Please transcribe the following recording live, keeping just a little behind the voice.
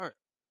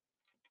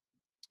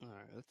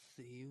let's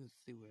see. Let's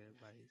see where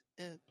everybody's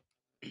at.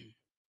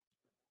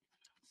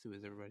 See where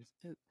everybody's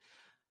at.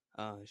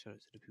 Shout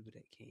out to the people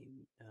that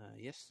came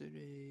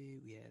yesterday.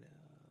 We had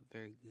a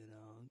very good.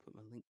 Put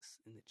my links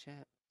in the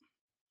chat.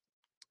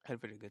 Had a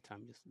very good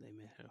time yesterday,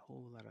 man. Had a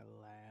whole lot of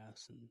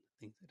laughs and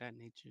things of that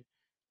nature.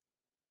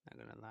 Not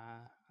gonna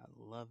lie, I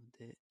loved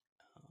it.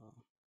 Uh,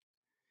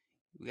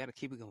 we gotta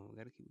keep it going. We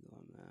gotta keep it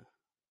going, man.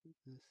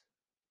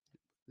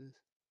 This.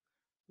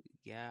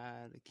 We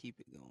gotta keep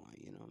it going.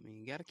 You know what I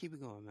mean? Gotta keep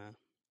it going, man.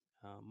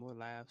 More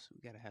laughs.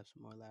 We gotta have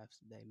some more laughs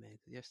today, man.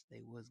 Cause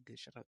yesterday was good.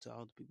 Shout out to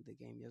all the people that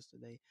came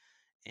yesterday.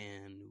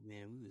 And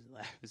man, we was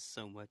laughing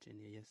so much in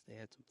here yesterday.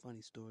 Had some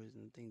funny stories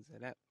and things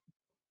of that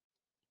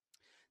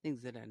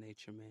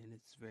nature, man.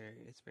 It's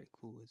very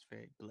cool. It's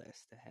very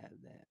blessed to have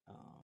that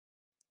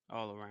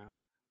all around.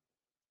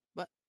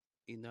 But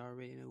you know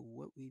already know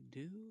what we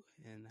do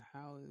and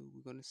how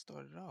we're gonna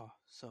start it off.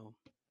 So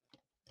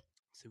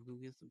we're gonna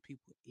get some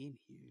people in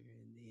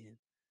here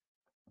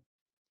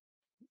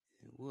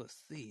and we'll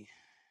see.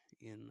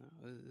 You know,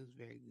 it's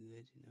very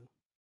good, you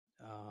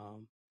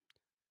know.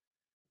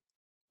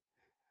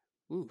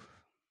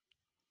 Oof.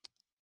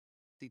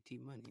 T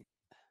Money.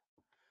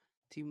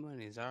 T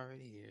Money is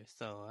already here.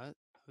 So I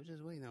was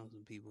just waiting on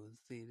some people to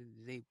see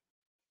did they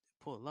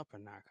pull up or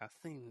not. I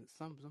seen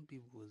some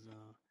people was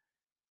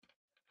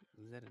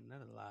at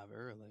another live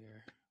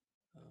earlier.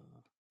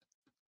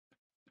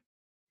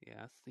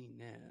 Yeah, I seen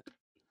that.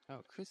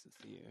 Oh, Chris is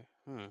here.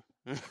 Huh.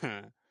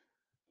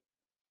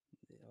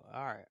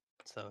 All right.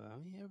 So I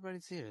mean,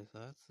 everybody's here. So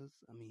that's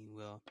I mean,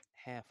 well,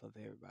 half of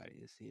everybody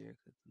is here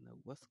because you know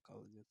what's the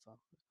color gets off.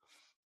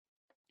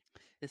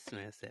 This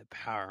man said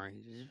Power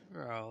Rangers,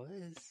 bro.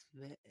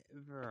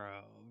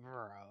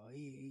 Bro.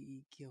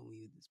 He killed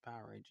me with this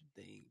Power Ranger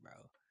thing,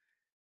 bro.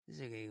 This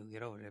nigga ain't gonna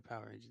get over that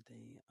Power Ranger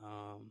thing.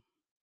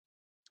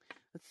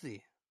 Let's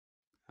see.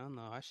 I don't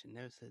know. I should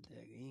never said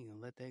that. He ain't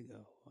gonna let that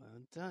go.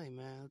 I'm telling you,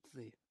 man. Let's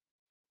see.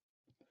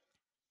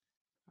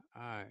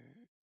 All right.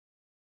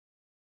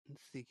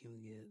 Let's see. Can we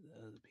get the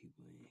other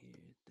people in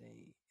here?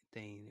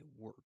 They ain't at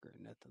work or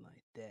nothing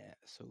like that.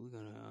 So we're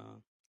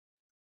gonna.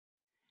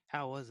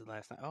 How was it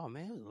last night? Oh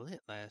man, it was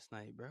lit last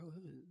night, bro.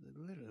 It was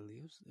literally.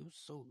 It was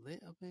so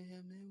lit up in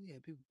here, man. We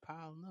had people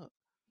piling up.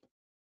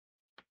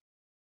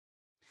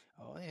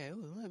 Oh yeah, it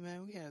was lit,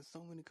 man. We had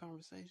so many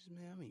conversations,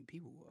 man. I mean,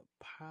 people were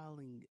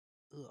piling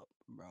up,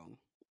 bro.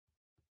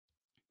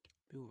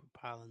 People were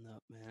piling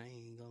up, man. I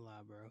ain't gonna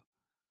lie, bro.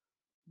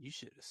 You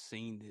should have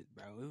seen it,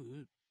 bro. It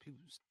was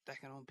people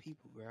stacking on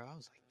people, bro. I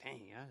was like,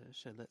 dang, I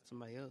should let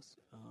somebody else.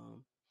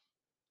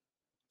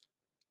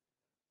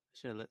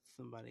 Should let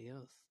somebody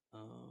else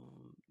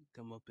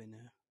come up in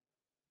there.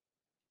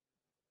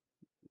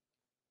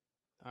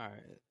 All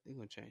right, they're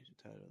gonna change the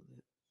title.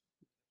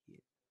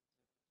 Get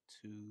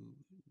to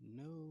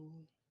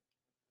know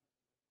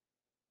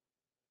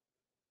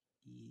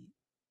eat.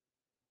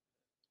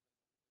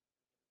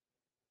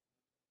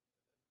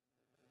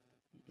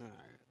 All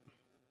right,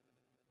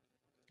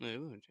 yeah,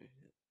 we're gonna change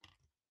it.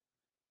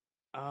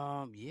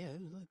 Yeah,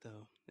 it was lit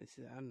though. They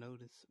said I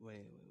noticed.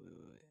 Wait.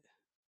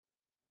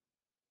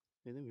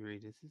 Hey, let me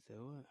read this. It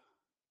said what?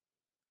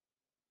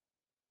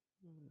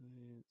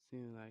 It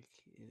seemed like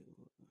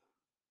it.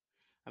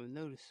 I've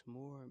noticed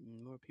more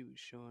and more people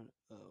showing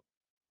up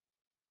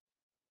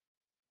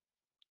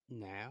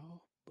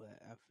now,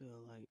 but I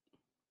feel like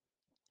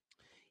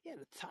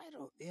the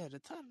title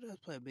does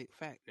play a big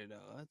factor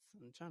though. I'm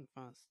trying to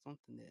find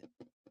something that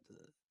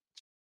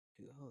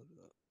to hold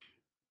up.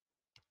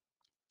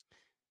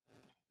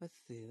 Let's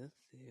see.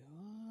 Let's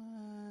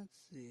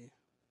see.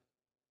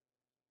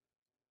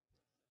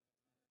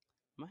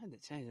 Might have to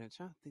change it. I'm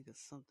trying to think of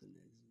something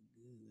that's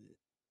good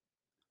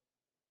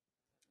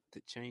to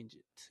change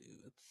it to.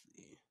 Let's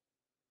see.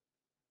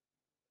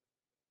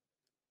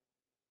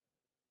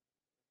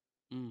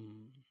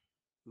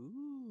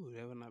 Ooh,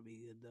 that would not be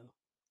good though.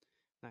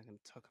 Not gonna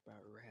talk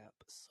about rap,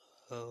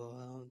 so I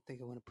don't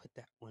think I want to put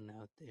that one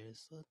out there.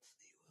 So let's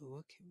see.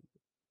 What can we?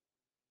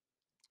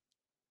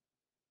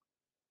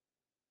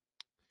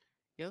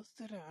 Yeah, let's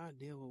do that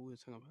idea what we were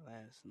talking about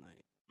last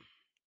night.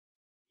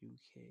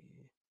 UK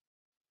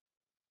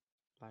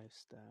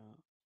lifestyle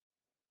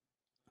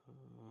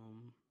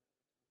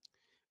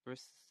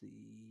versus the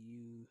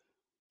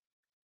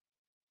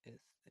USA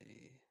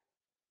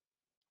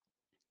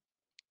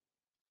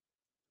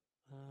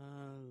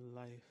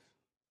life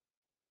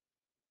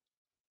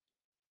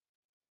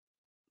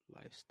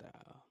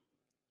lifestyle.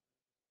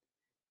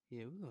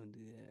 Yeah, we're gonna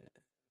do that.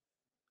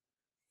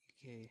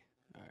 UK.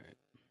 All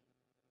right.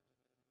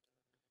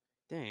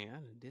 Dang, I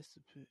done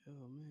disappeared.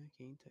 Oh man, I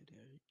can't take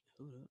that.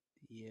 Hold up.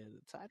 Yeah,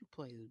 the title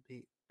plays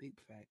a big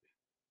factor.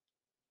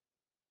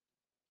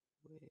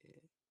 Where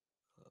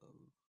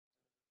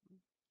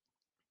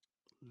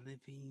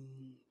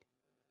living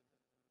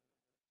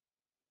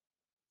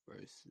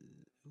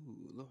versus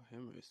Lord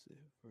have mercy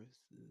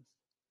versus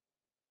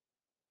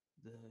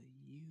the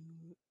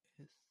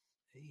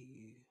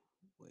USA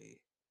way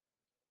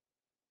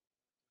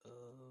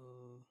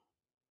of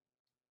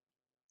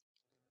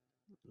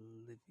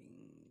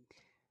living.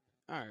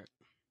 All right.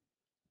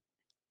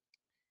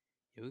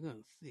 Yeah, we're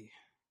gonna see.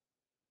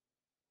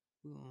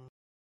 We're gonna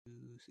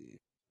see.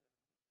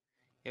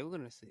 Yeah, we're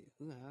gonna see.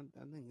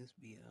 I think this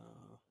be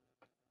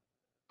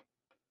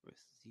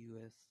versus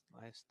U.S.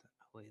 lifestyle.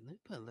 Wait, let me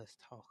put let's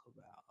talk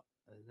about.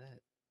 Is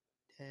that?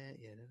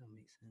 Yeah, that don't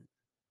make sense.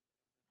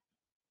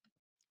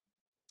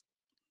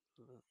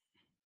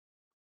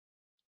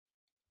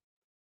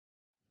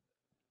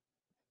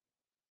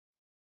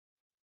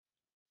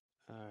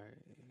 All right.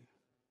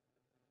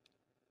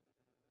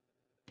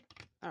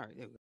 All right.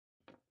 There we go.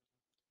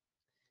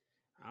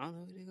 I don't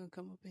know if they're gonna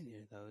come up in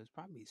here though. It's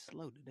probably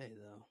slow today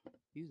though.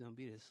 Usually don't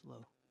be this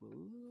slow. But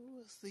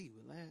we'll see.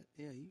 But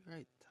yeah, you're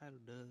right.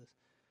 The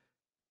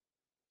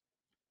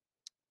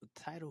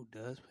title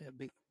does play a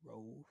big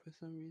role for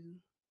some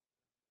reason.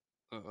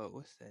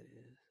 What's that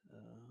is?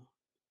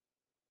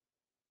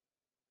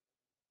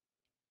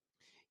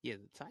 Yeah,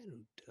 the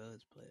title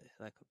does play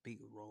like a big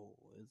role.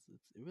 It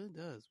really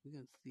does. We're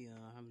gonna see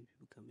how many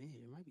people come in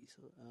here. It might be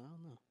so. I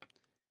don't know.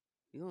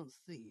 We're gonna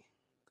see.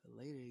 Cause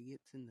later it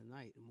gets in the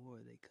night, the more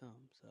they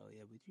come. So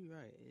yeah, but you're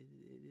right. It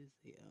is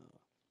a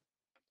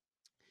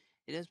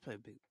it does play a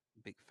big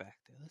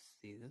factor. Let's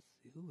see.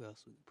 Who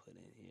else we can put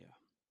in here.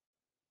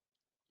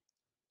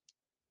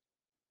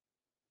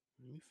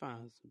 Let me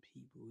find some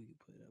people we can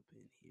put up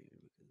in here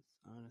because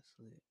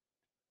honestly,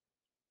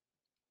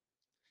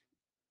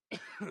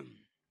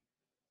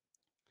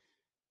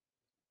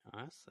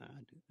 honestly,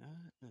 I do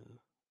not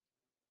know.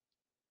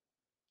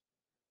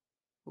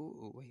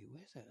 Oh wait,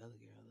 where's that other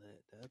girl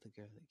at? The other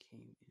girl that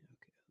came in.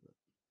 Okay, look.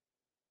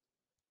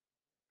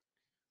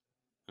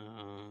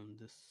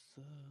 This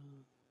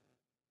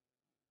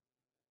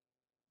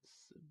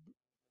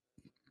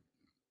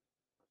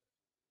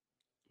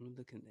I'm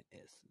looking at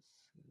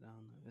S's. I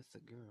don't know. It's a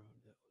girl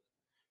that was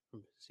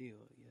from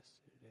Brazil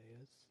yesterday.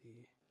 Let's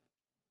see.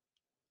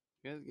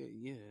 Yeah,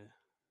 it's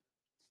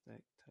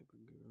that type of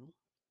girl.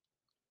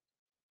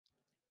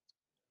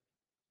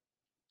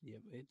 Yeah,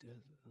 but it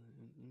does.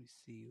 Let me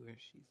see where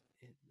she's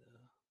at.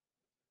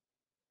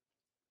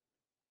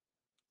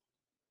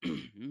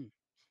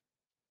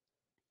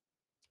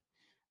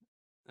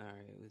 All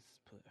right, let's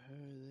put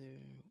her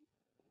there.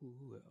 Who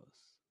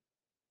else?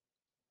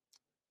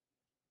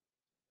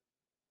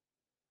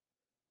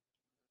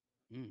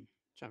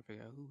 Trying to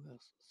figure out who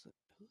else.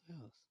 Who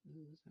else?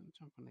 I'm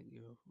trying to find that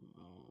girl from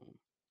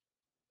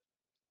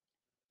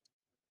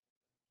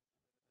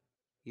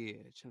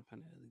yeah, trying to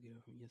find that other girl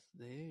from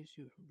yesterday.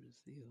 She was from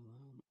Brazil.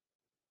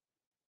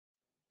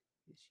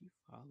 Yeah, she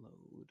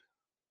followed.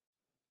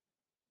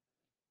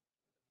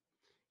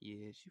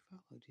 Yeah, she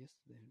followed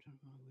yesterday. I'm trying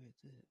to find where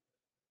it's at.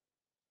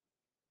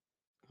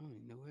 I don't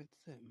even know where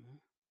it's at, man.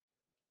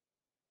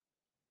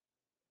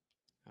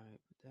 All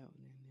right, put that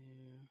one in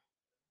there.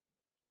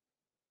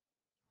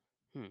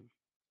 Let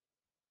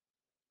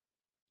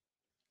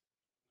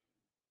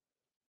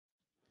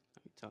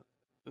me talk.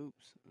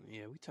 Oops.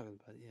 Yeah, we talking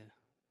about it. Yeah.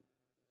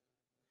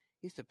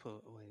 Used to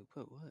put. Wait,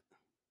 put what?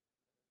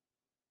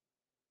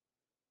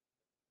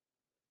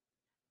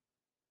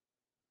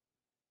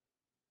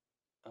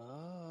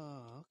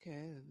 Oh,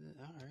 okay.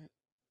 All right.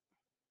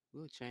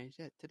 We'll change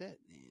that to that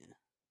then.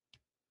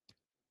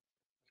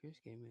 Chris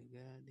gave me a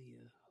good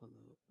idea. Hold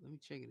on. Let me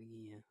check it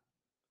again.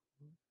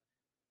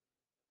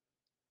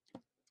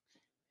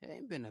 It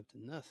ain't been up to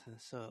nothing.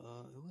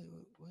 So,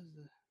 what's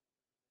the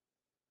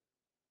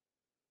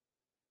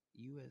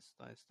U.S.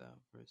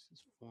 lifestyle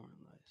versus foreign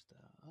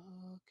lifestyle?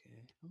 Oh,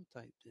 okay. I'm gonna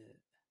type that.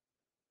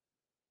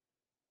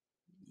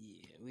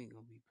 Yeah, we ain't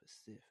gonna be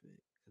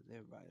Pacific because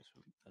everybody's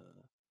from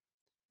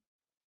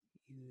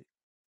USA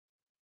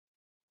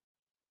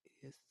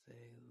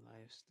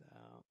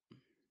lifestyle.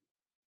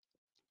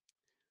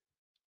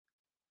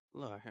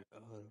 Lord,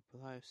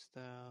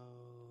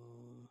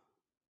 lifestyle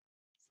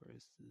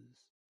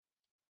versus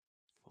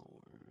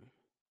foreign.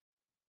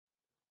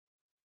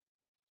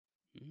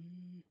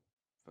 Mm,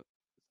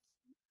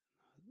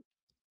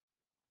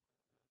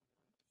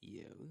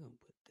 yeah, we're gonna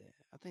put that.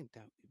 I think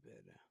that would be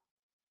better.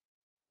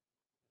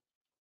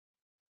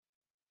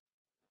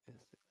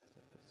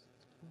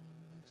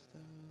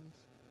 Lifestyles.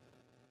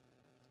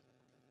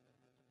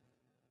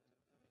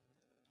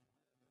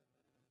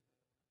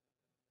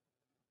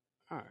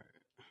 All right.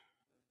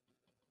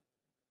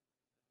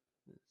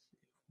 Let's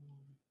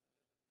see.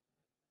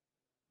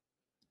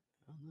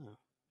 I don't know.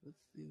 Let's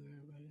see where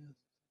everybody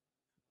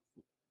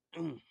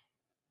else.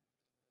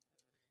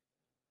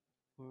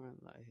 Foreign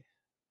lifestyle.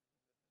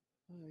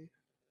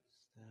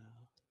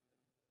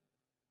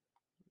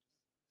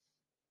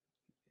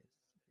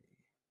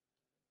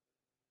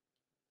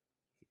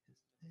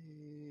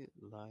 USA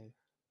lifestyle.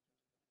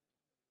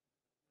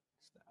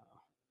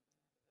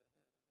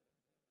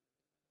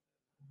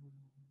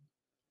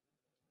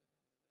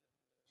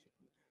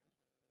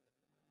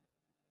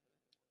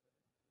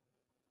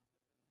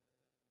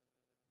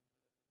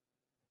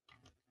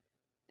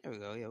 There we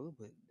go. Yeah, we'll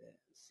put that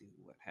and see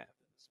what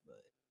happens.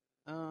 But,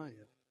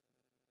 yeah.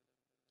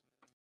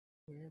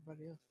 Where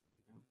everybody else,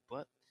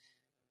 but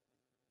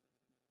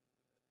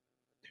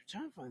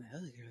trying to find the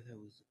other girl that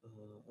was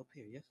up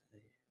here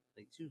yesterday.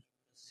 Like she was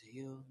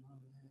Brazil and all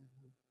that.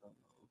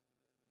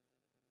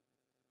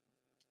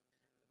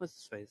 What's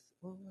his face?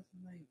 What was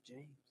his name?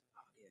 James.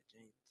 Oh yeah,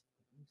 James.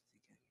 Let me see,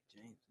 can I get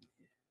James in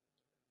here?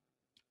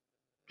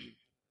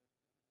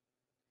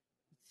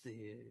 Let's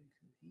see.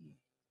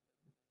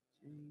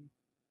 James.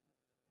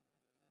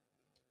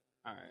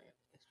 All right,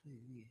 let's see.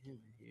 We get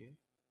him in here.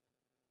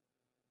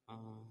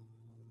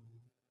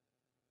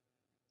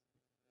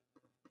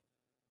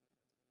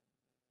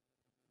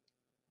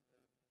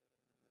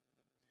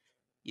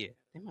 Yeah,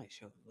 they might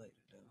show up later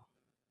though.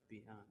 To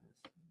be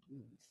honest, we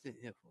be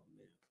sitting here for a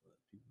minute for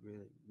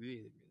people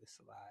really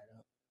slide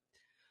up.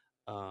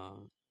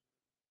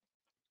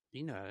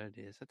 You know how that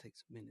is. That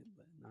takes a minute,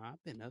 but no,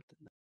 I've been up to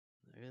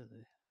nothing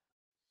really.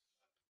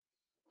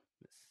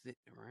 Been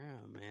sitting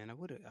around, man. I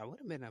would have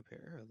been up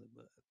here early,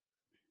 but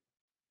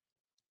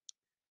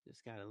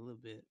just got a little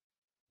bit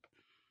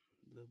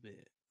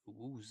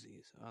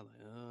woozy. So I was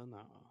like,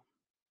 no.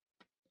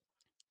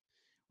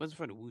 Wasn't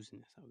for the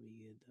wooziness. I would be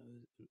good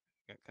though.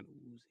 Got kind of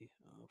woozy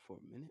for a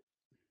minute.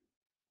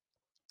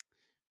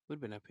 Would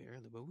have been up here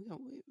early, but we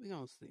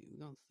gonna see. We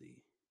gonna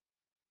see.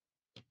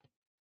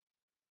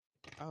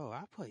 Oh,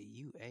 I put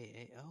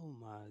UAA. Oh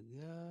my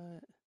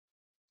god.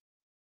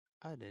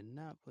 I did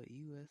not put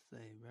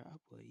USA, bro. I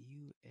put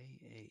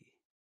UAA.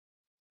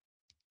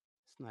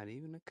 It's not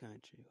even a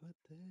country. What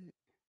the heck?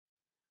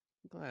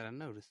 I'm glad I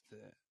noticed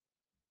that.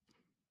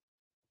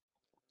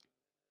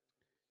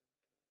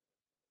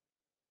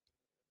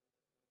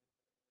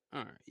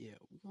 All right, yeah,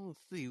 we're gonna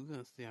see. We're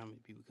gonna see how many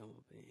people come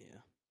up in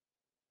here.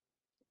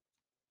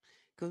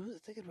 Cause we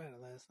was thinking about it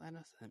last night.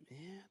 I said,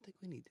 man, I think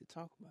we need to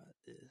talk about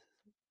this.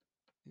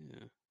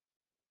 Yeah,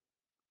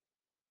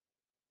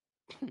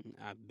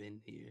 I've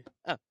been here.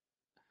 Oh,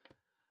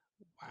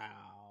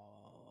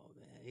 wow,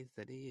 man. He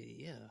said,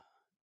 yeah.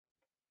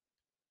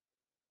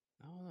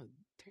 I don't know.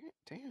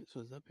 Terrence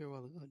was up here a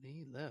while ago. Then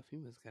he left. He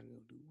must gotta go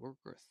do work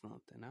or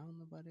something. I don't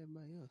know about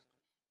everybody else.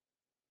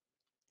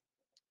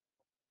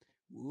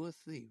 We'll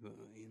see, but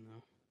you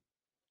know.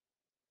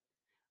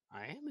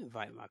 I am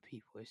inviting my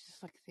people. It's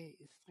just like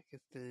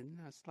it's the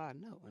not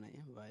sliding up when I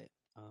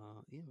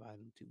invite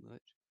them too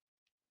much.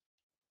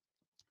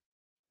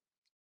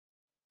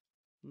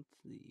 Let's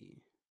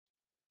see.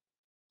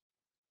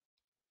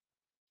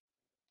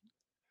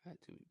 I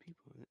had too many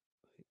people in it.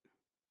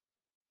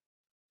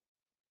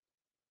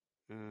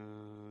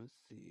 Let's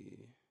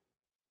see.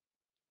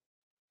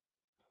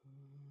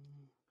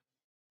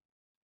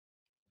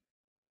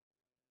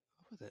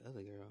 What was that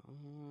other girl?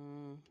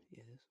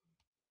 Yeah, this one.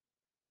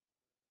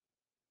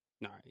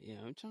 All right, yeah,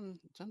 I'm trying to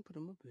put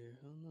them up here.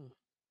 I don't know.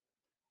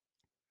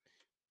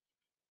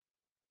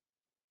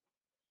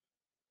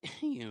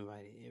 He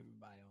invited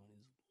everybody on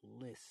his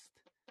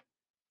list.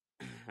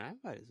 I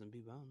invited some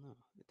people. I don't know.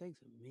 It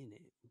takes a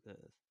minute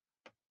because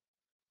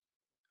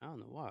I don't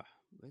know why,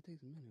 but it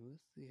takes a minute.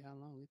 Let's see how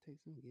long it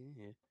takes them to get in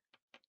here.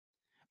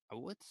 I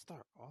would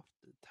start off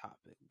the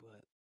topic,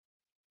 but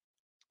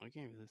I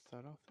can't really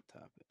start off the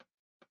topic.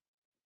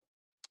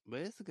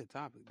 But it's a good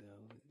topic,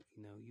 though.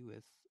 You know,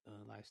 U.S.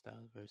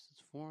 Lifestyles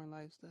versus foreign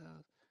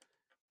lifestyles.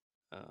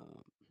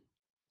 Um,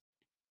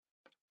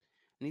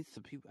 I need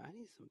some people. I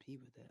need some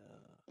people that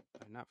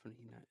are not from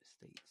the United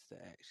States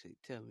to actually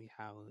tell me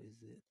how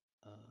is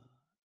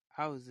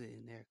it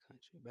in their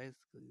country.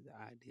 Basically, the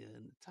idea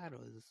and the title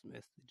of this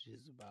message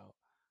is about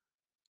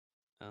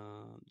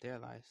their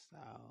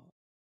lifestyle,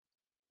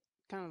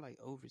 kind of like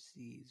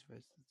overseas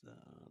versus the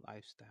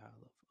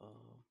lifestyle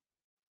of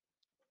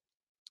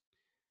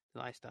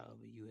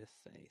a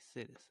USA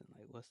citizen.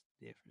 Like, what's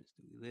the difference?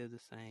 Do we live the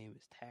same?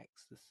 Is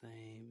tax the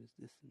same? Is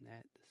this and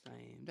that the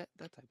same? That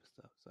type of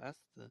stuff.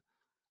 So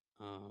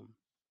um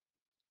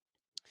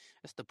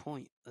that's the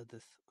point of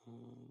this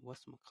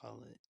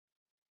whatchamacallit.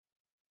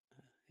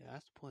 Yeah,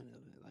 that's the point of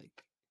it.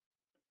 Like,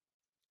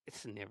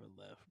 it's never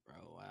left, bro.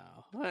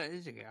 Wow. Oh,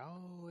 you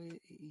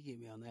get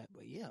me on that,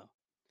 but yeah,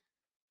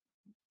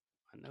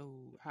 I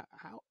know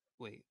how.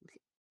 Wait,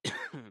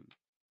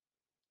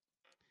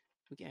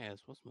 we can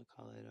ask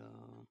whatchamacallit.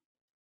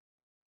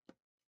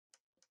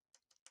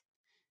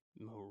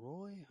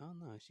 Maroy? I don't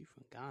know. She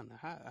from Ghana.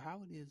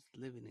 How it is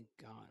living in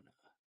Ghana?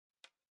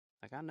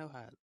 Like, I know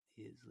how it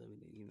is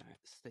living in the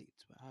United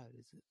States, but how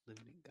is it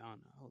living in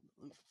Ghana? Hold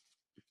on.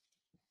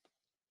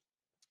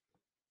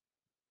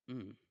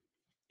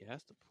 Yeah,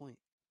 that's the point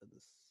of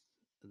this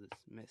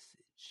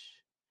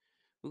message.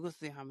 We're gonna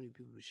see how many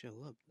people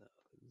show up though.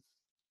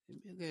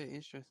 It'd be a good,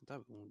 interesting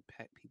topic when we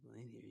pack people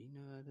in here. You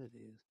know how that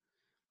is.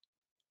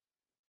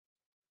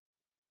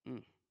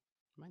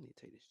 Might need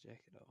to take this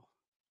jacket off.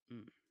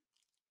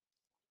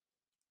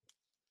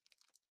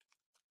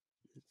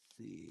 Let's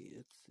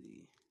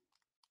see.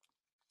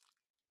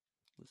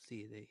 We'll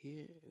see if they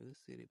here.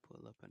 Let's see if they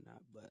pull up or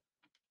not. But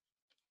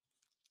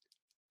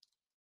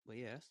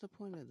yeah, that's the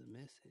point of the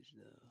message,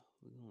 though.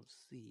 We're gonna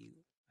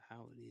see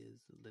how it is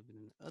living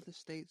in other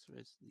states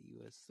versus the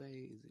USA.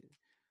 Is it?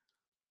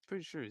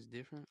 Pretty sure it's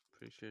different.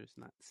 Pretty sure it's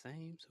not the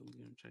same. So we're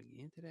gonna try to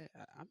get into that.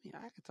 I mean,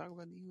 I could talk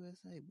about the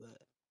USA,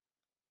 but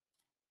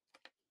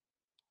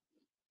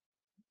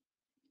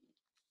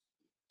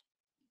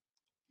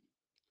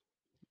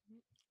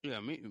Yeah,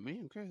 me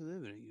and Chris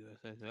live in the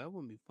USA, so that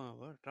wouldn't be fun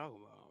for us to talk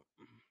about.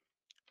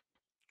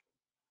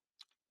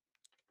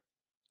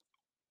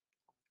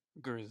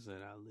 Chris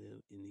said I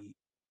live in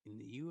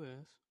the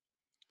US,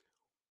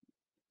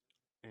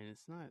 and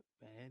it's not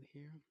bad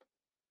here.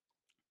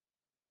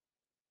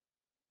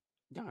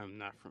 No, I'm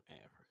not from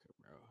Africa,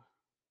 bro.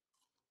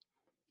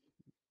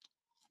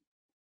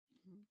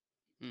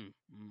 Mm.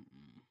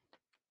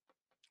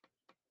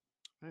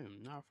 I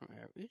am not from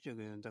Africa. This chick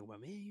gonna talk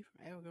about, man, you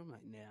from Africa? I'm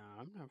like, nah,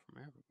 I'm not from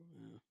Africa,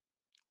 man.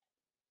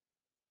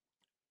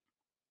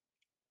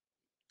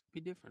 Be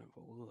different if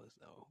I was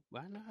though.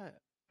 But I know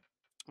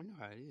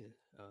how it is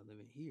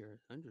living here.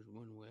 I'm just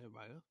wondering what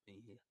everybody else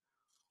been here.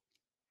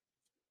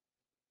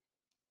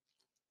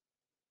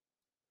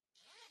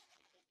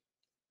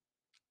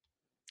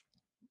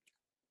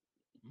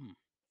 Mm.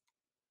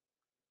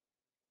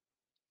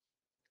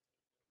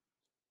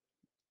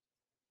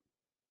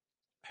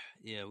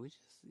 Yeah, we just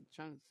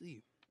trying to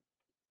see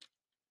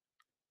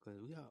because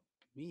we all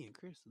me and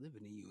Chris live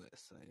in the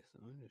USA, so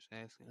I'm just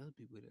asking other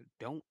people that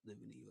don't live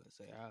in the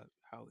USA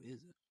how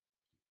is it?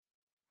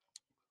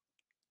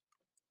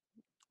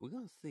 We're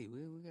gonna see.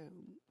 We're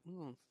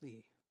gonna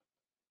see.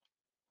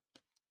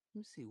 Let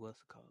me see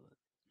what's it called.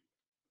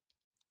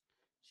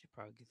 She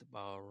probably get the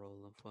ball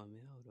rolling for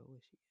me. Hold on,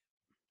 where she?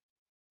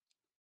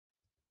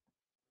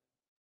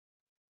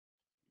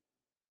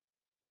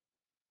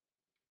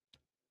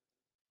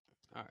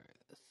 All right,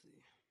 let's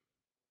see.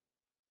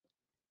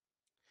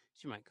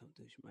 She might come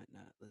through. She might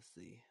not. Let's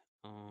see.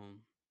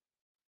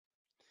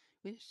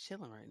 We're just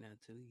chilling right now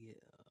till we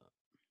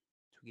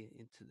get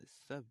into the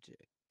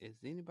subject. Is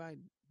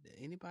anybody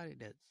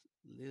that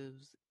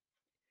lives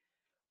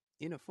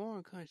in a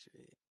foreign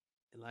country,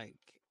 like,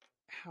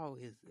 how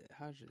is it?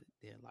 How's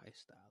their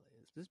lifestyle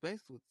is? This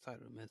basically what the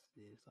title of the message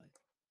is. Like,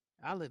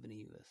 I live in the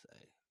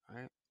USA,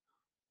 right?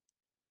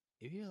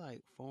 If you're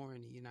like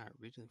foreign and you're not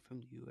originally from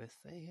the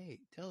USA, hey,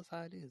 tell us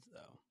how it is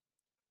though.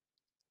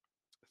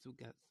 So we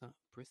got some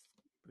Brissa.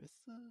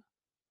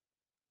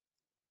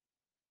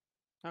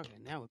 Okay,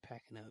 now we're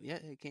packing up. Yeah,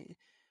 it can't.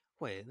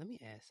 Wait, let me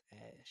ask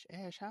Ash.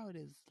 Ash, how it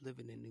is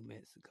living in New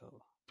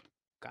Mexico?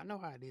 I know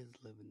how it is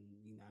living in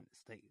the United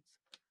States.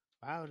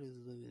 How it is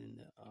living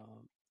in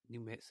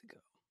New Mexico.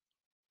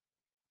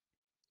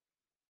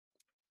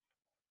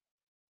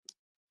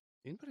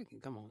 Anybody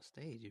can come on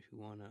stage if you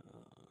wanna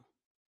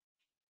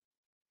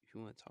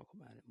talk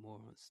about it more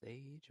on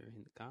stage or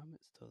in the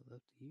comments. Totally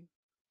up to you.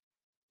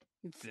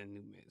 It's in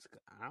New Mexico.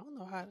 I don't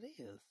know how it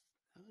is.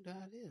 I don't know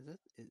how it is. I'm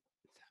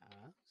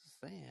just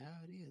saying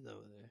how it is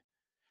over there.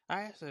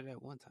 I asked her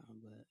that one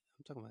time, but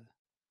I'm talking about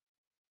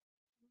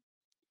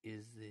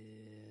is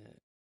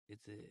it is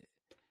it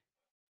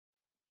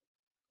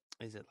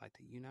is it like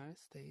the United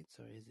States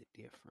or is it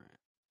different?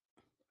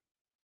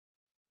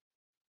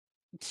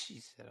 She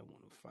said I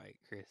want to fight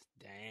Chris.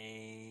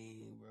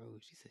 Dang, bro.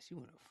 She said she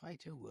want to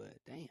fight your butt.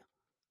 Damn.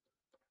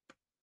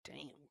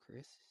 Damn,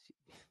 Chris.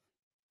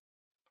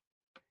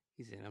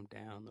 He said I'm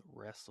down to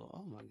wrestle.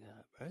 Oh my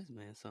god, bro. This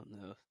man something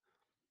else.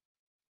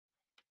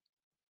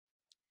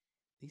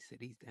 He said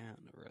he's down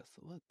to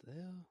wrestle. What the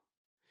hell?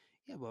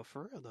 Yeah, but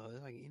for real though,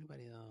 it's like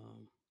anybody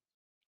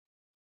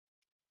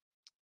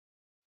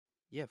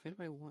yeah, if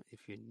anybody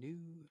if you're new,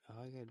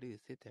 all you gotta do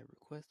is hit that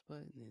request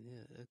button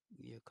and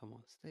you'll come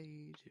on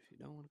stage. If you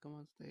don't want to come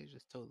on stage,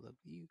 it's totally up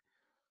to you.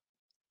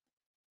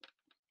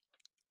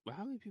 But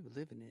how many people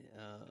live in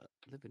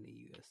the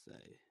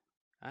USA?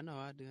 I know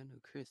I do. I know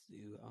Chris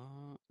do.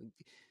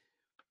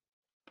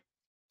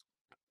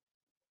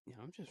 Yeah,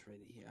 I'm just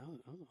ready to hear. I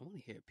want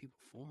to hear people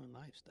foreign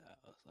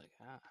lifestyles, like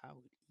how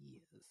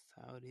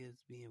it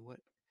is being what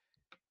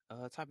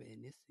type of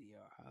ethnicity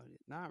or how it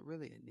is. Not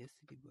really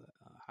ethnicity, but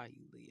how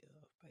you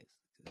live,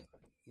 basically. Like,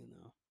 you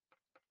know.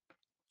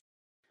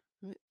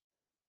 But,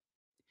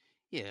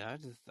 yeah, I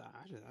just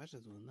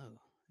want to know: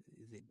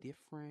 is it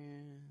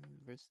different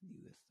versus the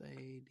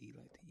USA? Do you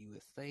like the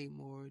USA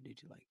more?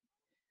 Did you like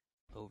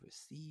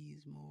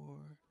overseas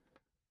more?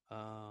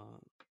 Uh,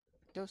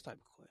 those type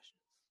of questions.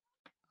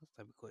 Those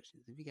type of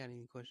questions. If you got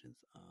any questions,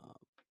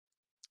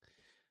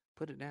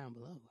 put it down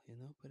below. You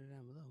know, put it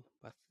down below.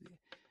 But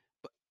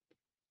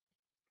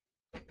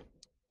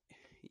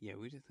yeah,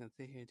 we're just gonna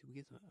sit here until we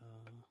get some.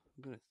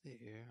 We're gonna sit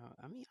here.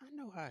 I mean, I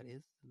know how it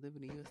is to live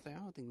in the USA. I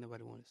don't think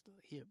nobody wants to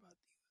hear about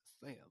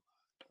the USA a lot,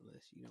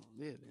 unless you don't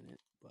live in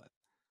it. But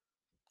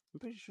I'm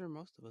pretty sure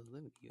most of us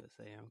live in the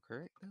USA. I'm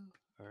correct though,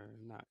 or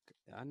not?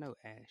 I know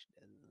Ash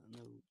doesn't. I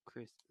know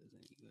Chris doesn't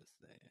in the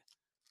USA.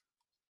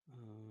 I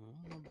don't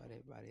know about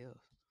everybody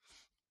else.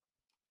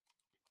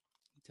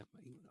 You talking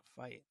about you want to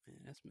fight, man?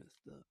 That's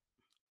messed up.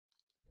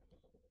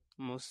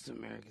 Most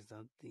Americans,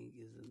 I think,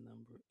 is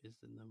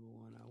the number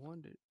one. I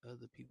wonder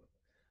other people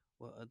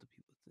what other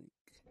people think.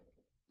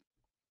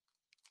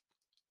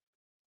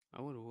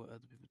 I wonder what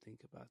other people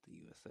think about the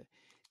USA.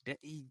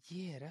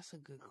 Yeah, that's a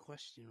good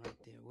question right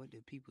there. What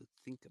do people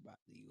think about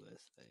the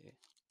USA?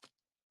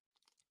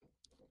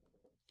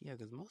 Yeah,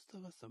 because most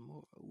of us are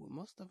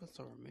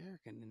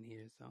American in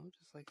here. So I'm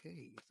just like,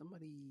 hey,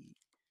 somebody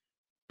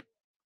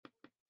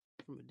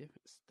from a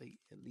different state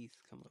at least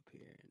come up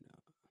here and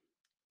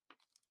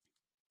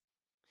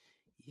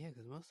yeah,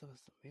 because most of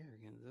us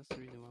Americans. That's the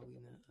reason why we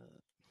not.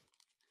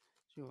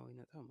 Sure, why we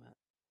not talking about.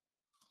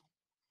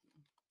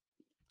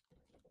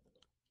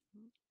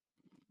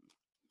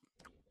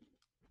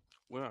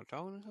 We're not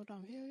talking this whole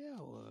time. Hell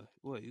yeah.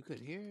 What? You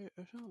couldn't hear it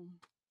or something?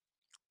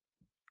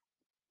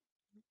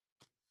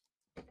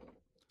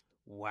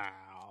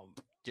 Wow.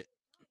 Just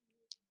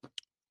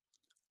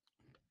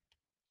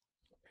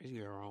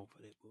get wrong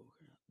for that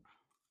bullcrap.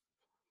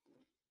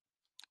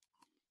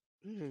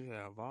 You just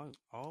got volume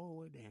all the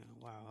way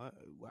down. Wow.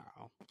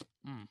 Wow.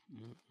 Mm,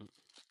 mm, mm,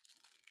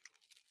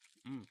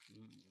 mm,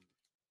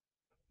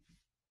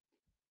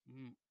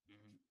 mm,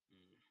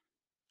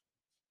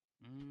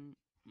 mm,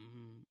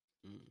 mm,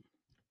 mm.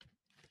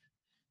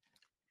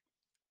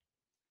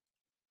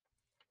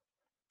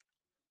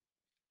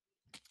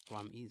 Well,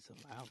 I'm eating so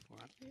loud for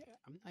it. Yeah,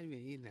 I'm not even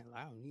eating that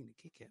loud. I need a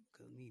Kit Kat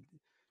because I need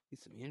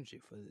some energy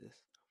for this.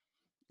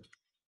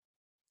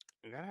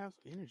 I gotta have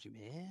some energy,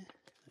 man.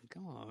 Like,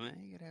 come on, man.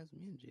 You gotta have some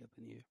energy up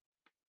in here.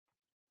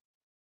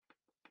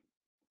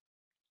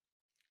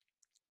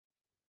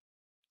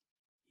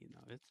 You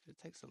know, it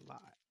takes a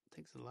lot. It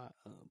takes a lot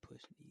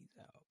pushing these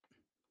out.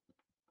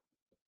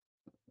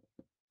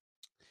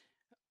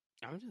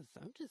 I'm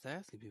just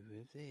asking people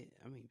if they.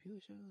 I mean, people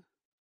should.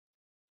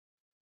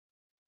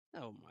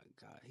 Oh my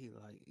God, he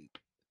like.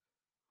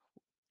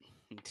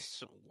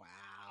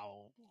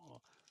 Wow.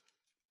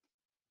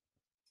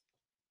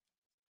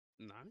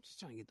 No, I'm just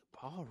trying to get the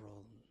ball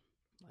rolling.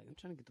 Like I'm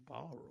trying to get the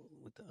ball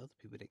rolling with the other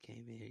people that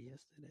came in here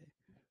yesterday.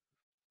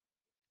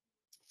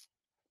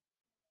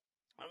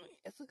 I mean,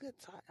 it's a good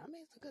title. I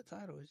mean, it's a good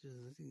title. It's just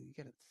you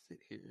gotta sit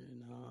here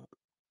and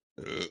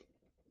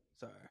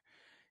sorry,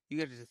 you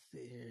gotta just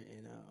sit here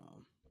and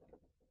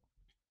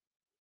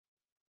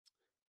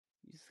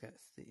you just gotta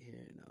sit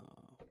here and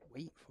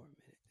wait for a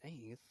minute.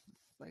 Dang, it's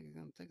like it's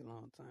gonna take a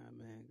long time,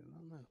 man. Cause I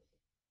don't know.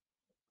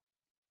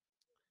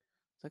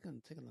 It's like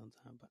gonna take a long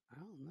time, but I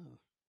don't know.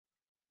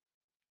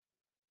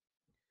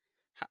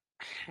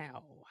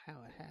 How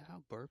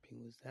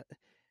burping was that?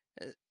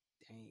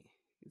 Dang,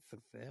 it's so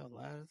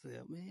loud as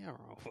hell, man. You're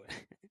wrong for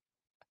that.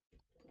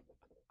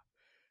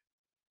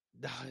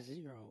 Dodge,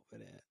 you wrong for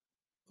that.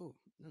 Oh,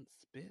 done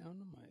spit on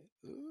the mic.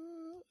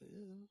 Ooh,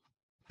 yeah.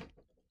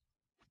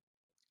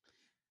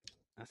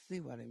 I see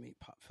why they make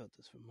pop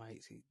filters for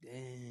mics.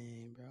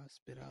 Dang, bro, I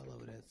spit all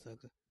over that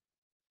sucker.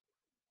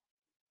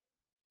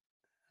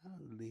 I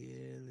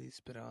literally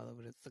spit all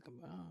over that sucker.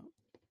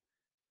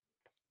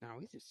 Now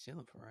we just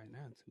chilling for right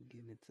now until we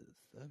get into the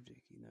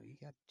subject. You know, you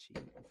got to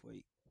chill before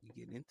you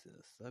get into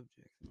the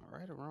subject. Am I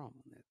right or wrong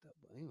on that though?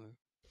 But anyway,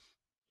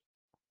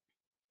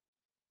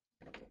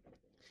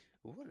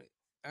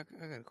 I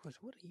got a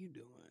question. What are you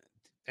doing,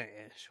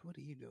 Ash? What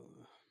are you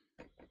doing?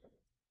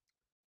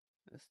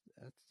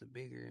 That's the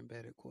bigger and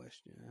better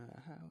question.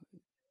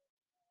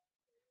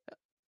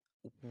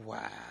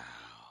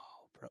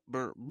 Wow,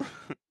 bro.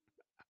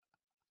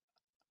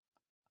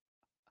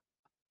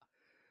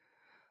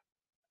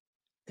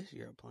 This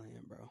girl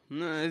playing, bro.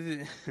 No,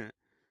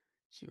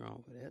 she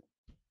wrong for that.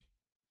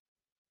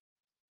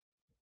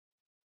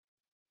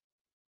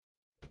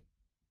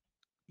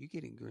 You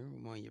getting Green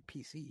Room on your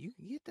PC? You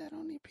can get that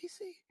on your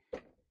PC.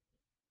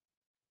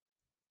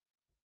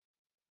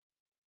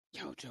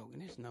 Yo, joking.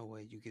 There's no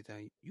way you get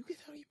that. You get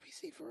that on your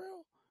PC for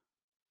real?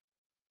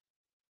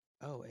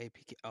 Oh,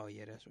 APK. Oh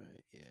yeah, that's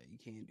right. Yeah, you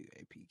can do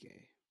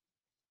APK.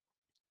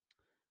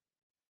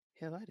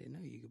 Hell, I didn't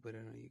know you could put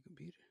it on your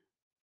computer.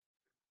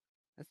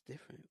 That's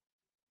different.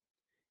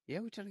 Yeah,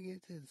 we're trying to get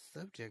into the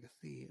subject. I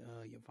see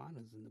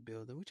Yvonne's in the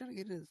building. We're trying to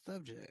get into the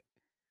subject.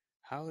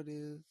 How it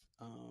is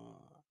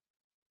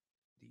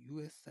the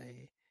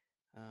USA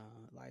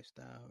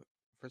lifestyle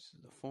versus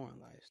the foreign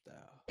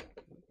lifestyle.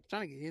 I'm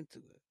trying to get into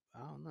it. I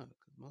don't know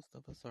because most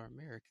of us are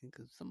American.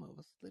 Because some of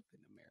us live in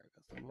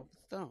America, some of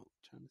us don't.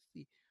 Trying to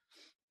see.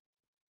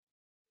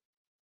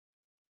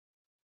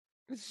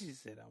 She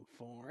said I'm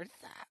foreign.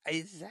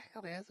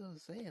 Exactly, that's what I'm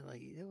saying.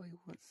 Like nobody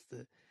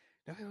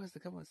wants to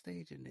come on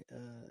stage and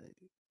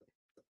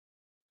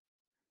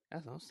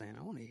that's what I'm saying.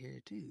 I want to hear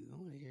it too. I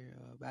want to hear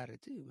about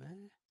it too,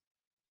 man.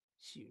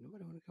 Shoot,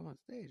 nobody want to come on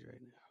stage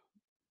right now.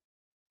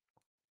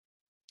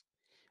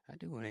 I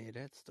do want to hear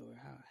that story.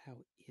 How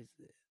is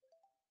it?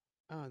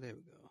 Oh, there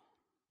we go.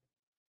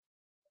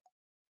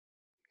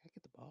 I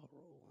get the ball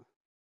rolling.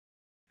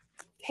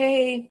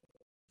 Hey.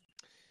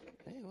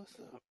 Hey, what's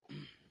up?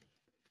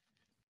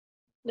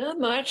 Not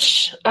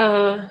much.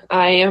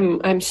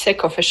 I'm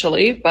sick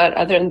officially, but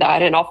other than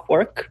that, and off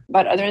work.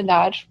 But other than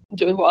that, I'm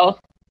doing well.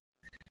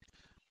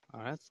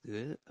 Oh, that's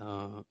good.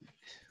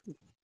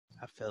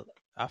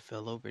 I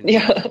fell over in the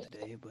tub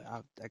today, but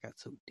I got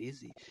so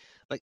dizzy.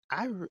 Like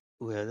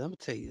well, I'm gonna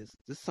tell you this.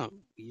 This is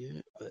something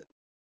weird, but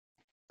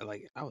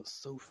like I was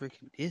so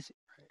freaking dizzy.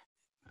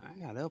 Right? I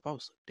got up. I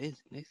was so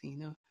dizzy. Next thing you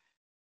know,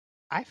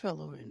 I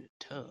fell over in the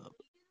tub.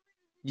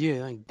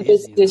 Yeah, like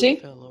dizzy. And I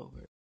fell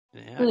over.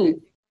 Yeah,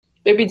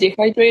 Maybe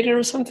dehydrated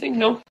or something.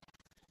 No.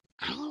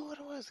 I don't know what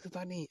it was. because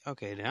I need.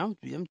 Okay, now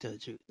I'm telling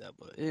the truth though,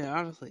 but yeah,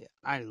 honestly,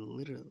 I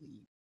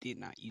literally did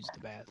not use the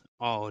bathroom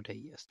all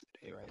day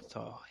yesterday, right?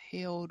 So I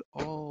held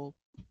all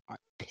my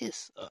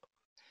piss up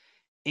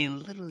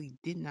and literally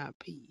did not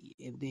pee,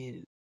 and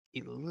then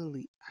it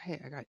literally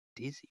I got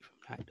dizzy from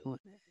not doing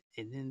that,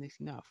 and then next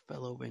thing you know, I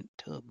fell over in the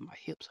tub and my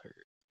hips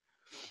hurt.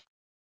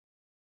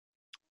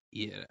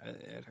 Yeah,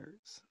 that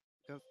hurts.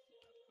 'Cause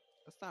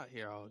I sat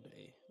here all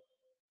day.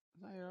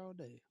 I sat here all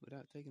day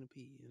without taking a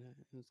pee, and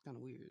it was kind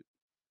of weird.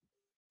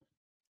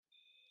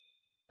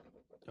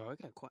 Oh,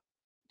 it got quiet.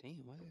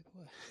 Damn, why it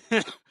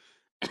got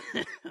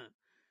quiet?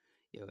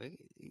 Yo,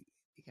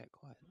 it got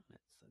quiet on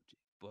that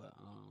subject, but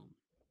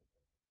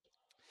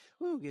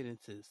we'll get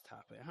into this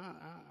topic.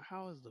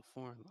 How is the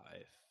foreign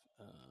life?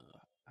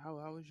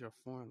 How was your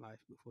foreign life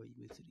before you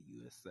went to the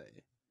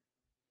USA?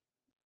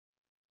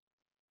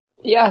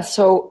 Yeah,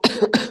 so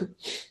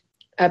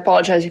I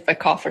apologize if I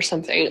cough or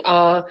something.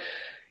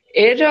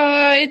 It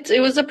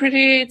was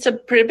it's a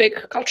pretty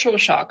big cultural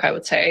shock, I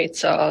would say.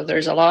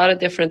 There's a lot of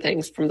different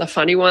things from the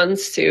funny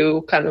ones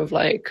to kind of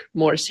like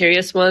more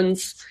serious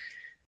ones.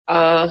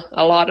 A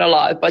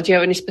lot. But do you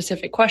have any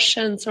specific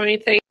questions or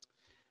anything?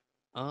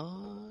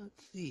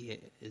 Let's see.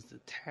 Is the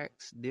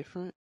tax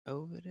different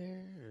over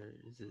there, or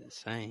is it the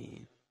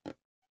same?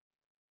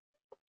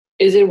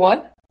 Is it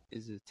what?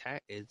 Is it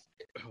tax? Is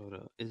hold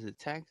up. Is it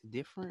tax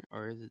different,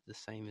 or is it the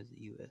same as the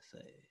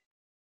USA?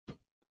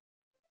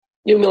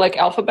 You mean like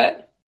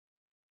alphabet?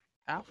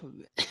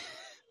 Alphabet.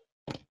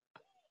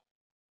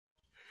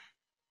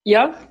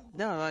 Yeah.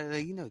 No,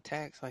 like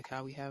tax like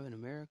how we have in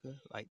America,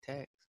 like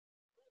tax.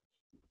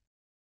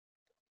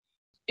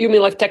 You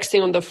mean like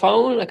texting on the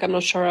phone? Like I'm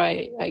not sure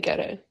I get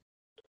it.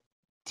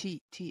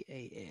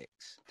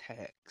 TAX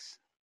tax.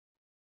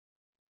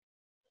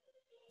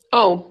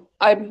 Oh,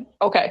 I'm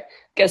okay.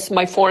 Guess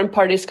my foreign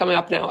part is coming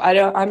up now.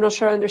 I'm not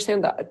sure I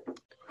understand that. You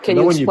Can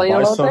know you when you explain a buy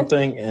little bit?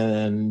 something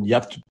and you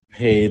have to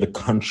pay the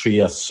country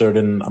a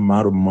certain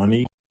amount of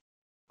money?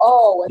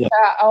 Oh, Yeah.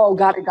 oh,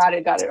 got it.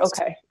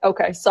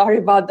 Okay. Sorry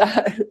about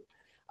that.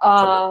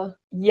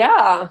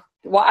 Yeah.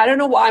 Well, I don't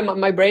know why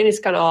my brain is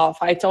kind of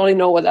off. I totally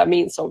know what that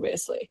means,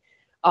 obviously.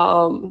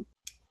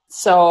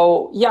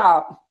 So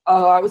yeah,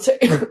 I would say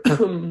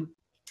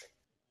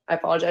I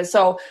apologize.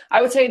 So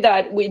I would say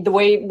that the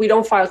way we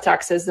don't file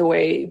taxes the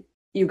way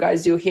you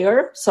guys do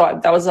here. So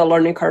that was a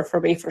learning curve for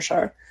me for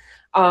sure.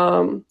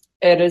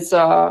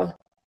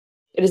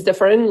 It is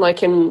different,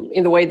 like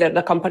in the way that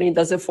the company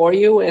does it for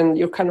you, and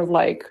you're kind of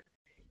like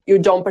you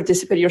don't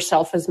participate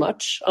yourself as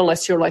much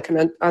unless you're like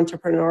an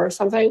entrepreneur or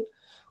something.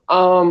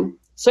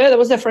 So yeah, that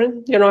was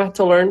different. I had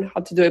to learn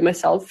how to do it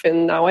myself,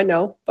 and now I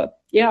know. But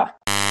yeah.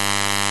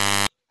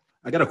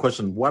 I got a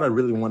question. What I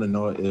really want to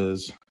know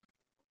is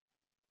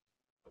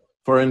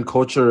foreign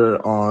culture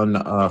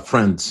on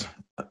Friends.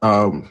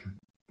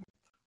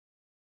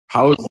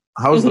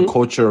 How's the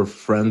culture of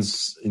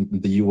Friends in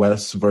the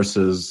US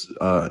versus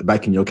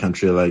back in your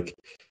country? Like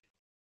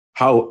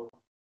how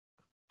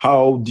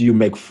do you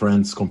make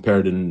friends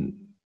compared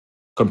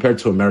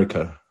to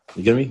America?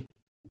 You get me?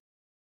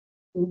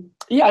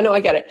 Yeah, no, I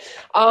get it.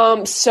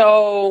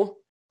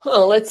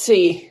 Let's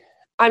see.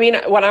 I mean,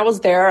 when I was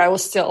there, I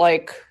was still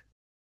like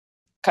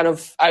I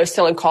was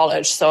still in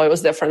college, so it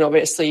was different.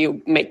 Obviously,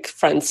 you make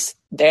friends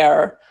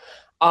there.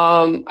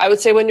 I would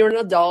say when you're an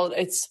adult,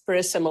 it's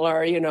pretty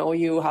similar.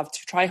 You have to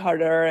try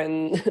harder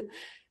and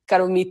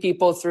kind of meet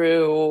people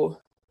through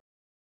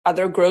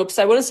other groups.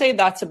 I wouldn't say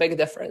that's a big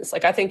difference.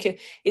 Like, I think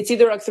it's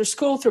either like through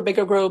school, through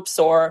bigger groups,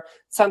 or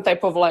some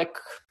type of like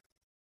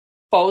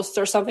post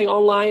or something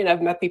online.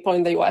 I've met people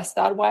in the US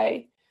that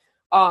way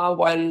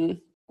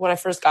when I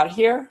first got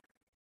here.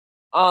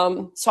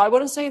 So I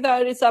wouldn't say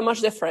that it's that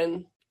much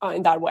different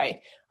in that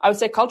way. I would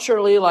say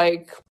culturally,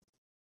 like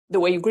the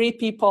way you greet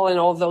people and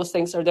all of those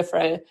things are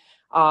different.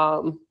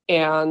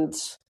 And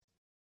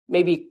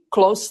maybe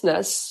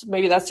closeness,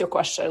 maybe that's your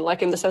question,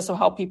 like in the sense of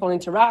how people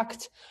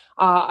interact.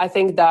 I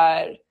think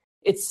that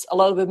it's a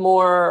little bit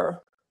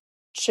more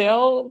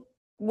chill,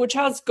 which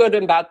has good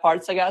and bad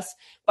parts, I guess.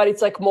 But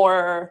it's like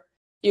more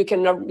you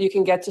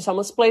can get to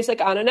someone's place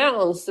like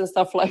unannounced and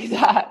stuff like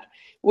that.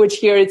 Which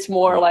here it's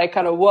more like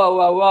kind of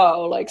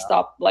whoa, like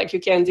stop, like you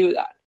can't do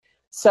that.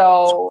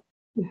 So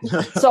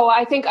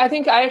I think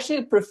I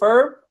actually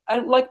prefer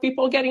like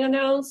people getting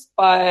announced,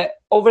 but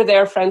over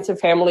there, friends and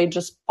family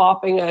just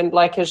popping and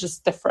like it's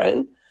just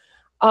different.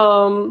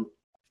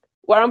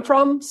 Where I'm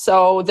from,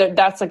 so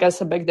that's I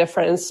guess a big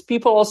difference.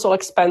 People also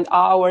like spend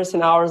hours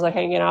and hours like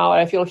hanging out.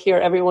 I feel here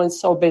everyone's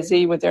so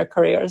busy with their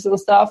careers and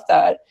stuff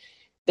that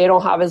they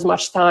don't have as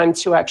much time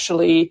to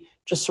actually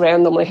just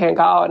randomly hang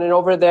out. And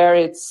over there,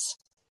 it's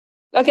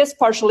I guess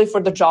partially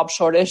for the job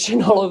shortage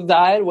and all of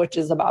that, which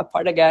is a bad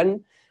part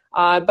again.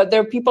 But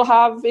there people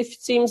have, it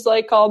seems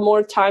like,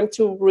 more time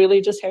to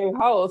really just hang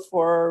out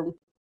for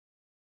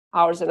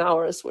hours and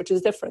hours, which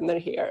is different than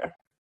here.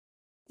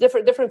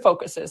 Different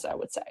focuses, I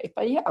would say.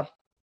 But yeah.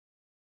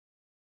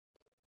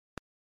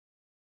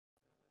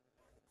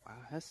 Wow,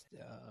 that's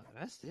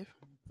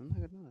different. I'm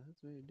not gonna lie,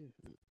 that's very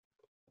different.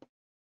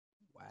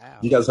 Wow.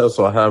 You guys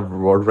also have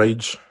road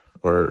rage,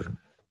 or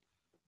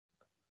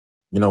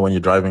when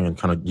you're driving and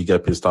kind of you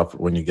get pissed off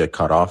when you get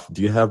cut off.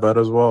 Do you have that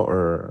as well,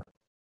 or?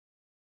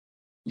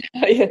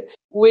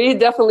 We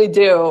definitely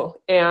do.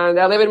 And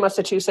I live in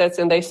Massachusetts,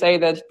 and they say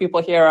that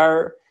people here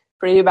are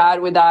pretty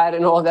bad with that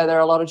and all of that. There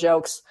are a lot of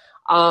jokes.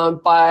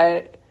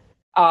 But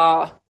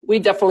we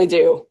definitely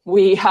do.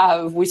 We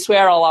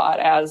swear a lot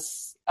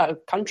as a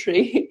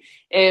country,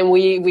 and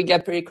we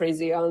get pretty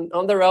crazy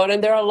on the road.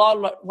 And there are a lot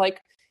of,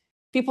 like,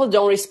 people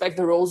don't respect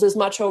the rules as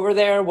much over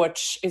there,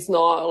 which is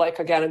not, like,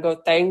 again, a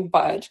good thing,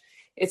 but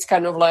it's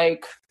kind of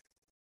like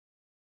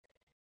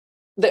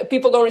the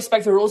people don't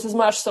respect the rules as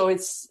much. So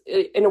it's,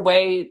 in a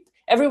way,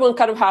 everyone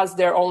kind of has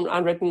their own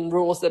unwritten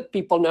rules that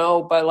people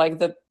know, but like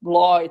the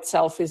law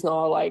itself is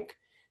not like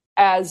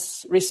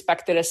as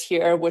respected as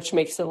here, which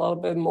makes it a little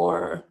bit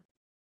more,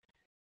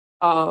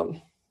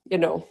 like,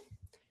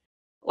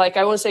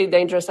 I won't say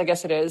dangerous, I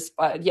guess it is,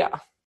 but yeah,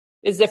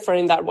 it's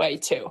different in that way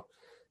too.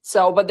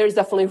 So, but there's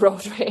definitely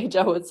road rage,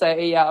 I would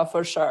say, yeah,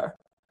 for sure.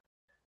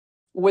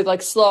 With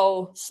like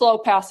slow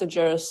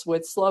passengers,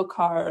 with slow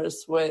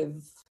cars,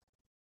 with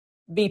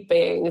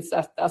beeping,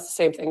 that's the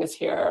same thing as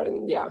here,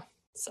 and yeah,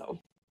 so.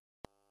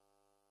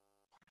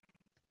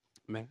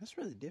 Man, that's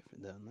really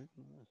different though.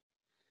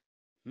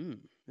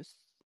 That's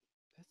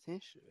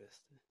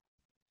interesting.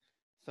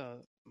 So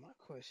my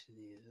question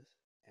is,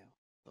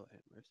 Lord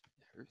have mercy,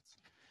 it hurts.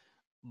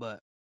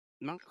 But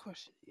my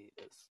question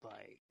is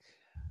like,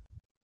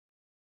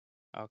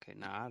 okay,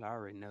 now I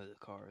already know the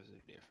cars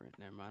are different.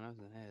 Never mind, I was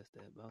gonna ask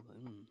that, but I was like,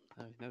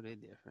 I already know they're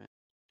different.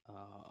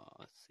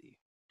 Let's see.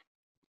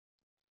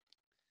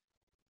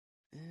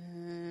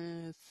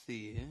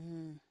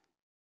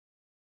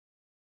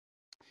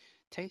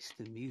 Taste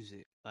the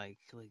music, like,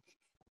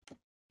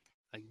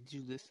 did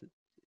you listen?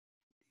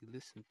 You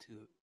listen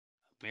to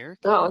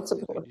American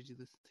music, or did you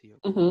listen to your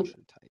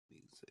culture type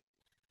music?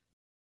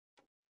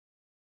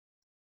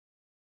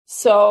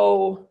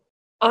 So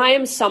I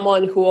am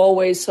someone who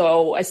always,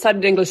 I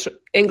studied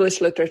English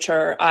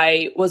literature.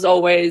 I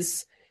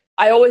always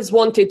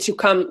wanted to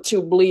come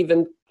to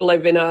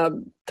live in a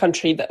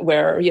country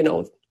where, in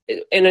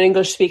an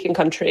English speaking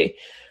country.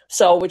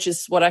 So, which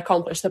is what I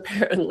accomplished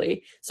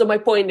apparently. So my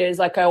point is,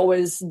 like, I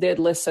always did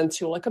listen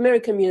to like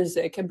American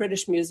music and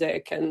British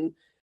music, and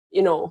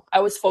I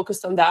was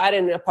focused on that,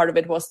 and a part of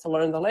it was to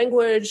learn the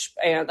language,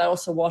 and I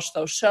also watched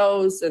those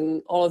shows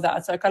and all of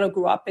that. So I kind of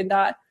grew up in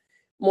that,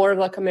 more of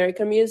like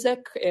American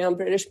music and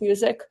British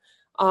music.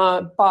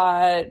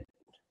 But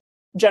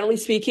generally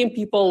speaking,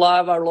 people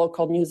love our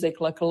local music,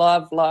 like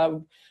love.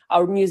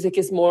 Our music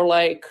is more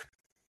like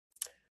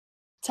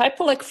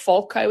type of like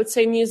folk, I would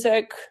say,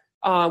 music.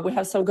 We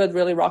have some good,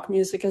 really rock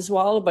music as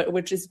well, but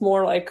which is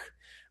more like,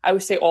 I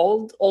would say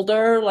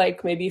older,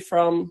 like maybe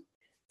from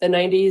the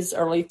 90s,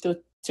 early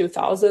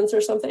 2000s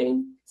or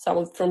something,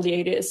 some from the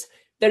 80s.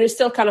 That is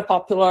still kind of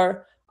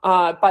popular.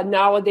 But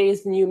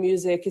nowadays, new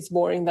music is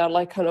more in that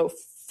like kind of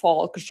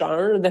folk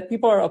genre that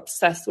people are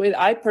obsessed with.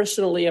 I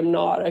personally am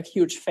not a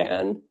huge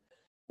fan.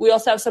 We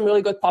also have some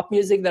really good pop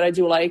music that I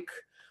do like,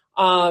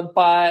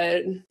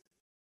 but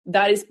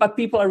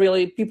people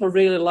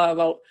really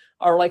love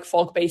our like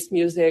folk based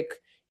music.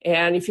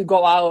 And if you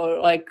go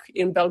out like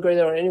in Belgrade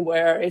or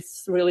anywhere,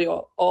 it's really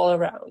all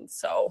around.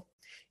 So,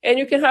 and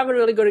you can have a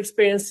really good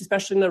experience,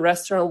 especially in a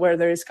restaurant where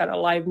there is kind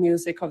of live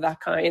music of that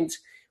kind,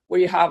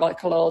 where you have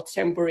like a little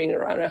tambourine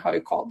around it, how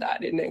you call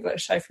that in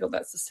English. I feel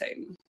that's the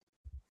same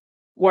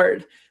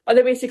word, but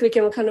they basically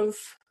can kind of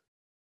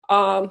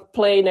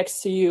play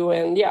next to you,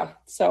 and yeah,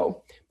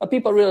 so, but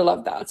people really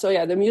love that. So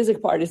yeah, the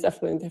music part is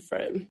definitely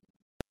different.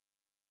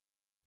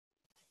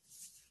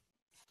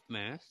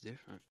 Man, that's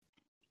different.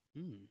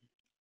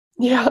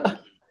 Yeah,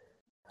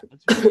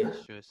 that's very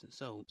interesting.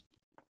 So,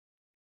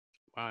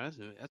 wow,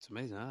 that's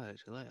amazing. I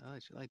actually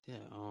like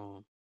that.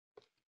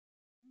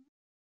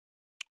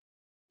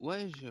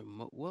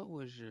 What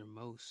was your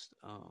most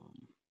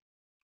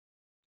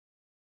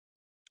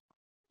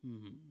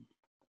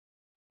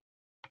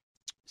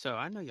So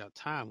I know your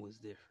time was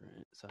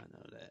different, so I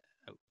know that.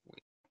 Oh,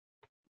 wait.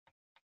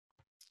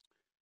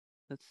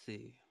 Let's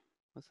see.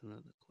 What's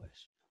another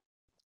question?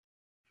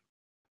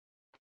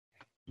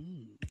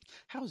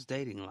 How's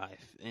dating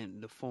life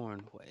in the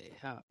foreign way?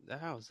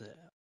 How's that?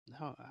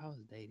 How's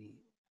dating?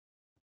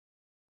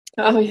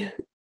 Oh yeah.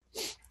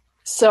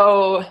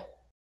 So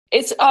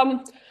it's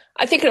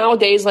I think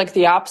nowadays, like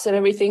the apps and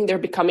everything, they're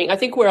becoming, I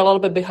think we're a little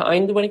bit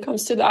behind when it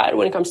comes to that,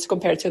 when it comes to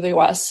compared to the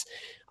US.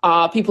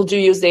 People do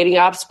use dating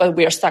apps, but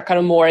we are stuck kind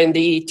of more in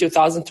the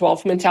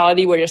 2012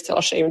 mentality where you're still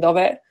ashamed of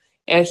it.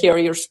 And here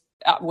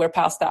we're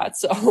past that.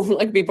 So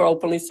like people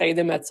openly say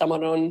they met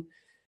someone on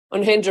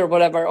Hinge or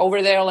whatever.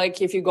 Over there,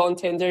 like if you go on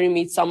Tinder, you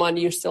meet someone,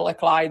 you still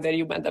like lie that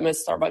you met them at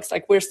Starbucks.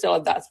 Like we're still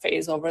at that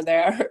phase over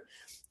there.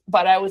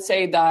 But I would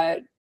say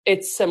that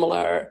it's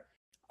similar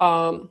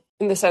in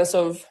the sense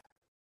of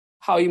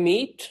how you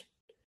meet.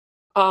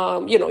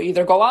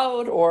 Either go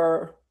out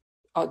or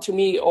to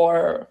meet,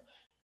 or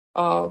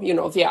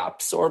the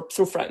apps or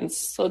through friends.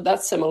 So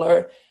that's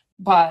similar.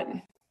 But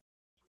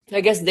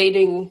I guess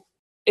dating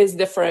is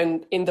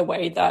different in the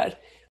way that,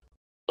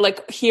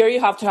 like, here you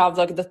have to have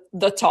like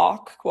the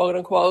talk, quote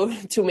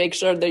unquote, to make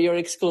sure that you're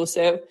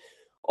exclusive.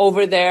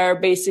 Over there,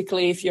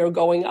 basically, if you're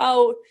going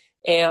out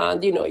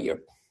and, you know,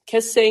 you're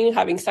kissing,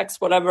 having sex,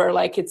 whatever,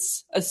 like,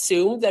 it's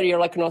assumed that you're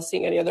like not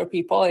seeing any other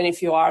people. And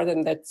if you are,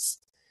 then that's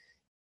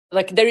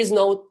like, there is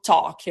no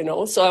talk, you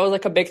know? So that was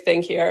like a big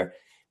thing here,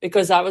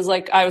 because I was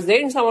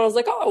dating someone, I was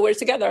like, oh, we're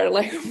together. And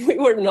like, we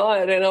were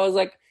not. And I was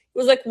like, it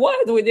was like,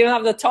 what? We didn't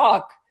have the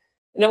talk.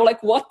 And I'm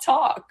like, what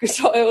talk?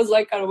 So it was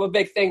like kind of a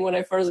big thing when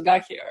I first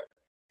got here.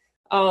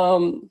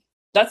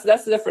 That's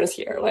the difference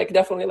here. Like,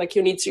 definitely, like,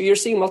 you're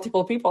seeing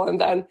multiple people, and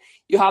then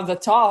you have the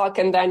talk,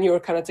 and then you're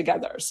kind of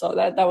together. So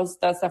that's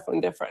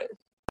definitely different.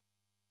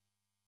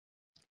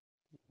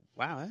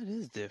 Wow, that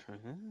is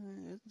different.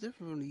 It's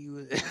different from the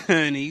US,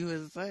 in the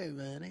USA,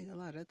 man. Ain't gonna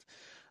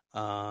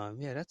lie,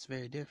 yeah, that's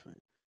very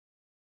different.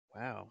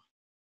 Wow.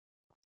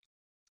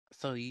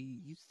 So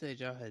you said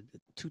y'all had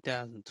the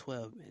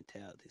 2012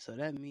 mentality. So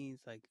that means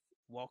like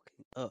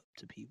walking up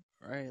to people,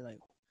 right? Like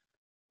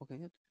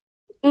walking up.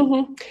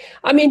 Mm-hmm.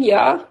 I mean,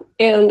 yeah,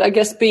 and I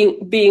guess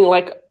being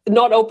like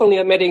not openly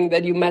admitting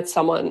that you met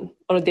someone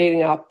on a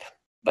dating app,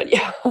 but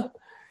yeah,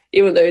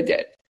 even though you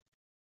did.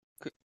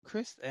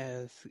 Chris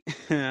asks,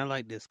 I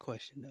like this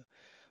question though.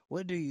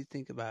 What do you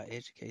think about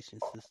education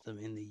system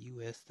in the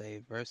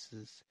USA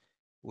versus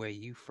where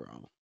you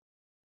from?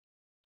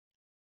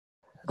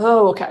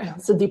 Oh, okay,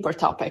 it's a deeper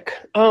topic.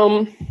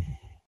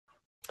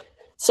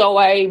 So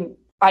I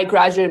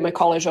graduated my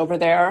college over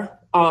there.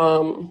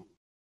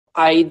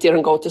 I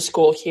didn't go to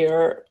school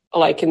here,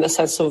 like in the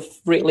sense of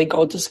really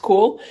go to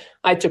school.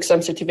 I took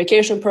some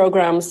certification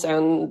programs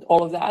and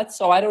all of that.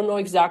 So I don't know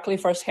exactly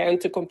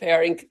firsthand to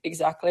comparing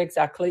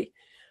exactly.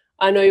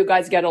 I know you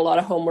guys get a lot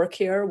of homework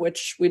here,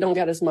 which we don't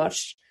get as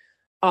much.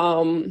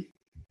 So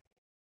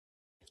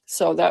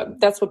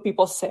that's what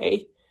people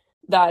say,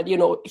 that, you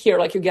know, here,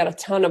 like, you get a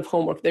ton of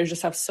homework. They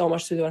just have so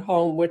much to do at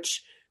home,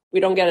 which we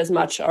don't get as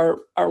much.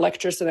 Our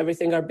lectures and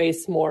everything are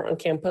based more on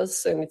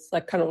campus, and it's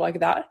like kind of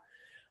like that.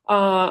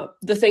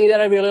 The thing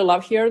that I really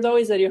love here, though,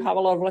 is that you have a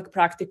lot of like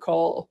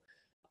practical,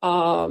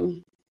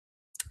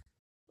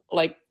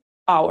 like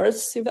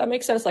hours, if that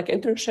makes sense, like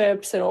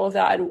internships and all of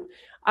that.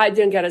 I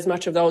didn't get as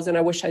much of those, and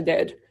I wish I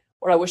did,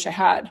 or I wish I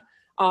had,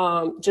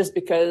 just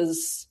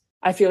because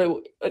I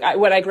feel like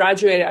when I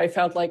graduated, I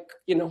felt like,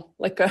 you know,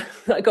 like I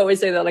always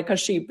say that, like a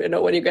sheep, you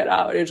know, when you get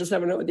out, you just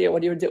have no idea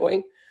what you're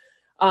doing.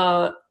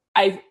 I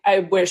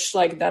wish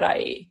like that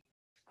I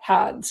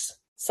had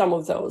some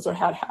of those, or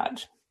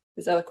had.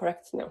 Is that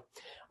correct? No.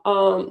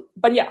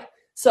 But yeah,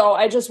 so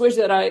I just wish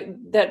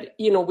that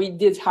you know, we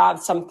did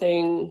have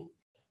something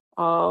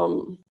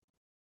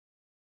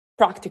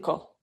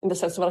practical, in the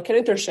sense of like an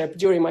internship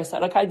during my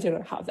study. Like, I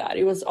didn't have that.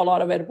 A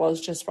lot of it was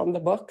just from the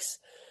books.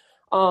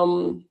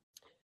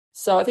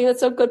 So I think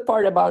that's a good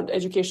part about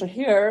education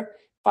here,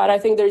 but I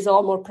think there's a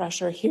lot more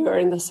pressure here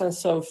in the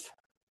sense of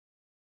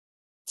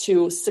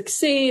to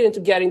succeed and to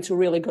get into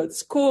really good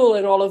school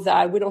and all of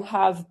that. We don't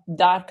have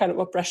that kind of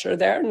a pressure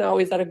there. Now,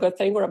 is that a good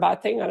thing or a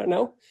bad thing? I don't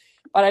know.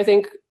 But I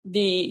think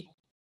the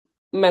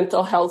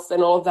mental health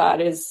and all of that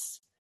is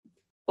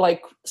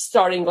like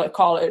starting like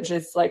college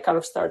is like kind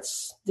of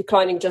starts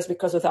declining just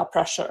because of that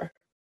pressure.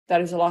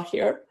 That is a lot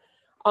here.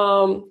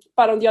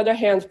 But on the other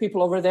hand,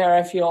 people over there,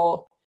 I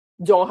feel,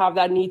 don't have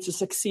that need to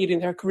succeed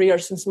in their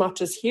careers as much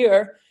as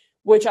here,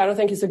 which I don't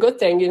think is a good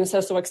thing, in the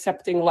sense of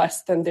accepting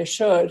less than they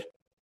should.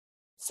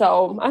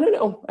 So I don't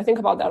know. I think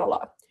about that a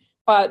lot.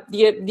 But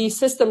the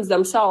systems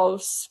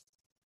themselves,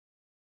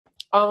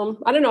 I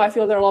don't know. I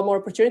feel there are a lot more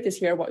opportunities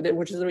here,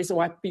 which is the reason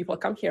why people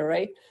come here,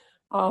 right?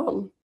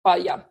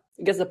 But yeah,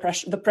 I guess the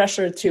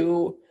pressure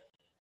to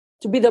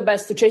be the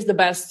best, to chase the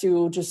best,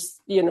 to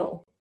just, you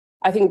know,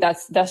 I think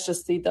that's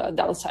just the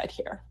downside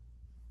here.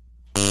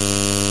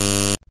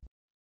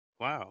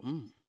 Wow.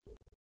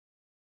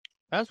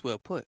 That's well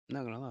put.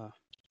 Not gonna lie.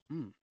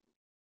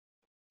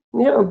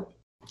 Yeah.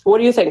 What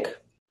do you think?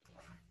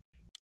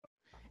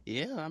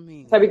 Yeah, I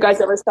mean, have you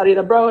guys ever studied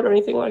abroad or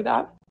anything like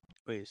that?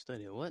 Wait,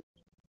 study what?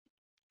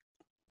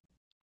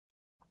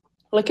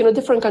 Like in a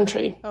different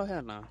country? Oh,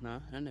 hell no.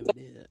 No, I never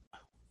did that.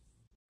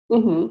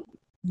 Mm-hmm.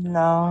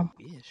 No.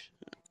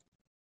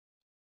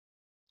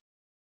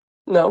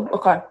 No?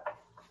 Okay.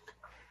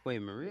 Wait,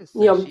 Maria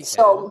said she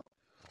so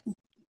has.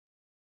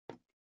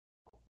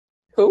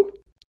 Who?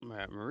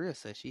 Maria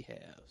said she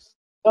has.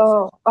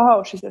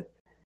 Oh, she said.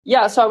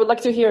 Yeah, so I would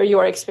like to hear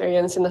your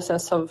experience, in the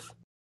sense of,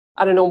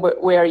 I don't know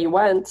where you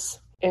went,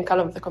 and kind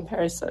of the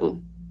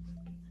comparison.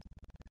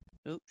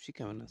 Oh, she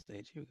coming on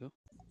stage. Here we go.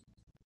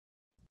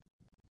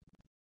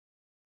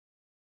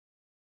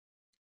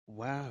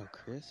 Wow,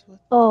 Chris.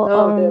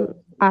 What?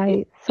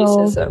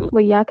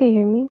 Wait, y'all can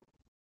hear me?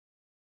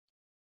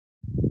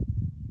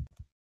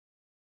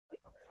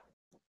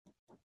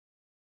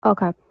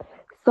 Okay.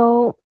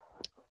 So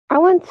I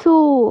went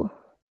to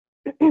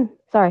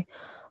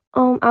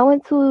I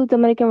went to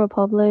Dominican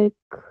Republic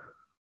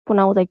when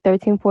I was like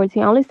 13,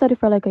 14. I only studied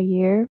for like a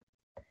year.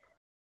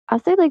 I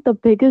say like the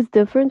biggest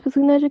difference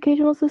between the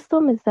educational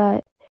system is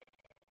that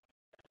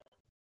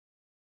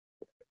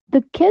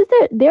the kids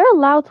they're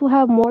allowed to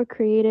have more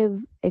creative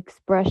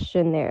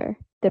expression there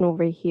than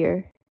over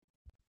here.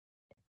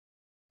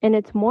 And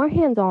it's more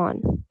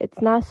hands-on.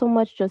 It's not so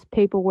much just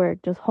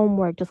paperwork, just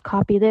homework, just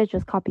copy this,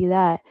 just copy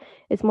that.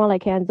 It's more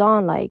like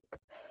hands-on, like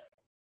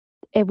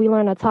if we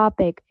learn a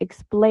topic,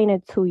 explain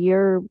it to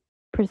your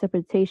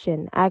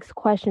precipitation, ask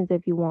questions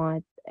if you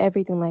want,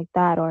 everything like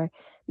that, or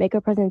make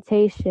a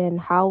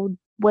presentation.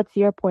 What's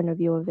your point of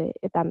view of it,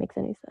 if that makes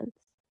any sense?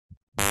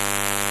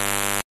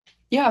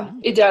 Yeah,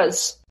 it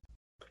does.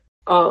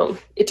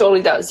 It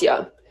totally does.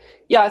 Yeah.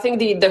 I think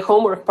the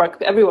homework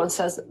part, everyone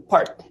says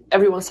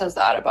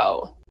that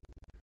about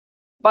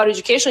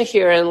education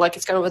here, and like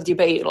it's kind of a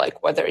debate,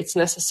 like whether it's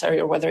necessary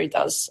or whether it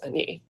does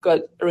any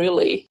good,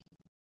 really.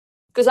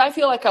 Because I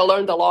feel like I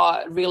learned a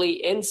lot really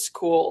in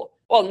school.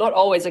 Well, not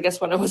always, I guess,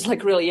 when I was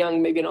like really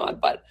young, maybe not,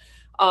 but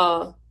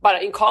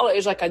in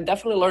college, like I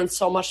definitely learned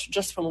so much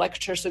just from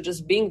lectures or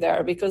just being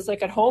there, because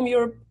like at home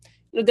you're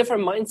in a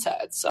different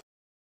mindset. So.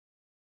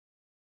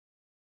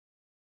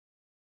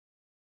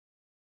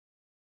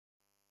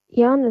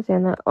 Yeah, I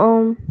understand that.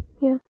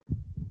 Yeah.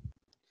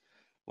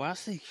 Well, I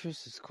see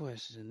Chris's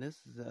question. This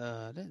is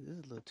a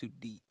little too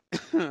deep.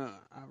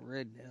 I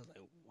read that, I was like,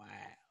 wow.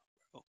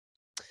 Bro.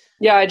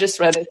 Yeah, I just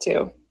read it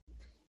too.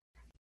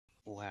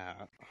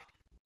 Wow.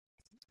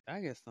 I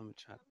guess I'm gonna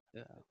try.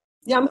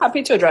 Yeah, I'm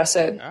happy to address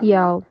it. Right.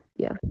 Yeah,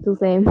 the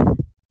same.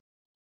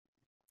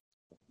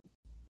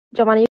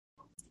 Giovanni.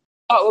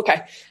 Oh,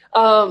 okay.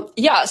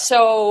 Yeah.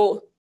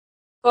 So,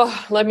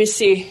 let me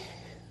see.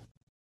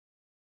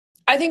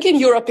 I think in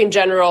Europe in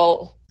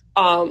general,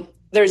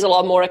 there's a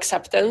lot more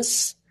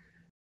acceptance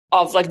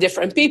of like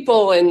different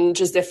people and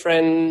just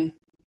different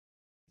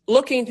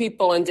looking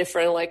people and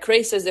different like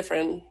races,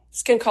 different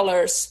skin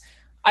colors.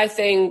 I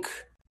think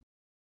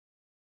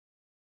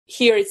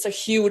here it's a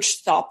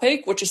huge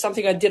topic, which is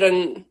something I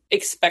didn't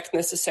expect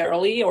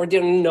necessarily or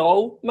didn't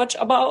know much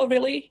about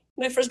really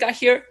when I first got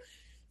here,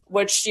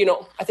 which,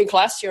 I think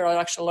last year I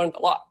actually learned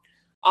a lot.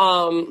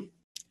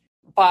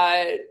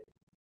 But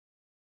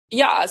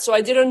yeah, so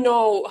I didn't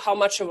know how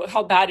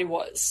bad it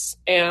was,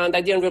 and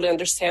I didn't really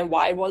understand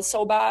why it was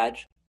so bad.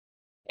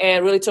 And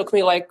it really took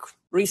me like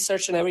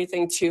research and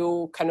everything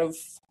to kind of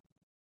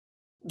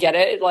get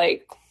it.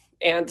 Like,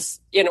 and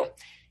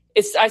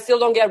I still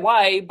don't get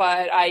why,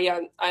 but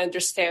I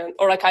understand,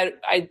 or like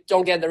I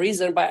don't get the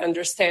reason, but I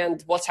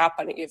understand what's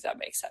happening, if that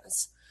makes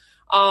sense.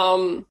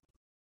 Where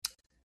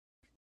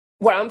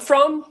I'm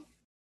from,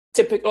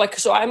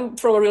 so I'm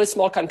from a really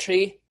small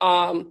country,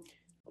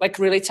 like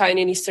really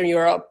tiny in Eastern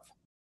Europe.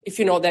 If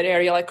you know that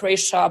area, like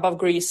Croatia, above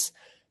Greece,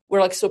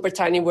 we're like super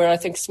tiny. We're, I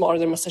think, smaller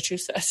than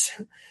Massachusetts.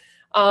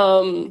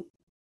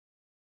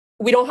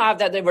 We don't have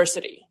that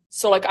diversity.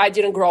 So like I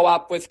didn't grow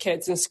up with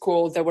kids in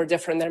school that were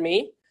different than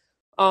me.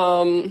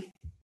 But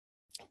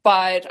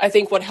I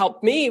think what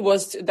helped me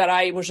was that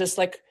I was just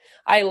like,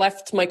 I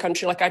left my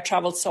country. Like I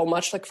traveled so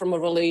much, like from a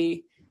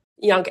really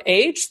young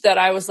age, that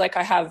I was like,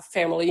 I have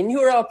family in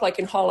Europe, like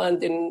in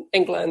Holland, in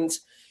England,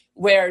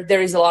 where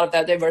there is a lot of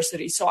that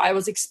diversity. So I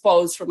was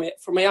exposed from a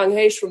young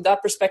age from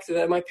that perspective,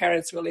 that my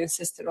parents really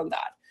insisted on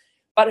that.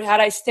 But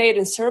had I stayed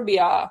in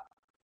Serbia,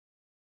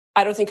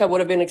 I don't think I would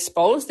have been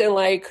exposed. And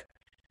like,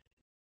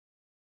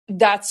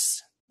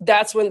 that's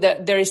when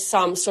there is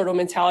some sort of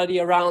mentality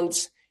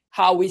around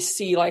how we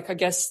see, like, I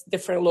guess,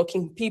 different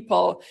looking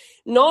people.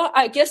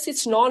 I guess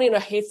it's not in a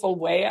hateful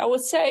way, I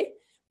would say,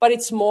 but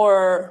it's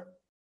more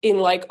in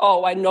like,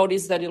 oh, I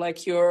noticed that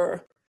like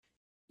you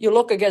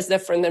look, I guess,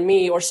 different than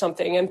me or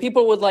something. And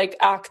people would like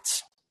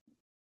act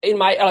in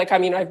my, like, I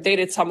mean, I've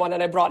dated someone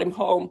and I brought him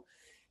home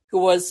who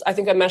was, I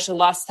think I mentioned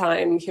last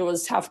time, he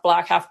was half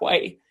black, half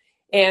white.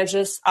 And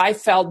just, I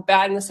felt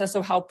bad in the sense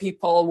of how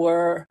people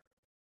were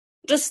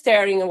just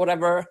staring or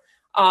whatever.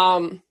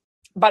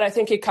 But I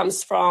think it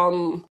comes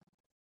from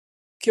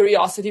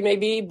curiosity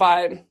maybe,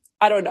 but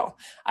I don't know.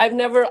 I've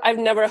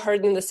never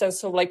heard in the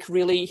sense of like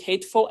really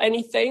hateful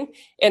anything.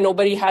 And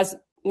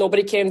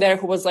nobody came there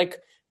who was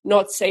like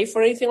not safe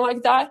or anything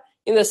like that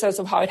in the sense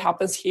of how it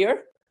happens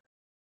here.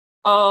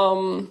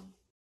 But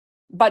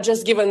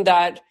just given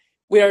that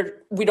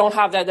we don't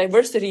have that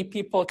diversity,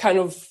 people kind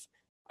of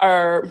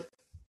are,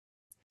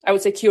 I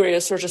would say,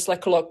 curious or just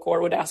like look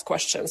or would ask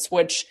questions,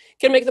 which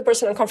can make the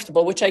person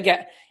uncomfortable, which I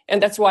get.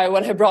 And that's why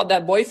when I brought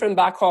that boyfriend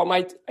back home,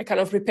 I kind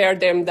of prepared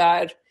them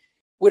that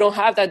we don't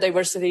have that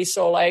diversity.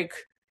 So like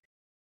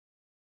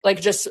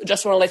just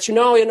want to let you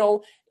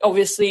know,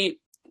 obviously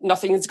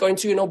nothing is going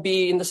to,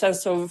 be in the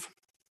sense of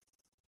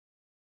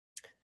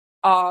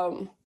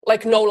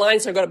like no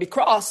lines are going to be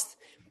crossed,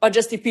 but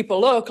just if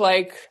people look,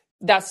 like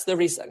that's the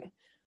reason.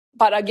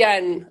 But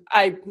again,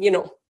 I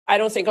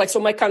don't think like, so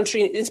my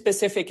country in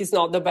specific is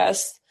not the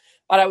best,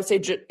 but I would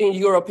say in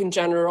Europe in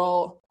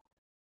general,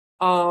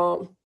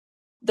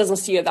 doesn't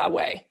see it that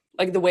way.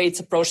 Like the way it's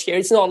approached here,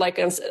 it's not like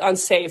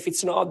unsafe.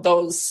 It's not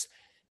those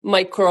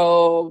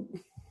microaggressions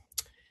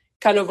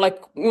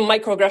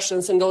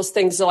and those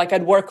things like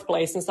at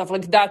workplace and stuff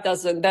like that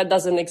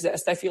doesn't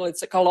exist. I feel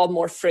it's like a lot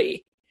more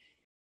free.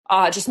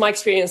 Just my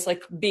experience,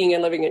 like being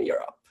and living in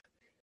Europe.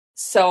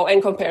 So,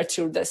 and compared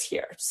to this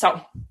here.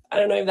 So I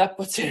don't know if that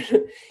puts it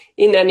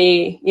in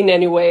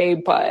any way,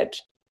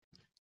 but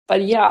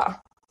yeah.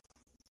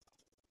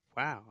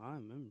 Wow,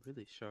 I'm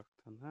really shocked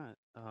on that.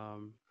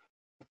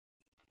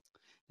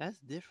 That's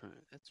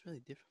different. That's really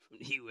different from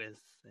the USA.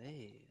 I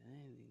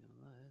ain't even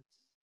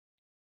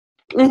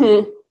gonna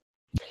lie. Mm-hmm.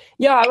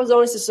 Yeah, I was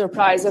honestly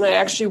surprised, and I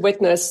actually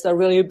witnessed a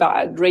really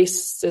bad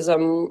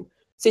racism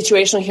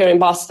situation here in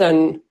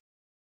Boston,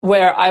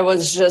 where I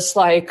was just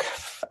like,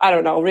 I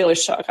don't know, really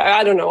shocked.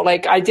 I don't know,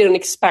 like I didn't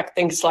expect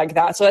things like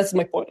that. So that's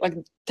my point. Like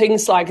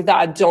things like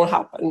that don't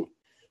happen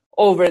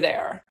over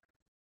there.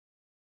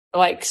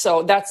 Like,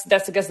 so that's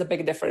I guess the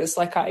big difference.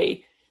 Like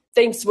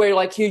things where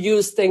like you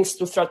use things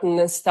to threaten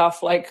and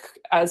stuff, like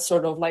as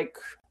sort of like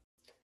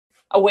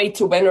a way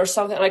to win or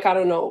something. Like I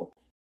don't know,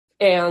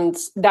 and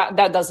that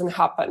doesn't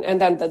happen.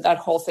 And then that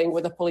whole thing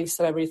with the police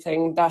and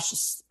everything, that's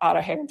just out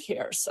of hand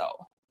here.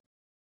 So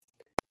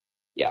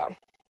yeah.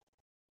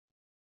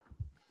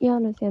 Yeah, I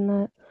understand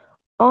that.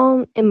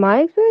 In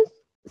my experience,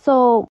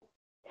 so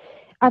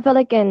I feel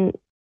like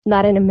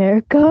not in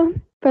America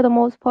for the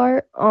most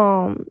part.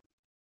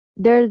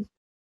 There's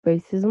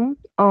racism.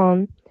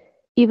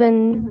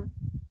 Even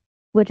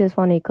which is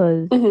funny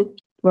because Mm-hmm.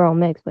 we're all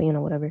mixed, but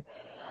whatever.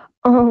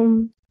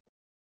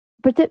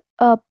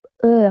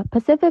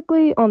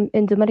 Specifically,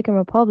 in Dominican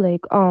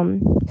Republic,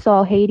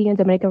 so Haiti and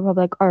Dominican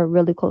Republic are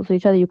really close to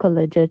each other. You could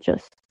legit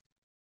just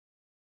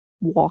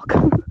walk.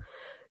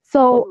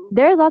 So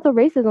there's lots of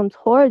racism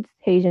towards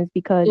Haitians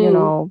because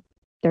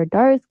they're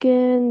dark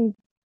skinned,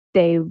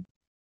 they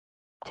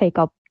take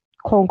up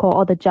quote unquote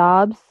all the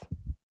jobs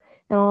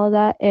and all of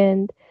that,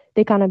 and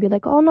they kind of be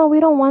like, oh no, we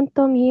don't want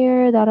them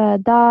here, da da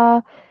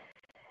da,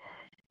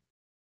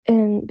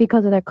 and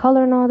because of their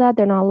color and all that,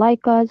 they're not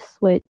like us,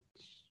 which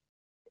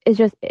is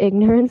just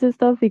ignorance and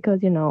stuff because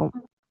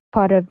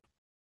part of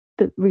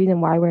the reason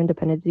why we're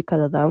independent is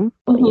because of them,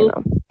 but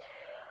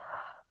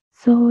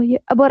So yeah,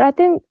 but I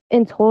think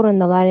in total in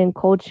the Latin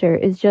culture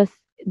is just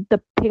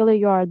the paler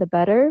you are, the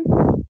better.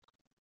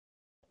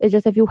 It's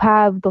just if you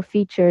have the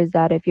features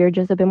that if you're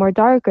just a bit more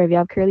darker, if you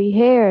have curly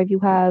hair, if you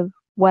have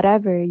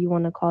whatever you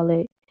want to call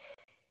it,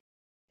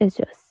 it's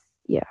just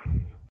yeah.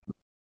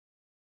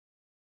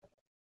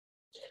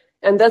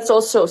 And that's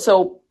also,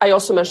 so I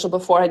also mentioned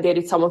before I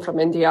dated someone from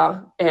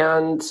India,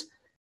 and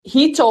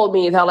he told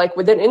me that like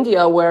within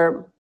India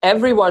where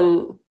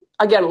everyone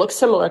again looks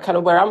similar, kind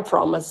of where I'm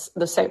from, as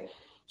the same.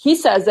 He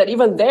says that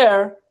even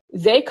there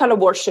they kind of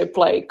worship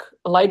like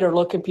lighter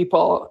looking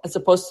people as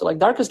opposed to like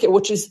darker skin,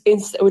 which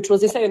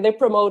was insane. And they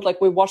promote, like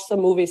we watched some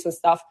movies and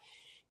stuff,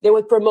 they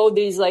would promote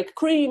these like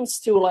creams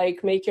to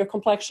like make your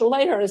complexion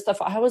lighter and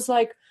stuff. I was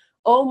like,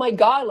 oh my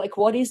god, like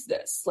what is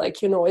this? Like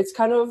it's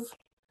kind of,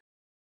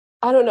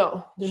 I don't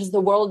know. Just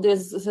the world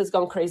has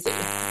gone crazy.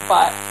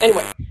 But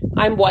anyway,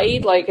 I'm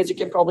white, like as you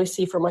can probably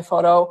see from my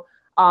photo.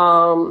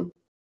 And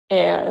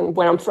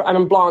where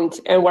I'm blonde,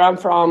 and where I'm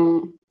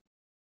from,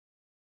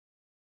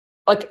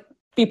 like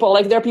people,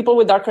 like there are people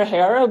with darker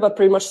hair, but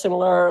pretty much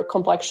similar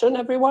complexion,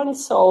 everyone.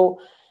 So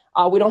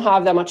we don't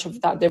have that much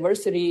of that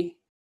diversity.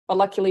 But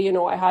luckily,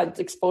 I had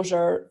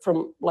exposure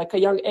from like a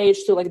young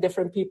age to like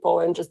different people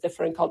and just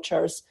different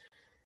cultures.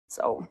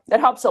 So that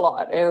helps a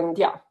lot. And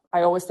yeah,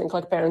 I always think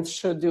like parents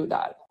should do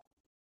that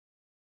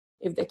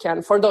if they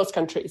can for those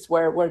countries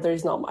where there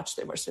is not much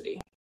diversity.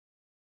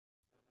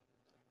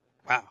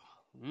 Wow.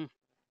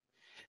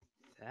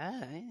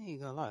 That, I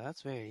ain't gonna lie,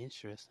 that's very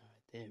interesting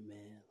right there,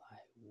 man.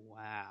 Like,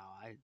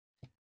 wow,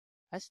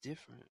 that's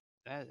different.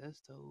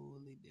 That's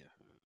totally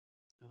different.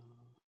 Uh,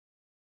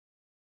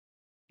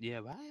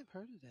 yeah, but I have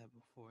heard of that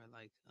before.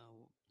 Like,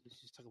 let's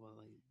just talk about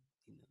like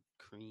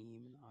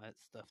cream and all that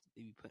stuff that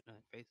they be putting on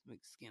their face to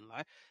make skin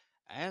light.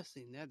 I have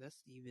seen that.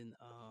 That's even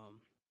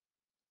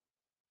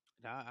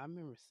I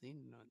remember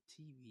seeing it on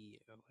TV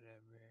or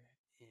whatever,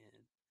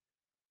 and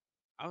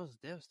I was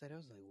devastated. I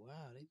was like,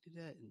 wow, they do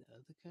that in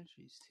other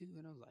countries too,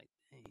 and I was like,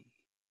 dang.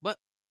 But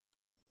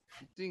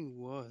the thing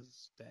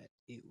was that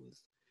it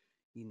was,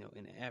 in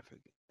the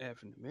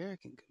African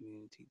American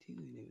community too,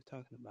 and they were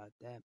talking about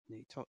that. And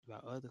they talked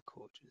about other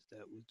cultures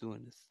that was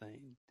doing the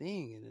same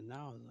thing, and then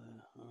I was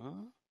like,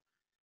 huh?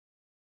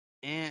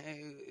 And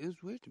it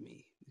was weird to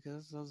me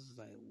because I was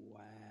like,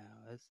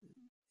 wow,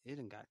 it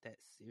done got that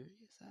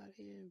serious out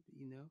here.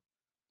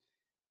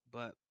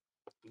 But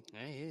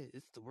hey,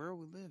 it's the world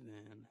we live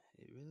in.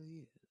 It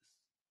really is.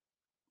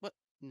 But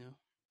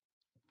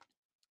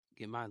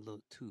get my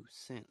little 2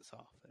 cents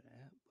off of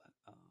that.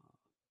 But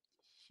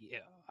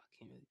yeah, I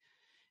can't really.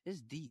 It's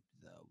deep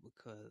though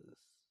because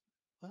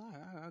well,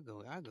 I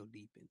go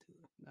deep into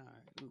it. All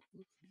right, we'll go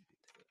deep into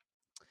it.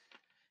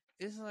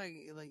 It's like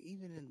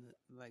even in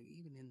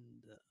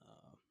the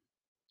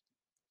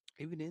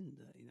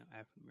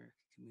African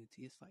American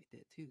community, it's like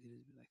that too. Cause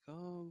it's like,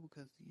 oh,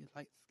 because you're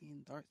light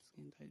skin, dark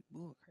skin type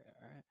bullcrap,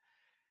 right?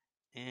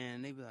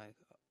 And they be like,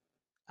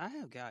 I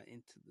have got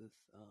into this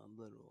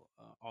little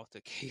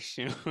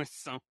altercation with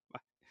somebody,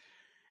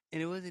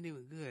 and it wasn't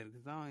even good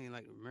because I don't even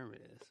like remember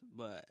this.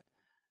 But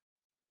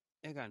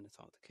I got in this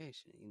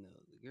altercation.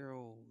 The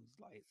girl was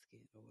light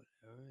skinned or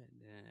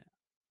whatever,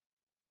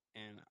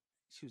 and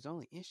she was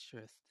only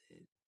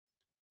interested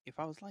if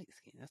I was light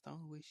skinned. That's the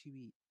only way she'd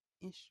be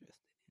interested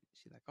in it.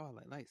 She's like, "Oh, I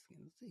like light skin.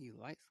 Let's see you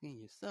light skin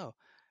yourself."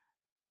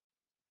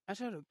 I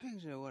showed her a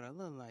picture of what I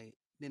look like.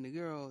 Then the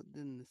girl,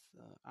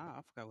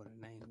 I forgot what her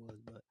name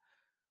was,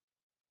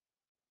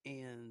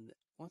 and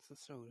once I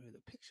showed her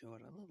the picture of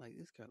what I look like,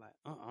 this girl like,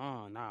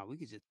 nah, we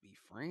could just be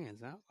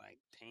friends. And I was like,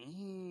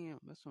 damn,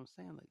 that's what I'm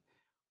saying. Like,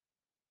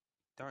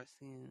 dark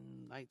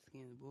skin, light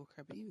skin,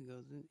 bullcrap. It even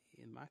goes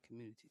in my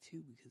community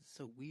too, because it's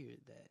so weird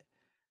that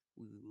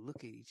we look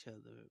at each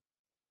other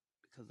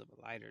because of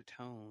a lighter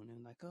tone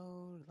and like,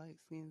 oh, the light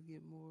skins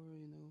get more,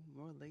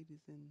 more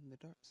ladies than the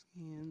dark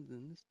skins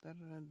and this, da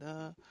da da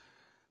da.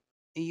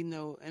 And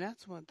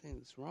that's one thing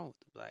that's wrong with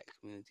the black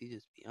community,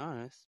 just be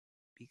honest,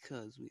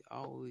 because we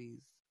always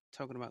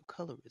talking about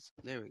colorism.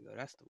 There we go,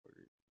 that's the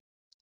word.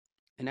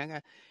 And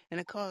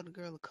I called the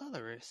girl a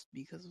colorist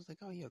because I was like,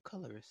 oh, you're a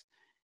colorist.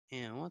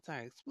 And once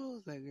I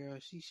exposed that girl,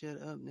 she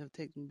shut up, never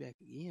take me back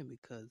again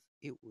because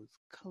it was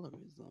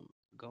colorism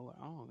going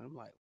on. And I'm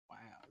like,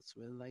 wow, it's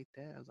really like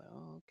that. I was like,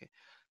 oh, okay.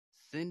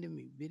 Sending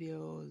me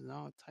videos and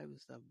all type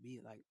of stuff,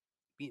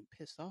 being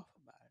pissed off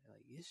about it.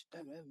 Like, it's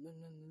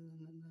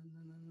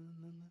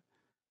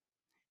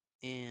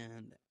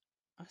and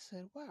I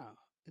said, wow,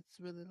 it's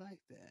really like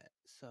that.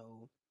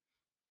 So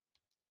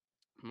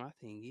my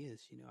thing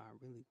is, I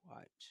really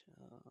watch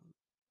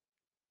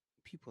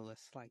people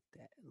that's like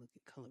that look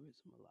at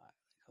colorism a lot.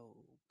 Like, oh,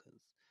 because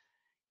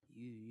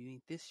you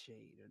ain't this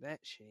shade or that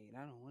shade.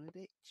 I don't want to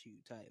date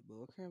you type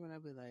bullcrap. And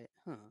I'd be like,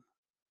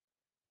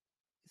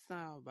 it's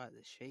not all about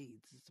the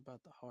shades. It's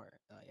about the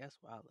heart. Like, that's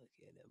why I look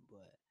at it.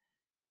 But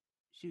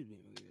she was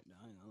being weird,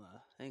 though. I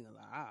ain't gonna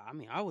lie. I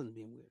mean, I wasn't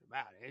being weird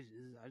about it.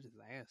 I just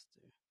asked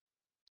her.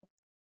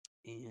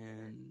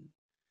 And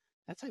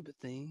that type of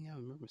thing, I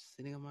remember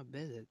sitting on my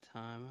bed at the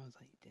time. I was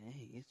like,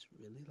 dang, it's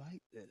really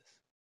like this.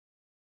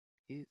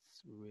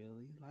 It's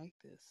really like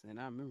this. And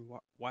I remember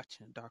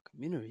watching a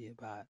documentary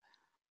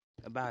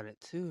about it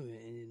too.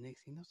 And the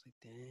next thing I was like,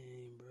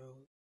 dang,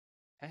 bro,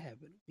 that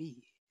happened to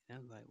me. And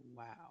I was like,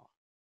 wow.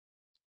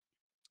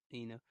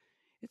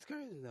 It's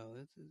crazy though.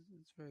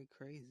 It's very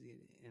crazy.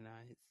 And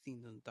I had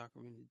seen those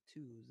documentary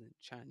too. It was in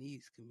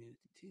Chinese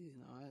community too,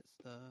 and all that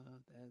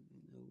stuff. That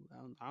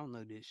I don't know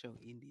if they show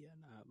India or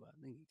not, but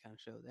I think it kind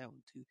of showed that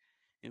one too.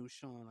 And it was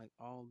showing like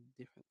all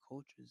different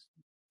cultures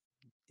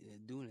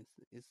doing it.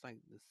 It's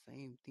like the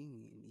same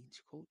thing in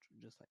each culture,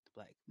 just like the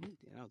black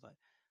community. And I was like,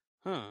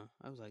 huh.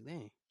 I was like,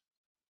 dang,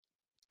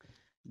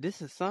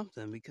 this is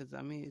something because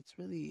I mean, it's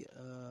really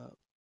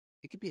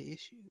it could be an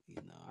issue.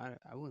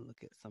 I wouldn't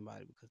look at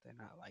somebody because they're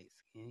not light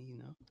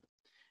skinned.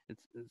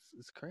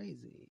 It's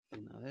crazy.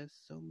 There's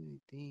so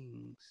many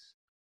things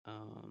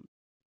um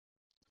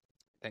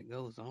that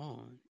goes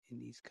on in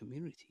these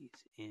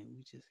communities, and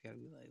we just gotta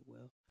be like,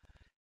 well,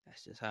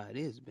 that's just how it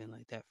is. It's been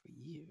like that for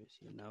years.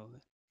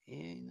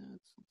 And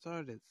it's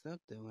hard to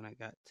accept it when I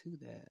got to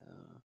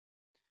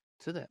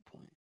that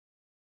point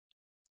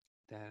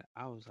that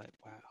I was like,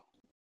 wow,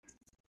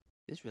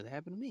 this really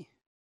happened to me.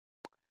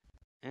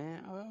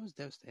 And I was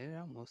devastated. I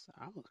almost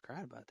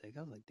cried about that. I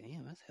was like,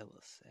 damn, that's hella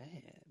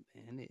sad,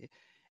 man.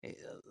 It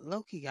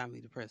low-key got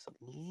me depressed a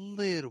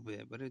little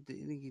bit, but it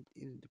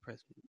didn't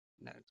depress me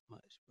not as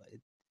much. But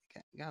it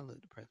got a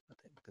little depressed about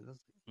that because I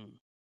was like,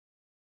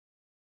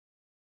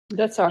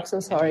 That sucks.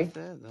 I'm sorry. It's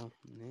sad, though.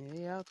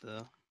 They out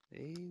there.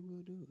 They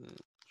will do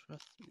it.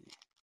 Trust me.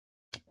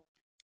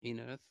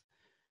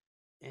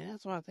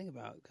 That's what I think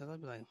about because I'll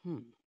be like,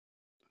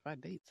 if I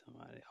date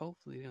somebody,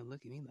 hopefully they don't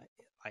look at me like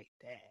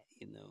that.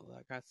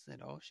 Like I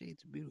said, all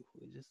shades are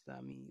beautiful. It's just, I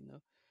mean,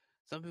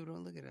 some people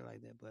don't look at it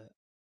like that, but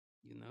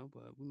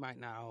we might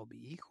not all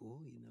be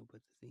equal,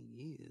 but the thing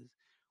is,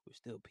 we're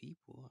still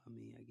people. I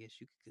mean, I guess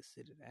you could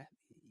consider that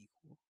being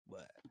equal,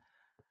 but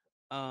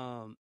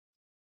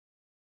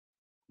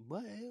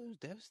it was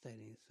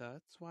devastating. So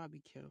that's why I be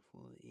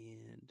careful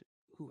in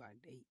who I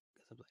date.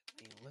 Because I'm like,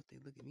 man, what if they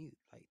look at me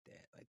like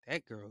that? Like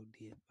that girl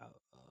did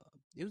about,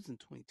 it was in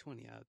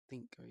 2020, I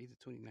think, or either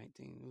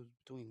 2019. It was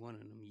between one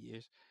of them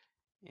years.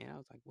 And I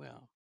was like,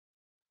 well,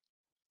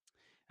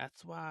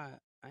 that's why,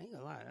 I ain't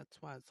gonna lie,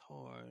 that's why it's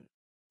hard,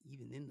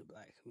 even in the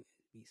black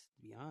community,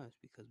 to be honest,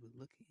 because we're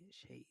looking at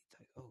shades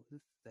like, oh,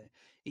 this is that.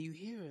 And you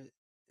hear it,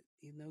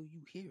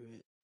 you hear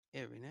it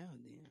every now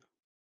and then.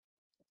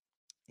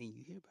 And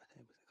you hear about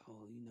that, it's like,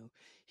 oh,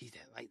 he's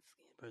that light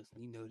skinned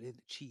person, they're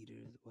the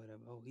cheaters or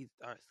whatever. Oh, he's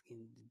dark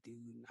skinned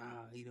dude.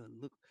 Nah, he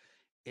doesn't look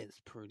as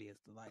pretty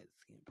as the light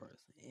skinned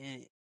person.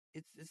 And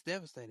it's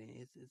devastating.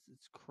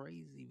 It's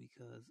crazy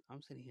because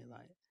I'm sitting here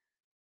like,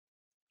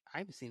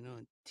 I even seen it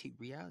on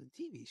reality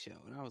TV show,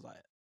 and I was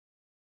like,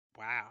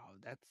 wow,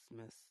 that's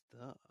messed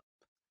up.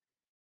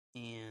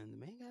 And the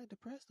man got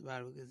depressed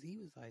about it because he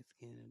was light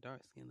skinned and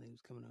dark skinned lady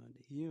was coming on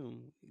to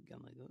him,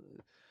 kind of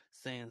like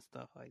saying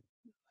stuff like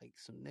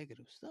some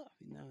negative stuff,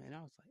 And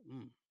I was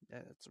like,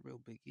 that's a real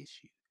big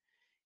issue,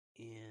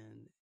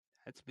 and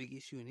that's a big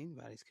issue in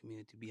anybody's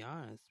community, to be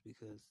honest,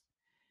 because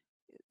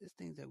it's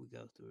things that we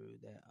go through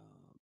that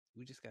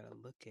we just gotta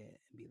look at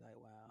and be like,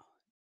 wow,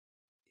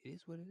 it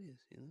is what it is,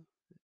 you know.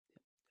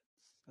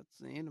 That's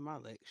the end of my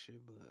lecture,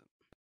 but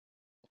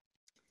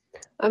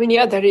I mean,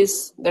 yeah, there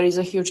is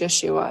a huge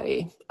issue.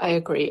 I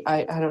agree.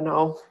 I don't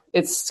know.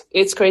 It's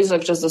crazy,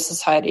 like just the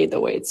society, the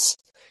way it's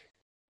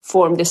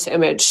formed this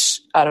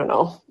image. I don't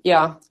know.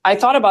 Yeah, I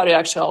thought about it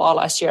actually a lot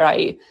last year.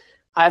 I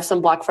have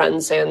some black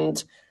friends,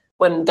 and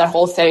when that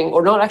whole thing,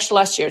 or not actually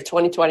last year,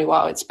 2020.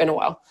 Wow, it's been a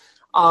while.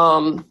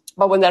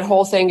 But when that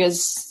whole thing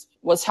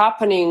was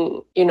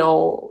happening, in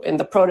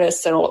the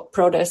protests and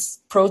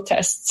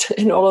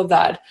all of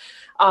that.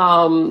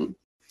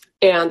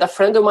 And a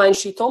friend of mine,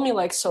 she told me,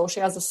 like, so she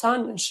has a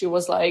son, and she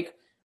was like,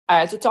 I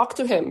had to talk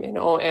to him,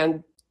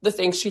 and the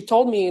things she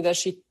told me that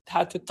she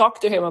had to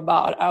talk to him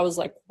about, I was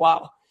like,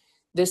 wow,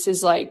 this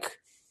is like,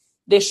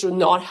 this should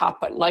not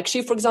happen. Like,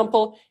 she, for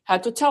example,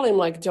 had to tell him,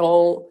 like,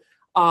 don't,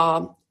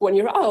 when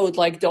you're out,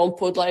 like, don't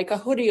put like a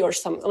hoodie or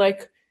something,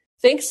 like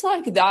things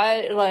like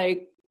that.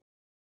 Like,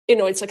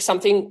 it's like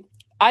something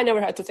I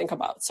never had to think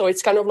about. So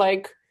it's kind of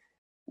like,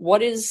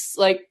 what is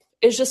like,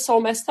 it's just so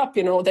messed up,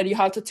 that you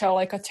have to tell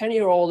like a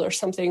 10-year-old or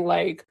something,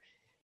 like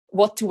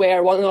what to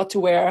wear, what not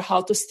to wear,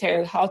 how to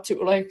stand, how to,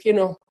 like,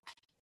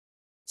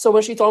 So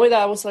when she told me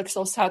that, it was like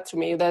so sad to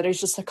me that it's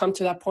just like come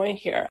to that point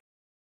here.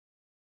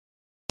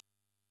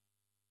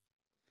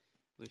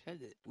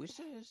 which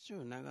that is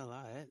true. Not gonna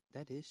lie,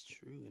 that is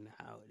true in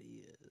how it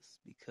is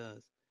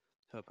because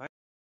her.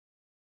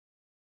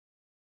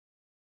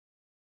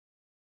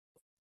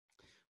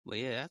 But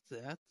yeah,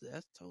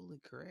 that's totally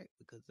correct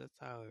because that's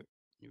how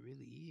it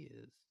really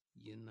is,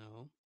 you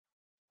know.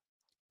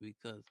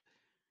 Because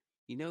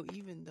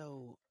even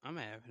though I'm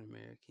African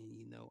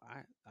American,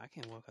 I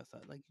can't walk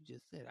outside like you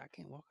just said. I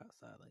can't walk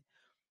outside like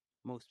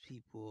most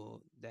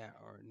people that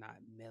are not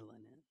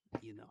melanin.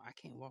 I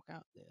can't walk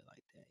out there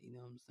like that. You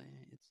know what I'm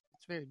saying?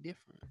 It's very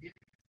different.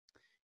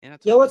 And I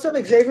Yo, told what's you,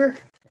 up, Xavier?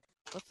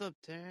 what's up,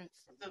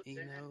 Terrence?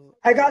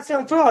 I got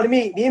some food.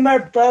 Me and my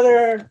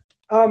brother,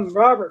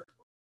 Robert.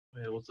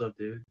 Hey, what's up,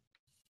 dude?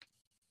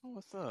 Oh,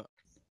 what's up?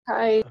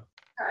 Hi.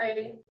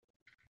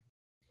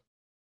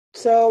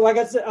 So, like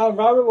I said,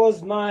 Robert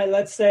was my,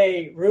 let's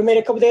say, roommate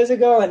a couple days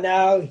ago, and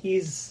now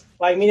he's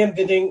like me and him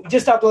been doing.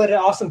 Just uploaded an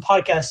awesome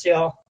podcast,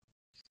 yo.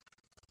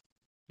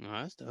 No,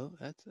 that's dope.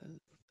 That's dope.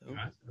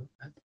 That's cool.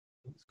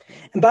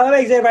 And by the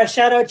way, Xavier, I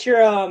shout out your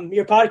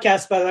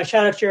podcast. By the way, I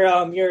shout out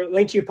your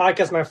link to your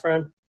podcast, my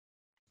friend.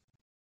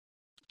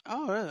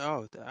 Oh, really?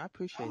 I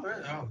appreciate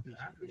that. I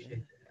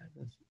appreciate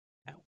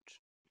that.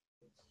 Ouch.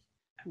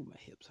 Ooh, my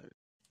hips hurt.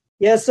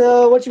 Yeah.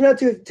 So, what you been up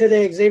to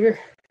today, Xavier?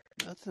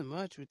 Nothing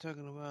much. We're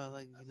talking about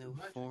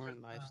foreign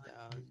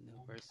lifestyles,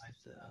 versus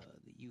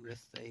the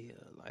USA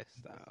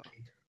lifestyle.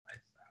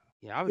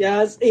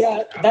 Yeah,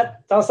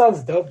 That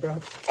sounds dope, bro.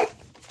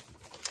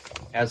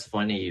 That's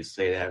funny you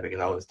say that because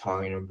I was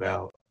talking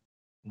about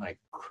like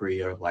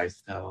Korea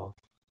lifestyle,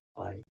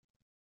 like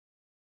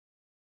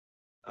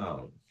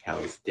how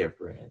it's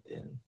different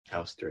and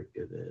how strict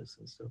it is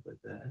and stuff like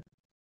that.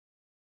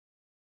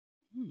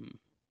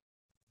 Interesting.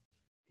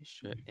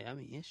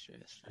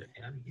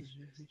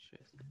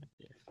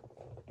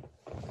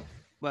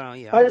 But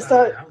yeah, I just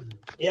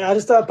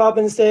thought pop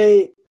in and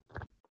say,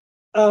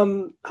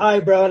 hi,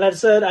 bro. And I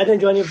said I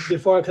didn't join you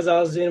before because I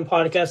was doing a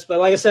podcast. But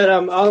like I said,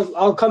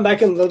 I'll come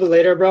back in a little bit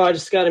later, bro. I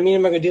just got a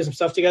meeting. We're gonna do some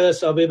stuff together,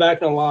 so I'll be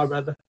back in a while,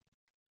 brother.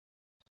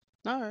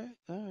 All right.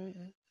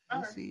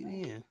 I'll see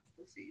you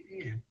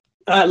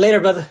then. Later,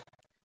 brother.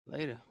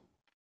 Later.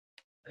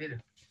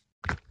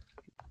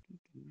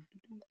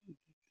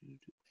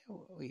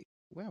 Wait,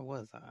 where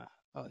was I?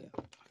 Oh yeah,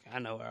 okay, I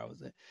know where I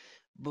was at.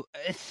 But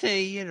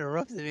he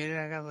interrupted me,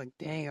 and I was like,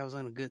 "Dang, I was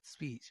on a good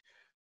speech."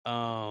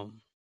 But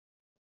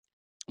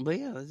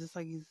yeah, it's just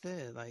like you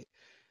said. Like,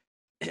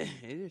 it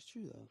is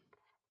true though.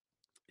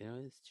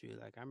 It's true.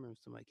 Like I remember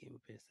somebody came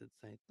up here and said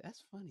the same.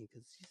 That's funny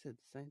because she said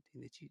the same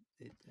thing that you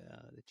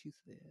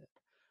said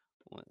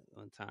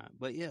one time.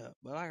 But yeah,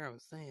 but like I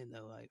was saying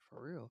though, like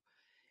for real,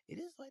 it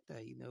is like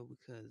that,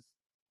 because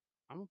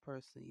I'm a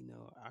person,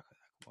 I can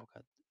walk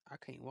out. I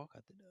can't walk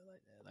out the door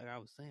like that. Like I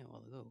was saying a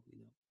while ago,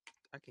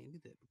 I can't do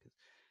that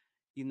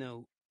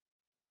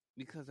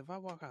because if I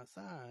walk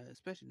outside,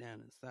 especially down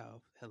in the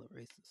South, hella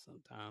racist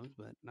sometimes,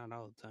 but not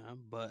all the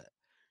time. But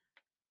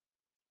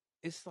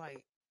it's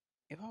like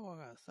if I walk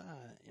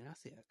outside and I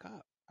see a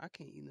cop, I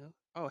can't,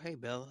 oh hey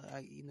Bella,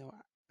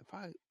 if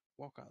I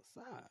walk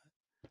outside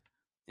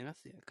and I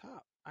see a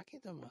cop, I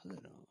can't throw my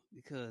hood on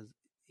because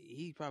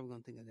he's probably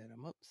gonna think that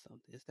I'm up to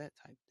something. It's that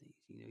type of thing.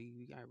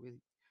 You gotta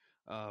really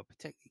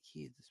protect the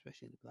kids,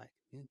 especially in the black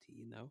community.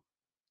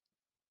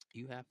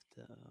 You have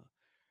to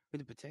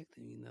really protect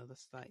them.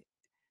 That's like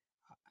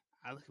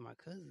I look at my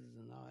cousins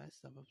and all that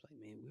stuff. I was like,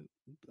 man,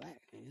 we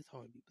black, man. It's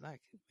hard to be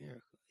black in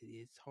America.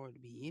 It's hard to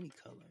be any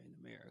color in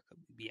America,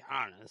 to be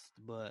honest.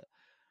 But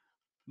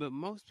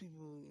most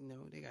people,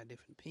 they got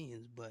different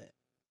opinions. But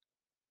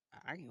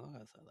I can walk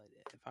outside like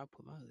that. If I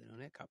put my hood on,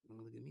 that cop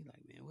gonna look at me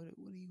like, man, what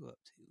are you up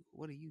to?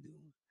 What are you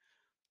doing?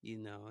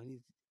 And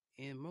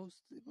And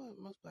most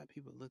black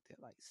people looked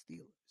at like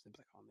stealers. They're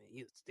like, "Oh man,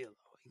 he's a stealer.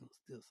 He gonna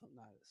steal something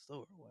out of the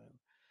store or whatever."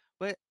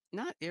 But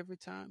not every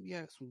time. You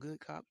have some good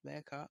cops,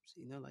 bad cops.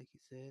 You know, like you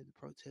said, the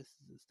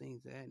protesters and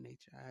things of that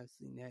nature. I have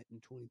seen that in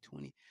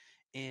 2020,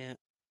 and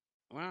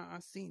when I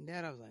seen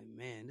that, I was like,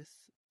 "Man, this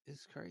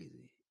is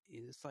crazy."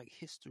 It's like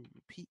history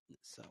repeating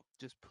itself,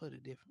 just put a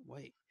different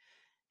way.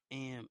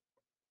 And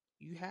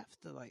you have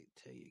to like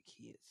tell your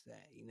kids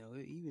that,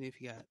 even if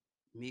you got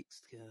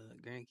mixed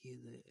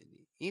grandkids,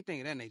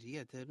 anything of that nature, you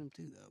gotta tell them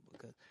too, though,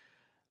 because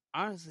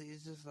honestly,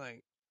 it's just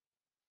like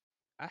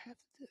I have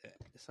to do that.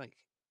 It's like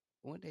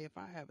one day if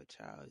I have a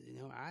child,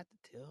 I have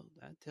to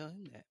tell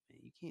him that,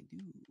 man, you can't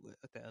do what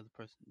the other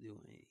person's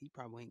doing. He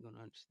probably ain't gonna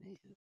understand,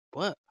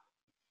 but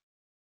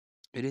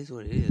it is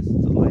what it is.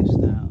 It's the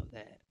lifestyle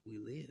that we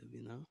live.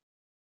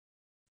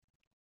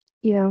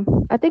 Yeah,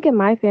 I think in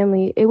my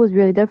family it was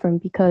really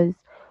different because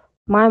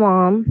my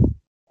mom,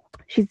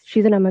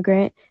 she's an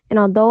immigrant, and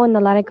although in the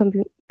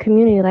Latin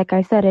community, like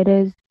I said, it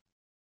is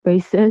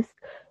racist.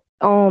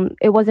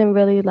 It wasn't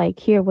really like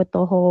here with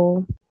the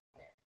whole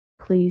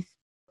police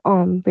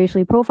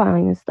racially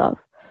profiling and stuff.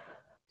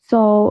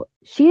 So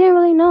she didn't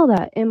really know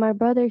that. And my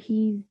brother,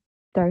 he's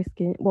dark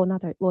skinned. Well,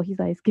 not dark. Well, he's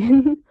light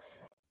skinned.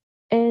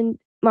 And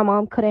my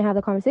mom couldn't have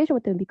the conversation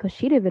with him because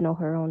she didn't even know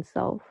her own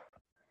self.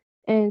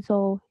 And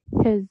so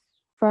his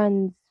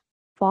friend's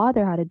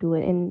father had to do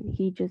it, and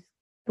he just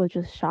was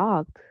just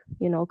shocked,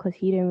 because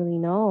he didn't really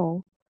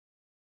know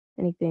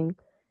anything.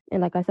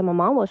 And like I said, my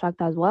mom was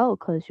shocked as well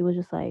because she was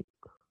just like,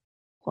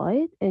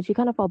 "What?" And she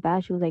kind of felt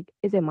bad. She was like,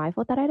 "Is it my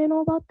fault that I didn't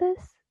know about this?"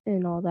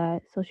 and all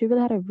that. So she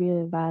really had to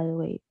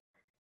reevaluate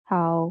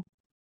how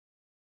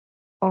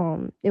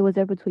it was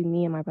there between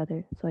me and my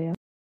brother. So yeah.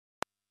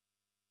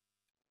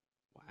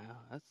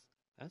 Wow,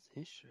 that's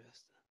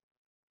interesting.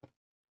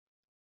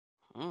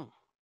 Huh.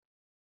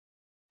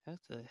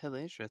 That's a hella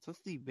interesting.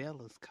 Let's see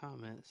Bella's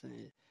comments.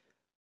 And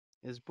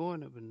as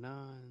born of a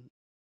non,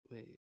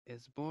 wait,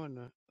 as born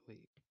of,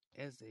 wait,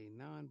 as a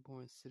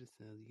non-born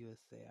citizen of the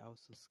USA, I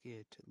was so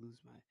scared to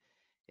lose my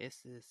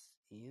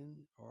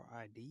SSN or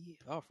ID.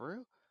 Oh, for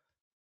real?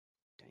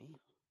 Damn.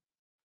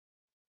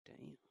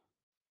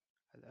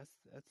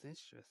 That's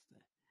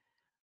interesting.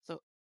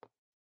 So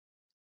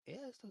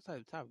yeah, it's those type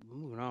of topic.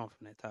 Moving on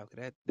from that topic,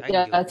 that I can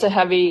Yeah, go it's a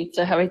deep.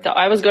 heavy thought.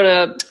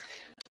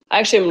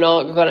 I'm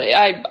not gonna.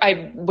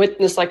 I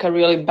witnessed like a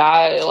really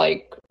bad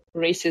like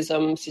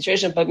racism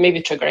situation, but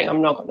maybe triggering.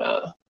 I'm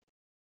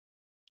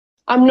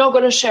not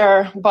gonna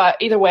share. But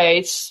either way,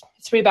 it's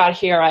pretty bad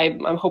here.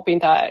 I'm hoping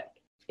that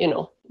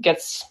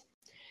gets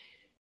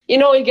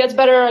it gets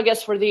better. I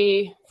guess for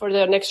the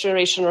next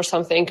generation or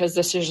something, because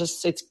this is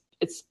just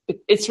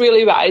it's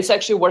really bad. It's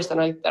actually worse than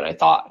I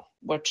thought,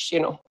 which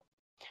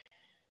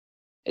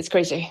it's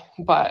crazy.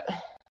 But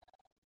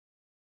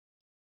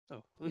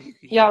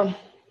yeah.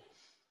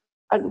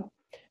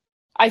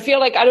 I feel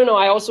like I don't know.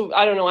 I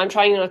don't know. I'm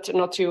trying not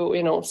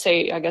to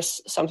say I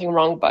guess something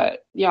wrong,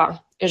 but yeah,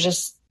 it's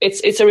just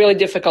it's a really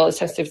difficult,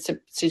 sensitive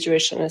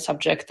situation and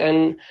subject.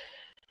 And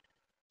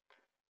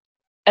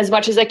as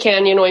much as I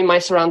can, in my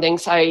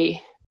surroundings,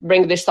 I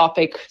bring this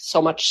topic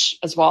so much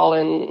as well,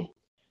 and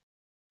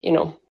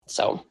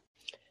so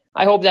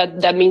I hope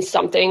that means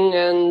something,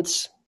 and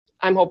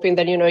I'm hoping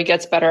that it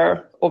gets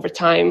better over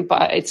time.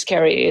 But it's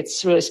scary.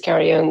 It's really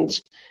scary, and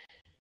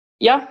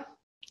yeah.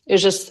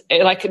 It's just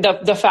like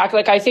the fact,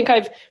 like I think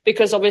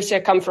because obviously I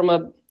come from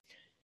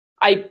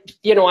I'm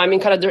in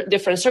kind of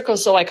different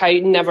circles, so like I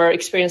never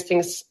experienced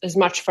things as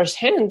much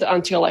firsthand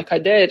until like I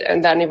did,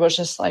 and then it was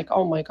just like,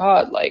 oh my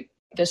god, like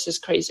this is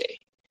crazy,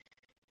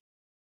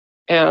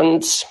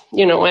 and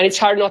and it's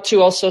hard not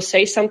to also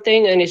say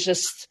something, and it's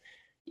just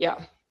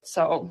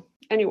So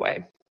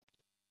anyway,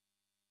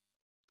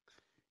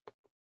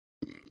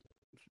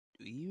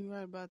 You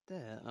right about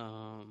that.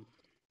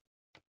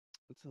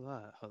 It's a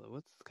lot. Hold on.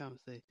 What's the comment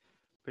say?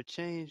 For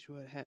change,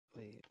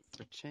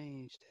 for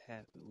change to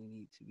happen, we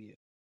need to be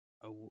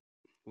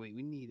we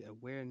need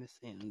awareness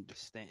and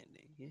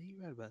understanding. Yeah,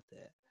 you're right about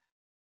that.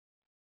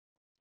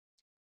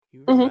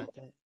 You're right about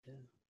that.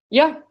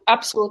 Yeah,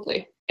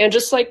 absolutely. And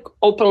just like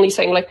openly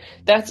saying, like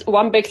that's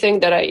one big thing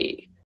that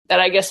I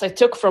guess I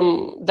took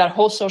from that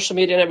whole social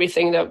media and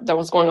everything that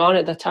was going on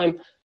at that time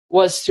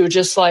was to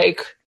just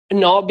like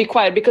not be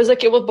quiet, because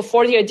like it was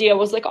before the idea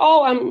was like,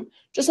 oh, I'm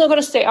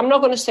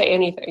not gonna say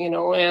anything,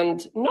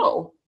 and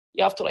no,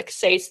 you have to like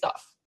say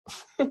stuff.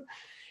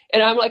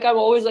 And I'm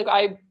always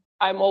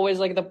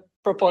like the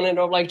proponent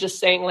of like just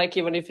saying, like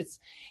even if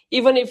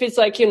it's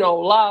like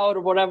loud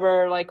or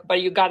whatever, like,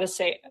 but you gotta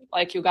say it,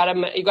 like you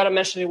gotta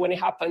mention it when it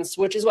happens,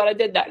 which is what I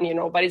did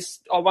then, but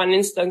it's one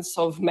instance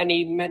of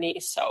many.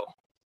 So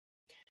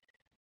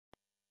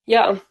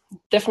yeah,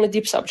 definitely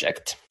deep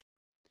subject.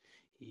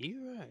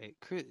 You're right.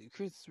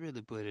 Chris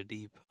really put a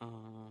deep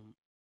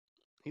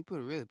he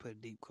really put a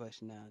deep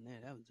question down there.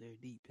 That was very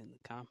deep in the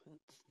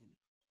comments.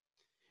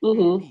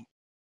 Very deep.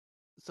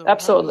 So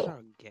Absolutely. how is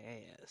our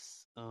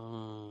gas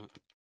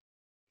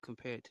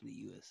compared to the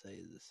USA?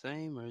 Is it the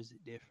same or is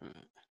it different?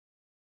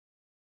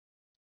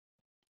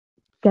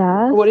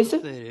 Gas? What is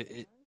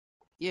it?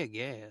 Yeah,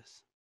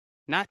 gas.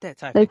 Not that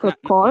type Like of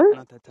for cars?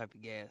 not that type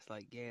of gas,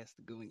 like gas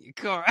to go in your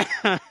car.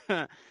 Not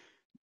that,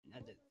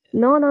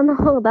 No.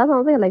 That's what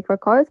I'm saying. Like for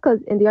cars,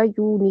 because in there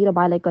you need to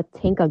buy like a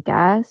tank of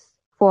gas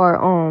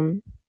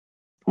for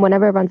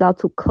whenever it runs out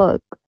to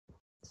cook.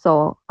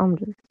 So I'm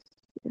just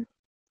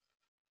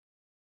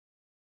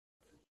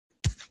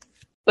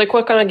Like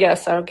what kind of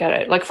gas? I don't get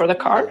it. Like for the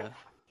car?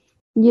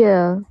 yeah.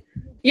 yeah.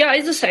 Yeah,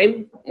 it's the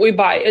same. We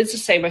buy. It's the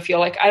same. I feel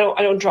like I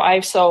don't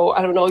drive, so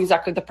I don't know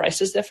exactly the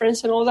prices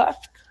difference and all that.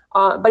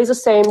 But it's the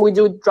same. We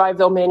do drive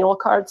the manual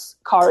cars.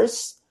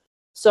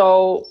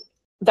 So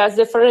that's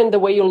different. And the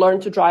way you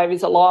learn to drive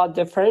is a lot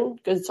different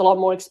because it's a lot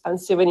more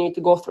expensive and you need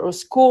to go through a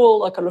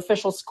school, like an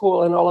official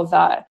school and all of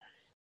that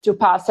to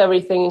pass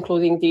everything,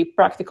 including the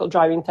practical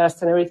driving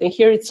test and everything.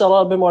 Here, it's a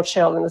little bit more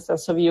chill in the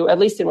sense of you, at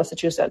least in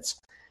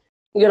Massachusetts.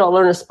 You get a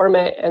learner's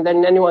permit and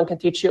then anyone can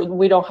teach you.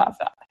 We don't have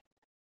that.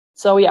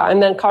 So yeah,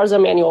 and then cars are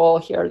manual.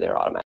 Here, they're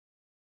automatic.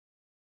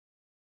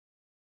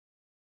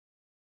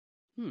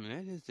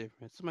 That is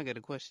different. Somebody got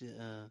a question.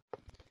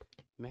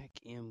 Mac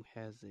M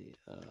has a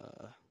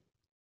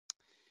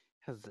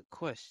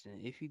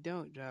question. If you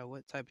don't drive,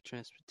 what type of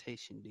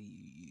transportation do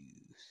you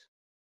use?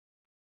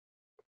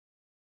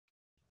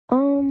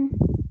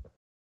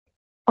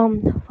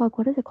 Fuck,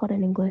 what is it called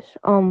in English?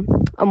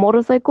 A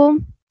motorcycle.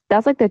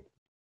 That's like the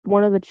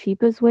one of the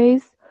cheapest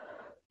ways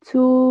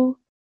to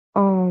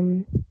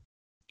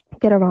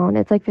get around.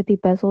 It's like 50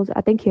 pesos.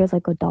 I think here's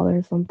like $1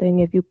 or something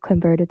if you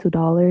convert it to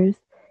dollars.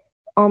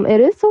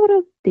 It is sort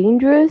of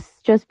dangerous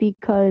just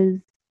because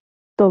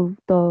the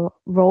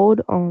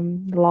road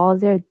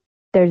laws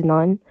there's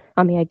none.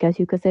 I mean, I guess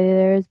you could say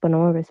there is, but no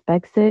one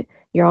respects it.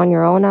 You're on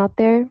your own out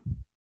there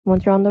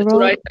once you're on the That's road.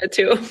 what I said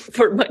too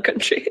for my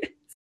country.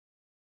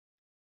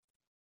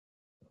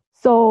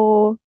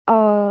 So,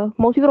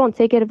 most people don't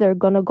take it if they're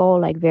gonna go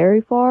like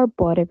very far,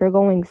 but if you're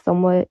going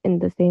somewhat in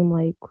the same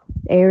like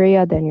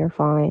area, then you're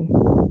fine.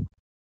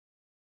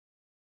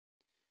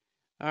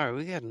 All right,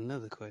 we got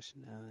another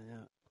question now.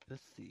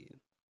 Let's see.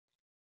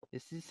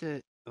 Is this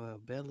a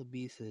Bella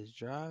B says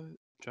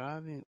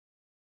driving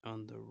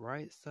on the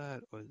right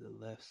side or the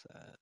left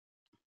side?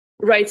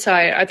 Right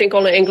side. I think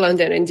only England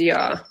and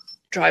India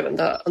drive on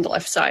the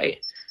left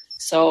side.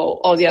 So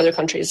all the other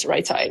countries,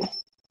 right side.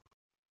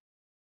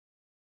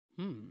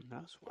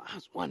 I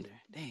was wondering.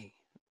 Dang,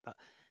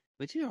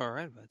 but you're all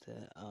right about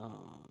that.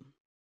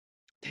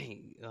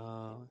 Dang.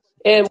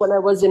 And when I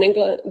was in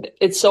England,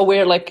 it's so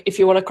weird. Like if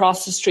you want to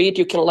cross the street,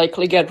 you can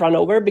likely get run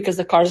over because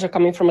the cars are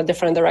coming from a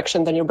different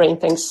direction than your brain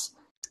thinks,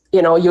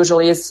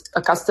 usually is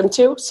accustomed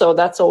to. So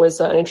that's always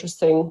an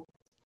interesting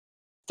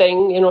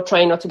thing,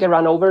 trying not to get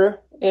run over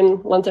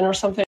in London or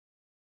something.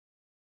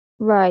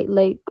 Right.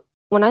 Like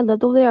when I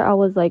lived over there, I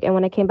was like, and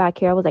when I came back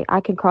here, I was like,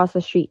 I can cross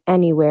the street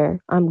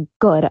anywhere. I'm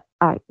good.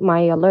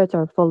 My alerts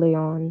are fully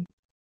on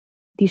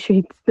these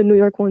streets, the New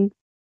York ones.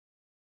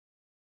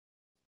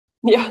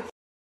 Yeah.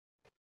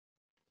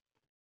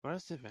 Well,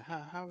 that's different.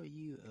 How are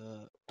you? I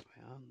don't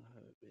know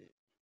how to bit.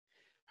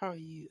 How are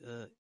you?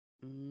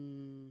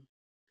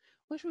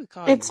 What should we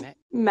call you?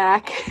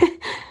 Mac.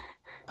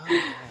 Oh,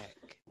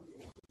 Mac.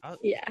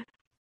 Yeah.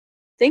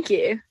 Thank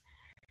you.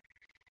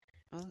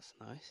 Oh, that's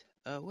nice.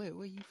 Where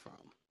are you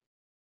from?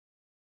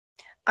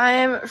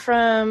 I'm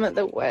from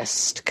the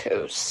West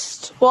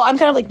Coast. Well, I'm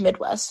kind of like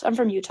Midwest. I'm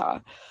from Utah.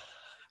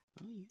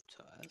 Oh,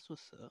 Utah. That's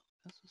what's up.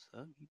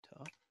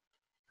 Utah.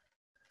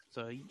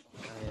 So,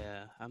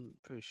 yeah, I'm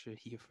pretty sure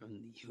you're from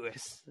the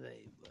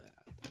USA, but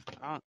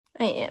I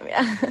am,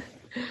 yeah.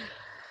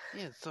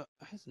 Yeah, so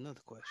here's another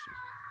question.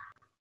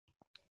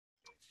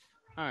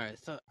 Alright,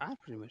 so I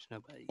pretty much know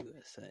about the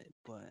USA,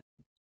 but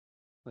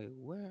wait,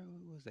 where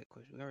was that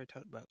question? We already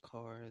talked about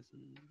cars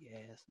and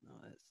gas and all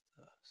that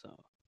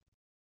stuff.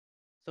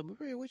 So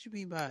Maria, what you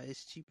mean by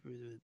it's cheaper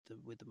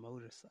with the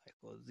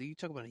motorcycles? Do you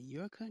talk about in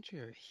your country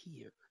or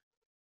here?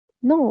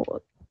 No.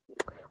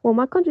 Well,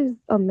 my country's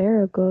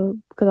America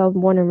because I was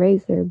born and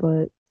raised there,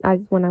 but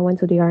when I went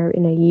to DR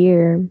in a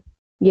year,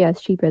 yeah,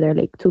 it's cheaper there.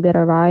 Like to get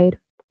a ride,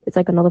 it's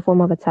like another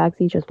form of a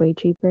taxi, just way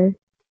cheaper.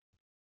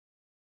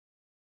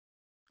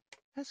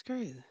 That's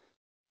crazy.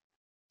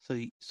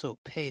 So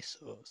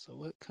peso. So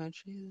what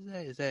country is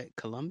that? Is that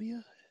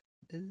Colombia?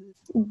 Is it?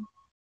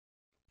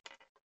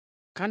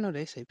 I know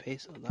they say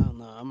pesos. I don't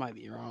know. I might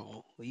be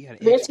wrong. Well, you gotta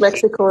It's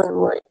Mexico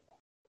and like.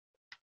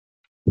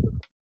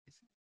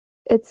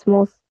 It's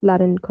most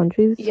Latin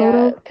countries. Yeah,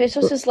 sort of.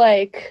 pesos is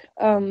like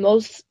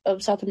most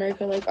of South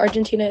America. Like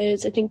Argentina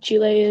is. I think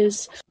Chile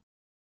is.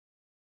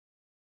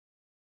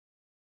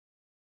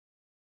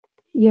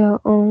 Yeah.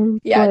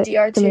 Yeah,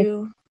 DR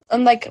too.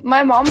 And like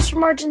my mom's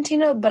from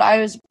Argentina, but I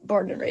was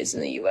born and raised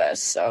in the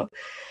U.S. So.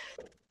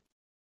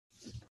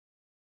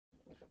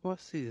 Well,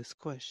 see this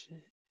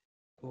question.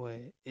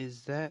 Wait,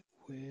 is that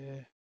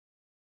where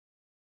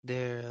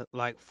there are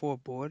like 4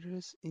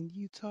 borders in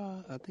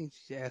Utah? I think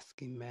she's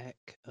asking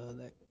Mac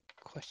that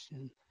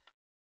question.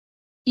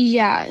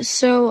 Yeah,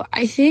 so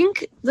I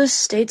think the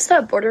states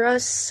that border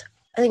us,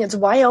 I think it's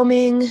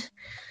Wyoming,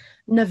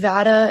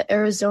 Nevada,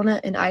 Arizona,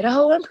 and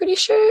Idaho, I'm pretty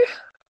sure.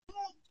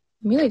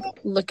 Let me like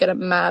look at a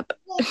map.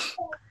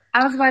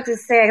 I was about to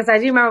say, because I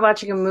do remember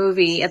watching a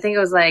movie. I think it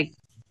was like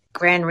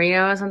Gran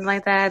Reno or something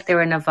like that. They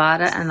were in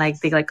Nevada, and like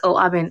they like, oh,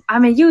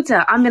 I'm in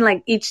Utah. I'm in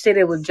like each state.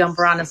 They would jump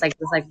around. It's like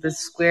this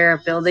square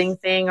building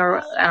thing, or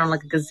I don't know,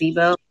 like a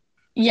gazebo.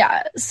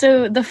 Yeah,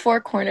 so the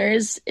Four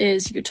Corners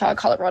is Utah,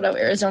 Colorado,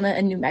 Arizona,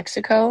 and New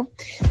Mexico.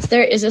 So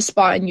there is a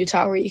spot in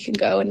Utah where you can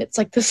go, and it's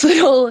like this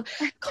little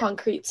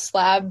concrete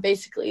slab,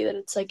 basically, that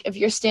it's like if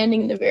you're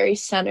standing in the very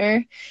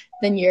center,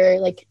 then you're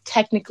like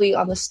technically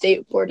on the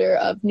state border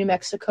of New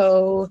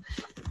Mexico,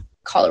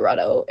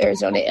 Colorado,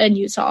 Arizona, and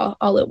Utah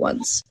all at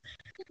once.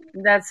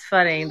 That's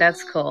funny.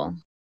 That's cool.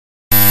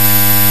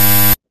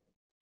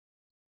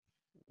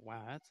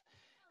 Wow,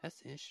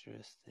 that's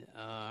interesting.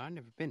 I've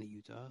never been to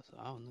Utah, so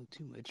I don't know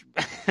too much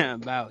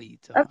about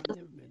Utah. I've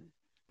never been.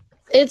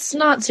 It's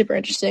not super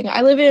interesting.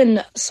 I live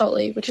in Salt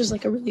Lake, which is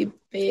like a really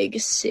big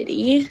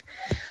city.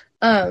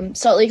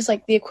 Salt Lake is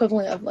like the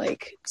equivalent of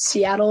like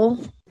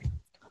Seattle,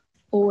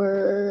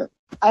 or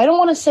I don't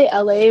want to say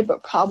LA,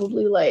 but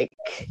probably like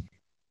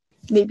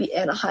maybe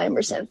Anaheim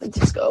or San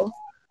Francisco.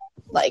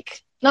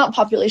 Like not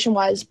population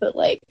wise, but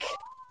like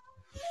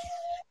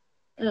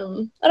I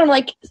don't know,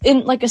 like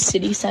in like a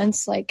city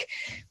sense. Like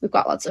we've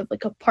got lots of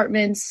like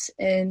apartments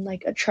and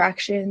like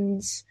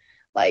attractions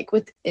like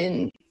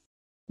within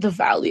the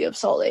valley of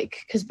Salt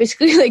Lake, because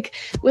basically like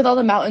with all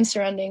the mountains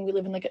surrounding, we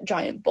live in like a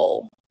giant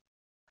bowl.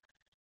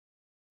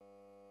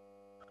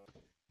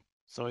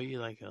 So are you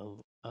like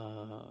you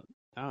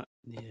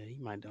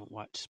might don't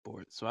watch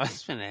sports, so I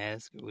was gonna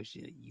ask her was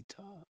she a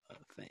Utah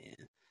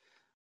fan,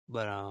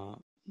 but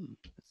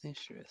that's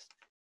interesting.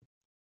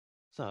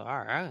 So all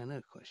right, I got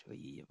another question for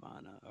you,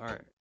 Ivana,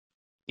 or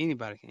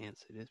anybody can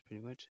answer this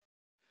pretty much.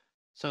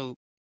 So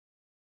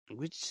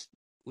which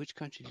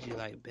country do you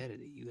like better,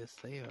 the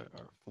USA or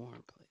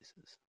foreign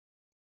places?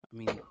 I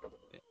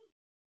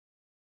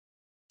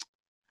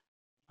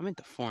meant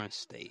the foreign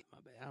state. My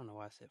bad. I don't know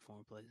why I said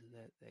foreign places.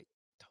 That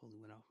totally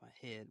went off my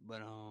head.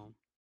 But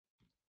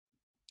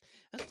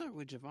let's start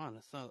with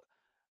Giovanna. So,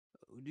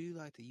 do you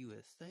like the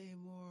USA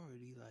more, or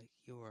do you like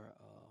your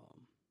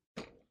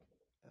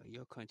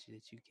country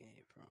that you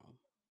came from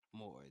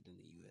more than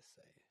the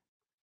USA?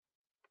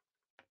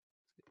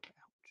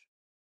 Ouch!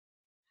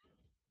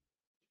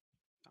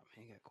 Oh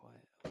man, it got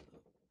quiet.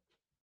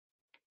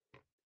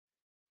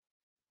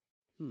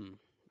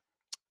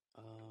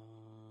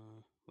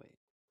 Wait.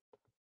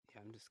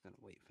 Yeah, I'm just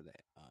gonna wait for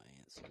that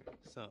answer.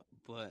 So,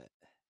 but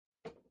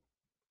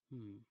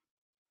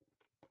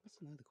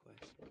what's another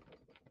question?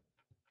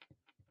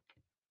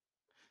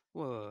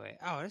 Wait.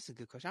 Oh, that's a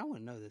good question. I want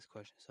to know this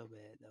question so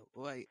bad though.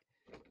 Like,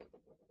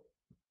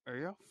 are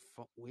your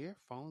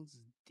phones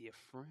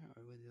different,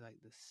 or were they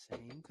like the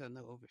same? Because I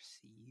know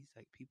overseas,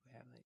 like people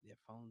have like their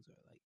phones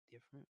are like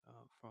different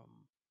from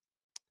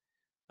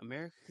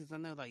America. Because I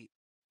know like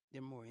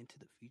they're more into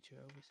the future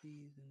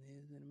overseas than it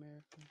is in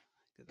America.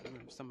 Because I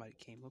remember somebody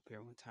came up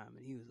here one time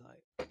and he was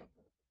like,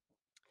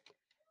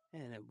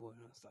 "Man, that boy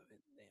don't stop it,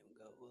 damn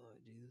go,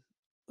 Lord Jesus."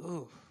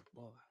 Ooh,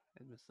 boy,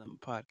 that's been some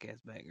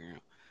podcast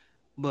background,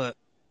 but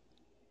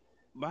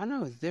I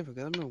know it's different.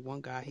 Cause I remember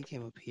one guy, he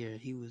came up here.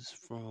 He was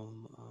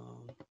from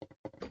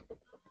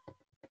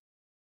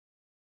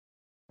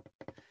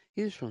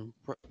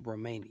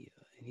Romania,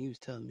 and he was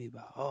telling me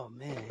about. Oh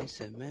man, he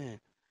said,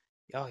 man,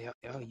 y'all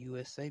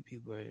USA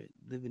people are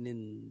living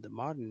in the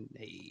modern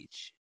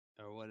age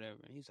or whatever.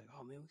 And he's like,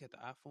 oh man, we got the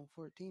iPhone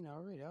 14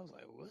 already. I was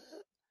like, what?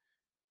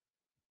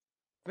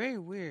 Very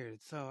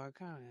weird. So I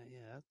kind of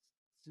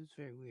it's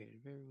very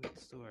weird. Very weird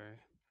story.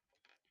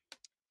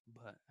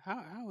 But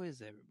how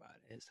is everybody?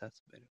 That's a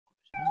better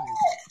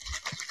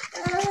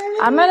question.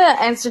 I'm gonna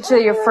answer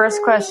to your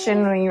first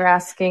question when you're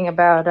asking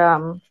about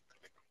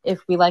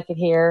if we like it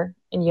here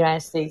in the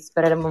United States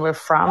better than where we're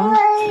from.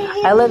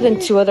 I lived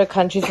in 2 other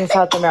countries in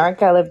South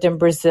America. I lived in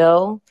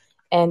Brazil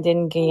and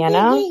in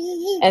Guyana.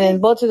 And in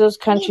both of those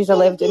countries, I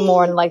lived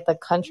more in like the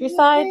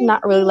countryside,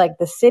 not really like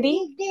the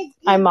city.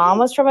 My mom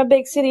was from a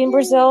big city in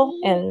Brazil,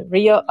 in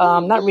Rio,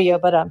 not Rio,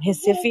 but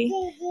Recife.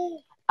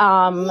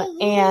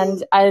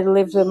 And I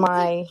lived with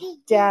my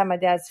dad. My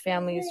dad's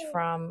family is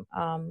from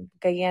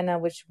Guyana,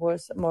 which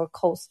was more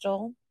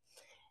coastal.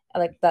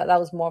 Like that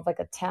was more of like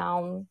a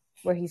town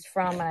where he's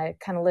from. And I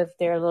kind of lived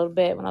there a little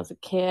bit when I was a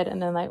kid.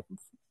 And then I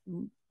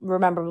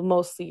remember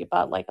mostly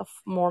about like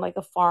more like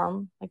a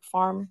farm.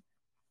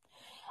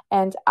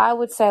 And I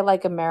would say I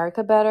like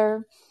America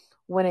better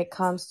when it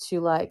comes to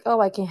like, oh,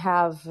 I can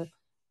have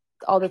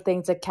all the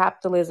things that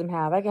capitalism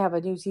have. I can have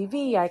a new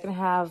TV. I can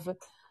have,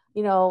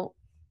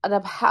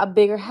 a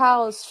bigger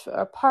house,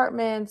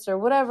 apartments or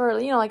whatever.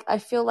 Like I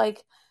feel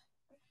like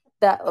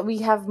that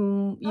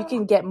you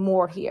can get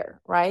more here,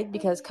 right?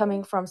 Because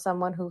coming from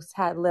someone who's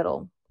had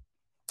little,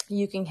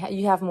 you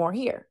have more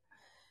here.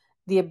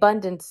 The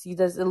abundance,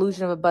 the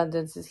illusion of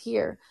abundance is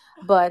here.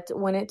 But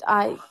when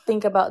I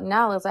think about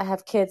now as I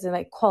have kids and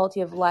like quality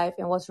of life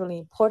and what's really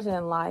important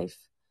in life,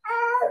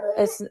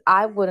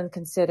 I wouldn't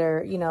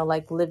consider,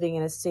 like living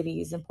in a city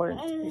is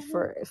important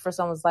for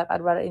someone's life.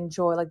 I'd rather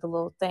enjoy like the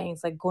little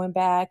things, like going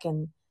back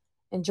and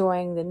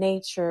enjoying the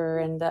nature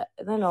and the,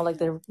 you know, like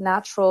the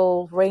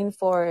natural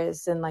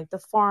rainforest and like the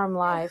farm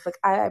life. Like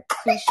I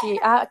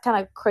kind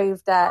of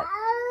crave that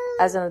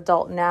as an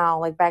adult now.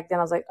 Like back then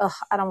I was like, ugh,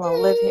 I don't want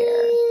to live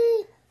here.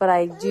 But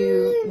I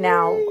do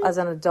now as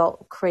an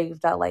adult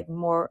crave that like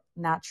more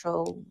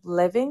natural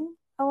living,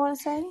 I want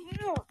to say.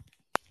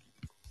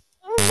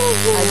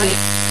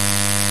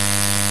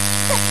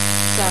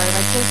 Sorry,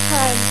 my kid's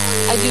crying.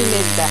 I do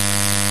miss that.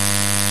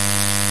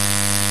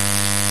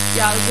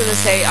 Yeah, I was gonna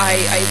say I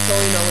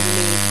totally know what you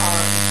mean,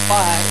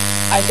 but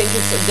I think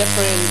it's a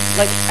different.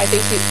 Like I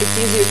think it's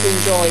easier to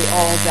enjoy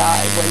all of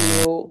that when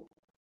you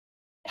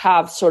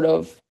have sort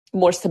of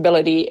more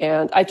stability.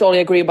 And I totally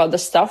agree about the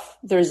stuff.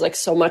 There's like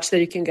so much that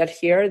you can get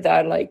here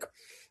that like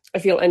I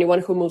feel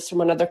anyone who moves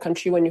from another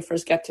country when you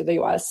first get to the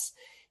US,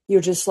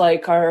 you just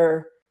like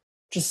are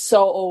just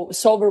so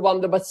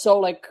overwhelmed, but so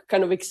like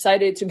kind of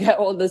excited to get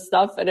all this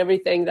stuff and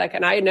everything. Like,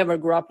 and I never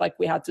grew up like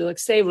we had to like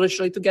save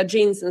literally to get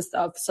jeans and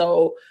stuff.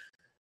 So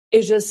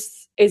it's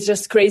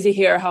just crazy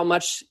here how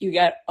much you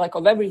get like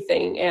of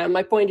everything. And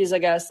my point is, I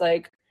guess,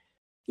 like,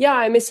 yeah,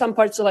 I miss some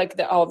parts of like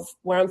of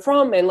where I'm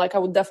from, and like I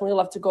would definitely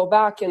love to go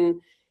back and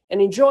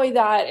enjoy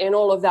that and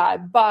all of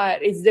that.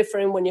 But it's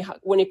different when you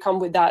come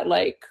with that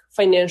like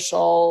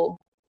financial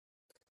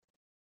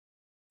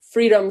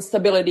freedom,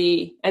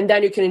 stability, and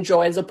then you can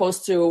enjoy, as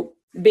opposed to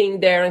being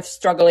there and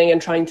struggling and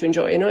trying to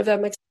enjoy. You know, if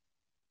that makes sense.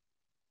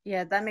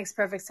 Yeah, that makes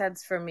perfect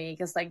sense for me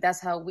because like that's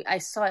how I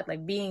saw it.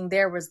 Like being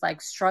there was like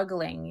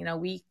struggling. You know,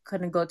 we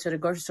couldn't go to the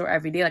grocery store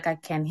every day like I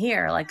can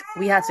here. Like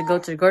we had to go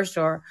to the grocery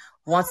store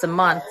once a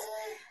month.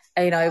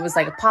 And, you know, it was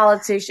like political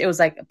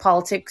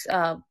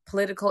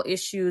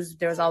issues.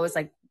 There was always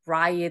like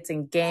riots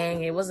and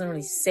gang. It wasn't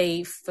really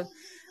safe.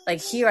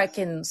 Like here, I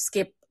can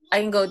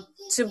go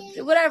to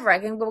whatever. I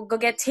can go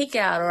get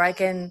takeout, or I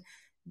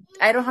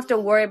don't have to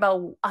worry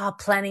about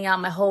planning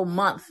out my whole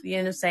month. You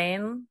know what I'm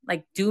saying?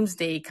 Like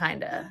doomsday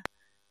kind of.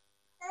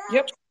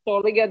 Yep,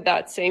 totally get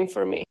that. Same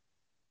for me.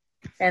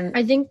 And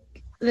I think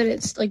that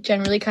it's like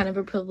generally kind of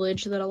a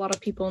privilege that a lot of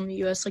people in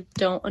the US like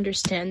don't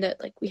understand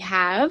that like we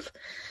have,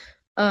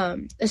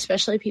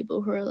 especially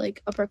people who are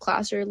like upper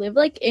class or live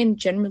like in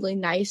generally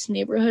nice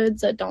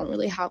neighborhoods that don't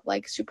really have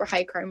like super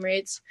high crime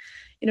rates,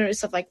 you know,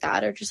 stuff like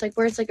that, or just like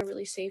where it's like a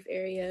really safe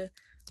area.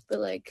 But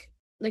like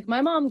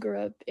my mom grew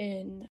up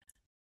in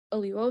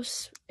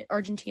Olivos,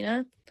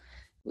 Argentina,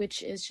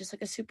 which is just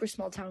like a super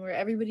small town where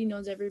everybody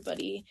knows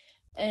everybody.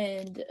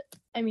 And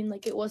I mean,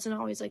 like, it wasn't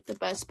always like the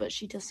best, but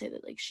she does say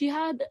that like she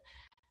had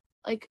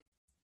like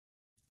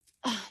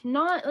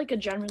not like a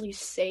generally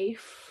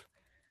safe,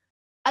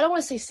 I don't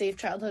want to say safe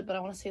childhood, but I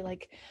want to say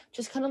like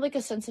just kind of like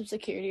a sense of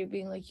security of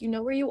being like, you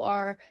know where you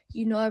are,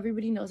 you know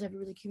everybody knows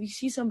everybody. Like, if you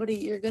see somebody,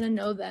 you're gonna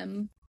know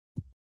them.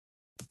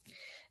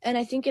 And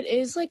I think it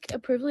is like a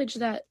privilege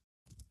that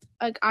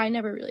like I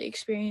never really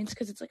experienced,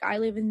 because it's like I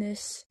live in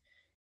this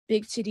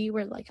big city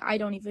where like I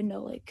don't even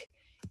know like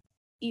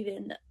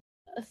even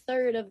a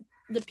third of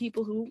the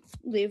people who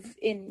live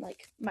in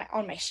like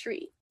on my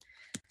street,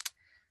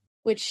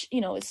 which, you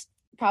know, is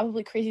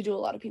probably crazy to a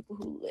lot of people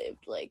who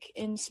lived like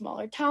in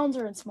smaller towns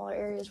or in smaller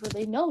areas where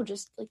they know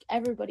just like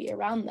everybody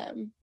around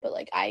them. But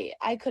like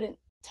I couldn't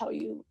tell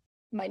you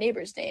my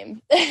neighbor's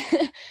name.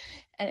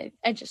 And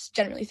I just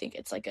generally think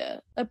it's like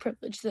a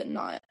privilege that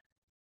not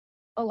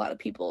a lot of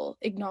people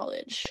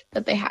acknowledge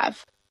that they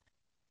have.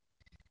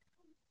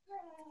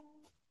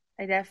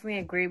 I definitely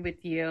agree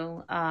with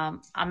you.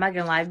 I'm not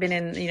gonna lie, I've been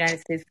in the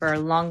United States for a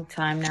long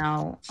time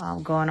now,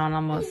 going on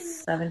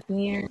almost 17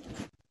 years.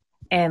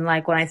 And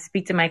like when I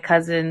speak to my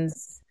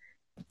cousins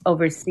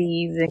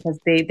overseas, because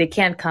they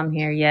can't come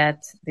here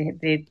yet,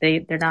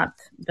 they're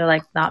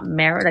not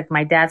married. Like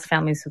my dad's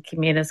family who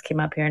came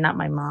up here, not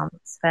my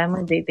mom's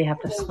family. They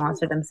have to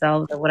sponsor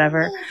themselves or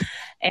whatever,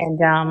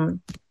 and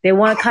they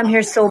want to come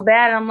here so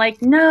bad. And I'm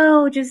like,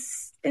 no,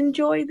 just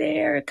enjoy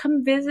there,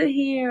 come visit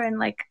here, and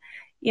like,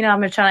 you know, I'm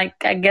gonna try,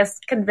 like, I guess,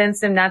 convince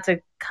them not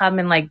to come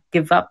and like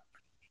give up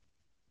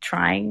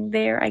trying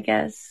there, I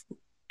guess,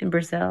 in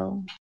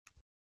Brazil.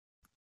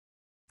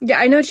 Yeah,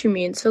 I know what you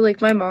mean. So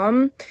like my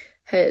mom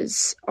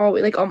has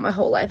always, like all my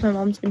whole life, my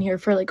mom's been here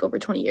for like over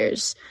 20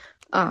 years,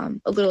 a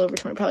little over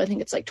 20, probably I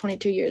think it's like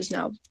 22 years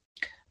now.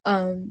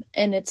 And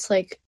it's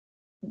like,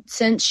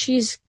 since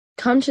she's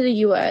come to the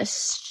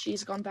US,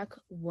 she's gone back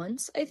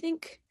once, I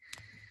think.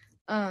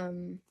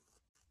 And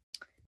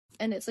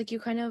it's like you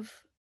kind of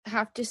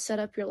have to set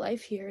up your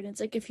life here. And it's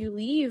like if you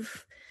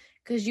leave,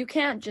 because you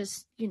can't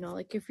just, you know,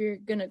 like if you're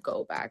gonna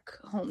go back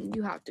home,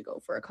 you have to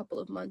go for a couple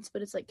of months.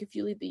 But it's like if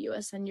you leave the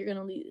US, then you're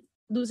gonna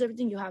lose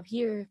everything you have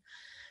here,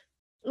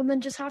 and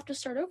then just have to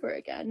start over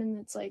again. And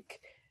it's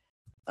like,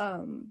 I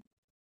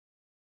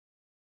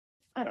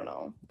don't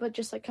know, but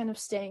just like kind of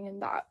staying in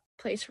that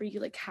place where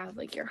you like have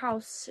like your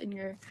house and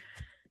you're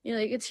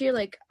like, it's here,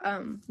 like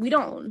we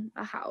don't own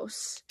a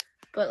house,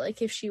 but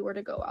like if she were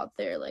to go out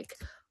there, like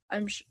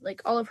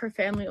like all of her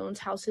family owns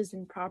houses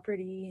and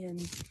property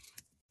and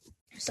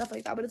stuff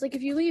like that. But it's like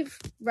if you leave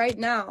right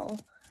now,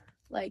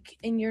 like,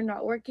 and you're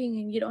not working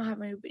and you don't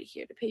have anybody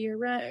here to pay your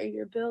rent or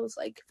your bills,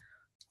 like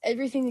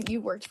everything that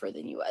you worked for in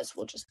the U.S.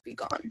 will just be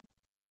gone.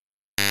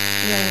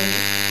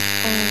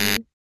 Yeah.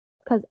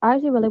 Because I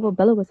actually relate what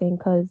Bella was saying,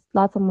 because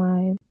lots of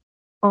my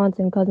aunts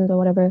and cousins or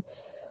whatever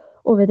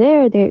over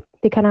there, they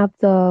kind of have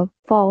the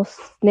false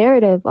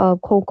narrative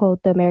of quote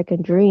unquote the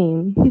American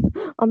dream.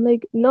 I'm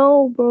like,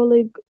 no, bro,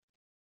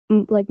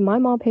 like my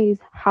mom pays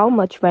how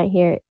much rent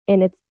here,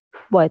 and it's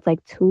like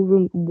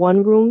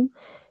 1 room,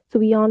 to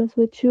be honest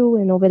with you,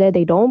 and over there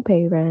they don't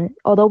pay rent.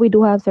 Although we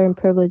do have certain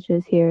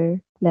privileges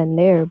here than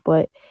there,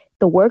 but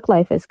the work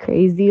life is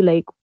crazy.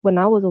 Like when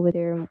I was over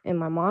there and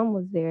my mom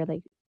was there,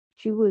 like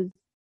she was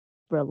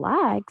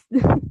relaxed.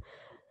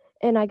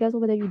 And I guess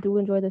over there you do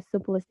enjoy the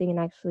simplest thing and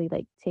actually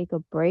like take a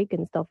break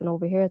and stuff. And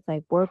over here it's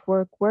like work,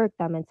 work, work.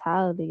 That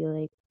mentality,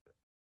 like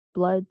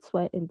blood,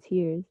 sweat, and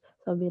tears.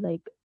 So I'll be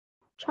like,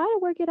 try to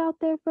work it out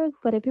there first.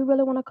 But if you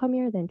really want to come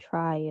here, then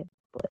try it.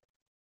 But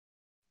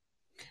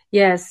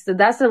Yes, so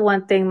that's the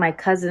one thing my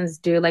cousins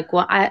do. Like,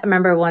 well, I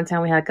remember one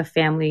time we had like a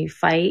family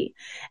fight,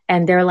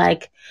 and they're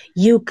like,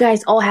 "You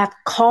guys all have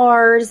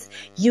cars.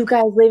 You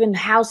guys live in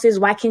houses.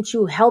 Why can't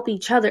you help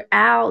each other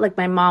out?" Like,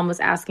 my mom was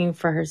asking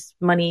for her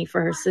money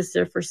for her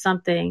sister for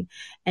something,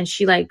 and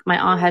she like my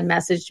aunt had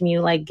messaged me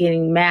like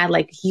getting mad,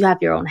 like, "You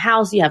have your own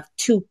house. You have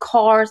 2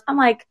 cars." I'm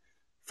like,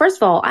 first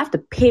of all, I have to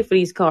pay for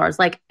these cars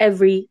like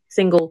every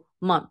single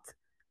month.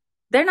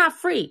 They're not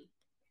free.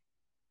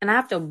 And I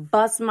have to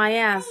bust my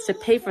ass to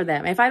pay for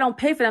them. If I don't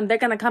pay for them, they're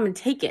going to come and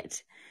take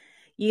it.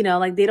 You know,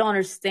 like they don't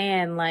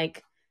understand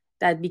like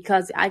that,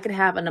 because I could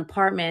have an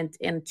apartment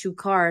and 2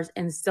 cars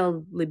and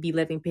still be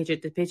living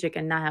paycheck to paycheck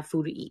and not have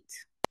food to eat.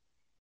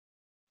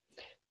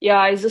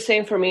 Yeah, it's the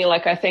same for me.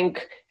 Like, I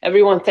think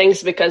everyone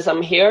thinks because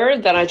I'm here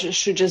that I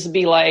should just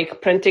be like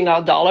printing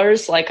out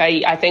dollars. Like,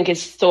 I think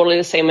it's totally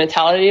the same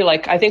mentality.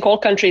 Like, I think all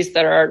countries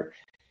that are,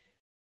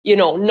 you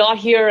know, not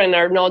here and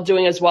are not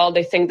doing as well,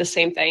 they think the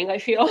same thing, I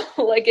feel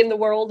like, in the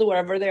world,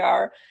 wherever they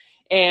are.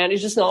 And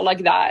it's just not like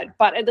that.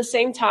 But at the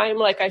same time,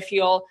 like, I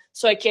feel,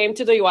 so I came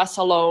to the US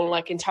alone,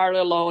 like entirely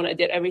alone. I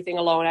did everything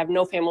alone. I have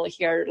no family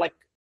here, like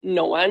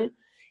no one.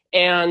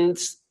 And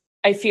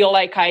I feel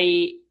like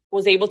I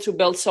was able to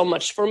build so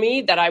much for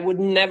me that I would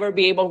never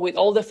be able, with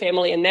all the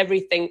family and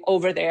everything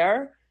over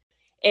there.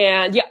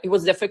 And yeah, it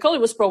was difficult.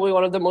 It was probably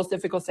one of the most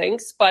difficult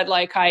things, but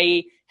like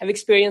I have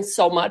experienced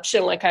so much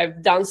and like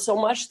I've done so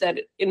much that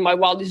in my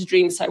wildest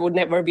dreams, I would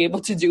never be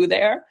able to do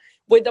there,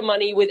 with the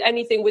money, with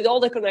anything, with all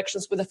the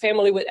connections, with the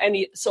family, with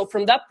any. So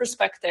from that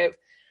perspective,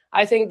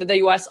 I think that the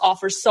US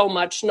offers so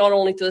much, not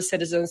only to the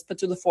citizens, but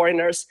to the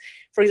foreigners.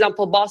 For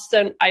example,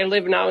 Boston, I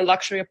live now in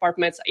luxury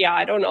apartments. Yeah,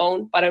 I don't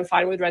own, but I'm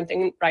fine with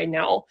renting right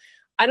now.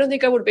 I don't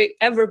think I would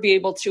ever be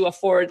able to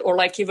afford or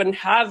like even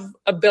have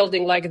a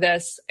building like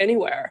this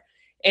anywhere.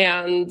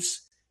 And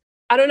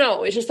I don't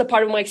know, it's just a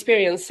part of my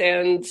experience.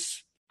 And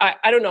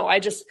I don't know, I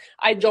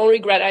don't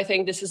regret. I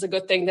think this is a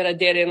good thing that I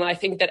did. And I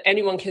think that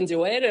anyone can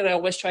do it. And I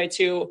always try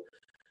to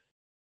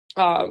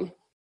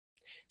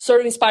sort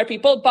of inspire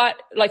people,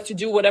 but like to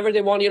do whatever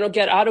they want, you know,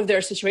 get out of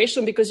their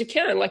situation, because you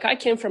can. Like, I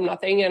came from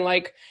nothing and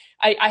like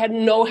I had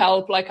no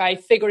help. Like, I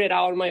figured it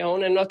out on my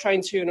own, and not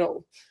trying to, you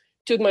know,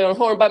 toot my own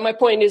horn. But my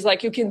point is,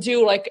 like, you can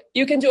do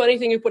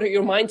anything you put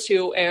your mind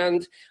to.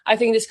 And I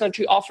think this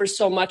country offers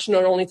so much,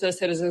 not only to the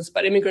citizens,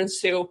 but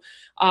immigrants too.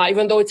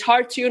 Even though it's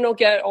hard to, you know,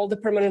 get all the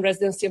permanent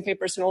residency and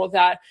papers and all of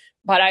that.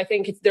 But I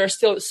think there are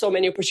still so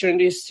many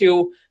opportunities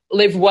to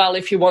live well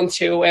if you want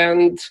to.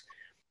 And,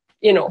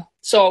 you know,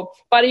 so,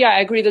 but yeah, I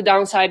agree. The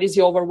downside is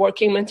the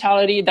overworking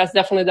mentality. That's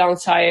definitely a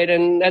downside.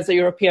 And as a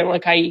European,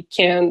 like, I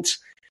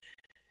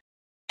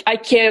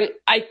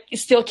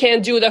still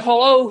can't do the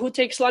whole, oh, who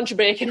takes lunch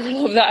break and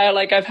all of that.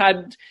 Like, I've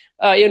had,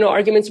 you know,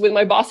 arguments with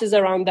my bosses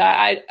around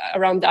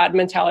that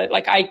mentality.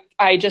 Like,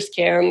 I just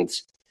can't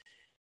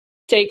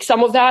take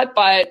some of that,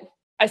 but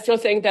I still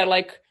think that,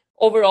 like,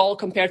 overall,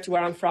 compared to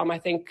where I'm from, I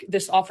think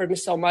this offered me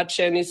so much,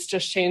 and it's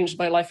just changed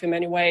my life in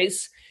many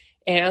ways.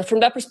 And from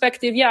that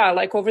perspective, yeah,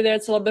 like over there,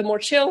 it's a little bit more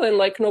chill, and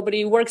like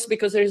nobody works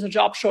because there's a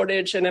job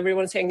shortage and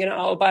everyone's hanging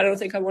out, but I don't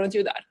think I want to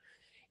do that.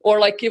 Or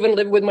like even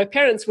live with my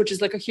parents, which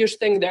is like a huge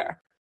thing there.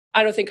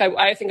 I think I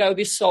would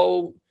be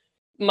so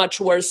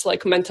much worse,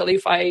 like mentally,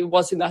 if I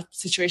was in that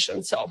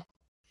situation. So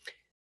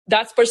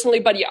that's personally,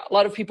 but yeah, a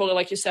lot of people,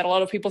 like you said, a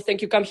lot of people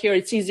think you come here,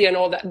 it's easy and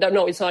all that.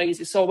 No, it's not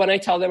easy. So when I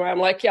tell them, I'm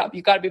like, yeah,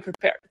 you got to be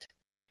prepared.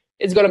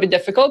 It's going to be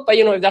difficult, but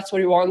you know, if that's what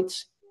you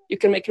want, you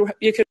can make it,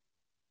 you can.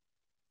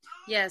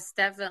 Yes,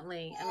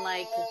 definitely. And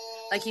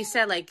like you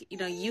said, like, you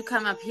know, you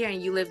come up here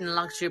and you live in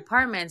luxury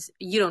apartments,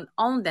 you don't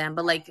own them.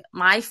 But like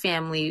my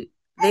family,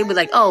 they would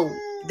like, oh,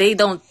 they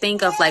don't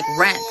think of like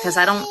rent, because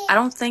I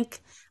don't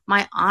think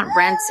my aunt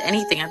rents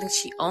anything. I think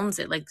she owns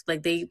it. Like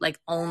they like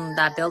own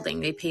that building.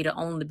 They pay to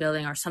own the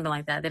building or something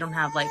like that. They don't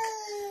have like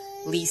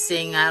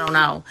leasing. I don't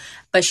know.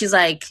 But she's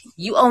like,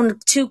 you own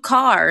 2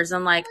 cars.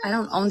 I'm like, I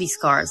don't own these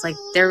cars. Like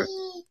they're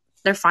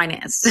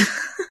financed.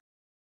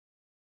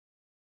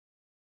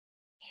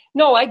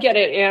 No, I get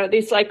it. And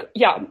it's like,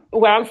 yeah,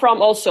 where I'm from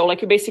also,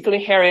 like you basically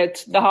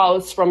inherit the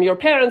house from your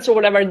parents or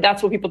whatever.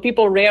 That's what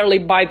people rarely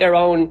buy their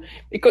own,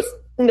 because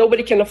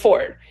nobody can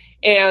afford.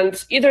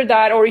 And either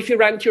that, or if you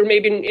rent, you're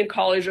maybe in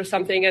college or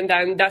something, and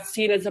then that's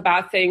seen as a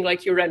bad thing,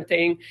 like you're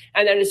renting.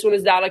 And then as soon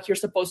as that, like you're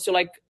supposed to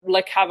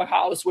like have a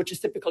house, which is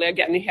typically,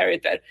 again,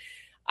 inherited.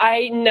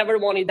 I never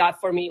wanted that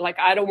for me. Like,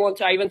 I don't want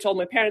to, I even told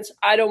my parents,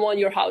 I don't want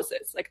your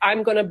houses. Like,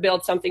 I'm going to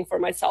build something for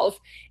myself.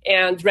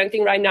 And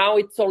renting right now,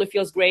 it totally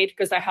feels great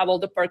because I have all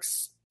the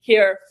perks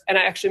here and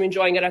I actually am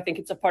enjoying it. I think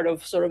it's a part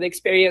of sort of the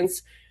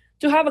experience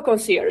to have a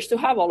concierge, to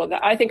have all of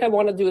that. I think I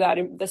want to do that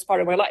in this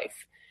part of my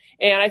life.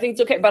 And I think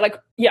it's okay. But like,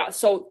 yeah,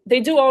 so they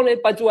do own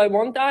it, but do I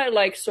want that?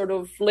 Like sort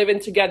of living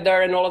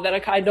together and all of that.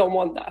 Like, I don't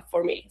want that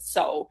for me.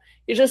 So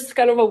it's just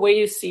kind of a way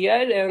you see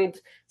it. And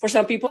for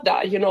some people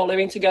that, you know,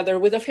 living together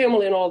with a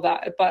family and all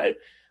that. But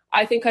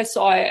I think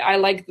I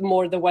like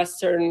more the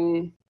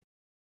Western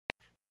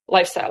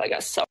lifestyle, I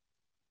guess. So.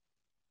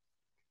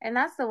 And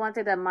that's the one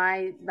thing that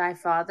my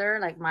father,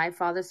 like my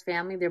father's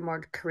family, they're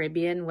more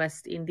Caribbean,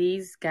 West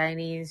Indies,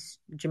 Guyanese,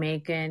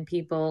 Jamaican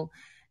people.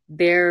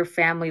 Their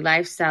family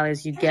lifestyle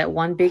is you get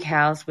one big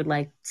house with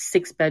like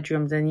 6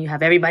 bedrooms and you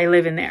have everybody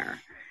living there.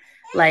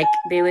 Like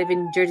they live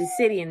in Jersey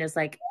City and there's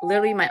like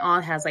literally my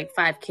aunt has like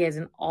 5 kids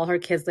and all her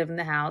kids live in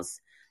the house.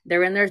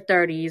 They're in their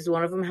 30s.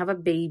 One of them have a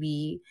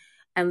baby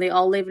and they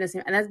all live in the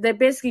same. And they're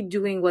basically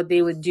doing what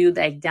they would do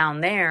like down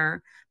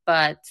there,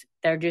 but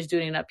they're just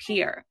doing it up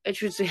here. It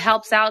just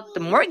helps out the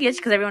mortgage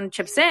because everyone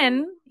chips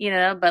in, you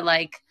know, but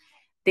like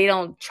they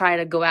don't try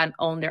to go out and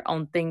own their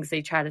own things.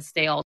 They try to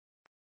stay all.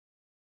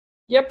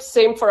 Yep,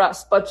 same for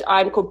us. But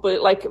I'm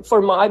completely like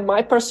for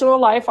my personal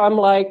life, I'm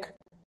like,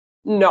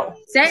 no.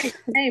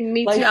 Same,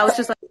 me like, too. I was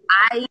just like,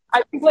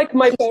 I think like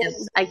my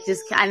parents. I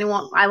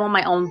want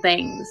my own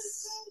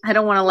things. I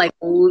don't want to like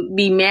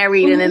be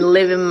married and then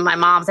live in my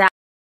mom's house.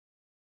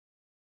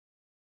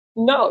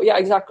 No, yeah,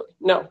 exactly.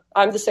 No,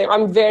 I'm the same.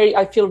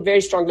 I feel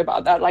very strongly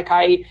about that. Like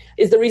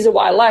is the reason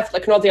why I left,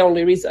 like not the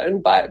only reason,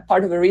 but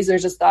part of the reason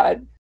is just that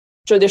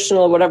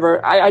traditional,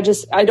 whatever. I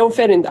don't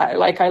fit in that.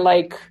 Like I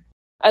like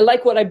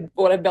what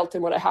I built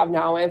and what I have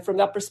now. And from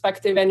that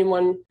perspective,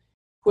 anyone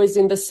who is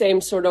in the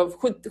same sort of,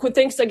 who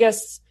thinks, I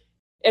guess,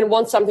 and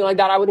wants something like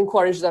that, I would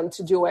encourage them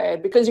to do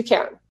it because you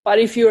can. But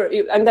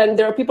and then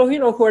there are people, you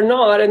know, who are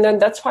not, and then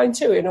that's fine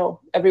too, you know,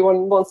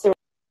 everyone wants to.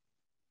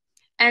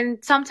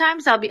 And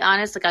sometimes I'll be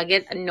honest, like I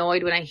get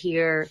annoyed when I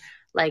hear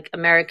like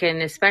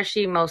American,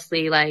 especially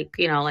mostly like,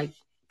 you know, like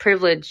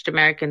privileged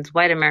Americans,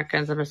 white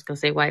Americans, I'm just going to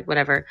say white,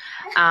 whatever.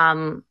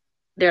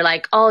 They're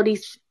like, oh,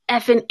 these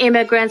effing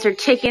immigrants are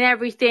taking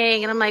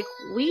everything. And I'm like,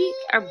 we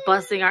are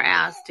busting our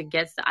ass to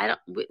get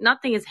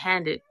nothing is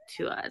handed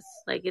to us.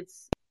 Like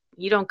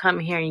you don't come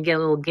here and you get a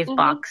little gift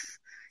box.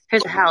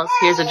 Here's a house,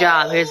 here's a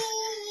job,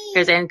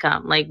 here's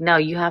income. Like, no,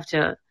 you have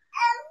to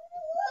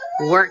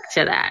work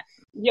to that.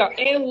 Yeah,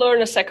 and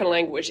learn a second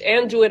language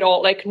and do it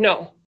all. Like,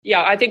 no.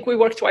 Yeah, I think we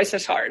work twice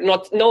as hard.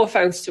 No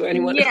offense to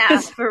anyone. Yeah,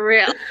 for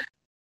real.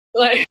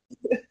 Like,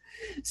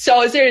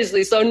 so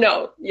seriously, so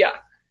no. Yeah,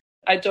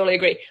 I totally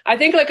agree. I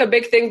think like a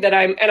big thing that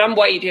I'm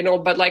white, you know,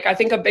 but like I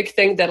think a big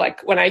thing that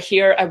like when I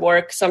hear at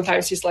work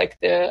sometimes is like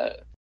the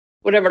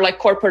whatever, like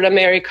corporate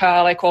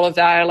America, like all of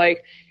that,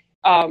 like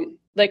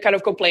kind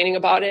of complaining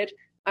about it.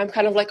 I'm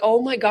kind of like,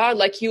 oh my God,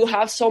 like you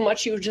have so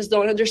much, you just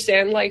don't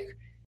understand, like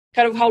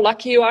kind of how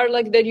lucky you are,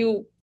 like that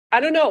you, I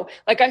don't know.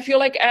 Like, I feel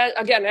like,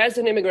 as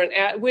an immigrant,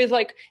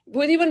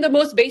 with even the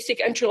most basic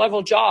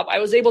entry-level job, I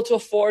was able to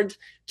afford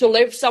to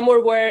live somewhere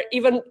where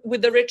even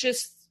with the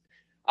richest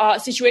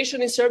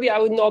situation in Serbia, I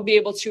would not be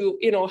able to,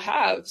 you know,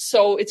 have.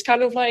 So it's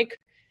kind of like,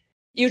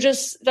 you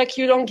just, like,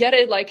 you don't get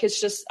it. Like, it's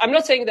just, I'm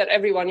not saying that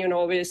everyone, you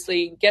know,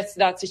 obviously gets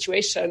that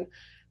situation,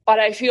 but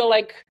I feel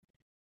like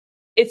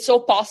it's so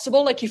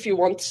possible, like, if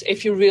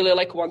you really,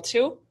 like, want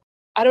to.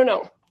 I don't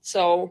know.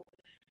 So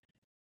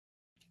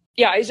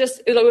yeah, it's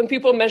just when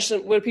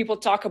people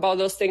talk about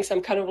those things,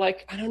 I'm kind of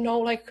like, I don't know,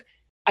 like,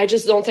 I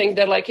just don't think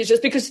that, like, it's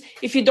just because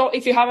if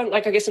you haven't,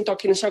 like, I guess I'm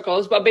talking in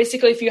circles, but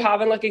basically if you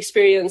haven't, like,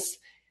 experienced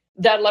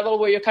that level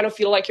where you kind of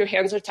feel like your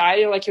hands are tied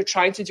and like you're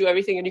trying to do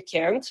everything and you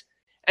can't,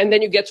 and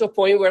then you get to a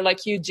point where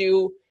like you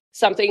do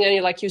something and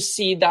you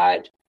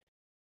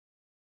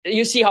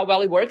see how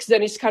well it works,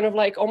 then it's kind of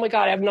like, oh my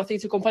God, I have nothing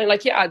to complain.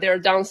 Like, yeah, there are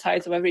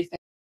downsides of everything.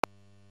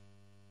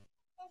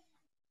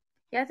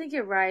 Yeah, I think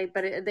you're right.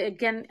 But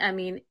again, I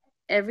mean,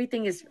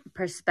 everything is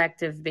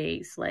perspective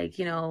based. Like,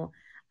 you know,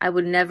 I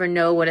would never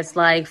know what it's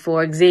like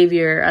for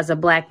Xavier as a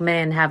black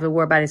man have to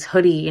worry about his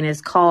hoodie in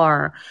his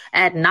car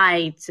at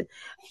night.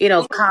 You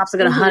know, cops are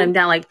going to hunt him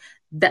down. Like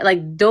that,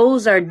 like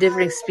those are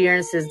different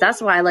experiences.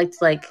 That's why I like to,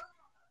 like,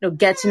 you know,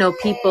 get to know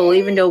people,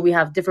 even though we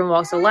have different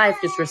walks of life,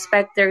 just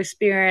respect their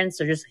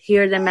experience or just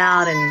hear them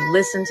out and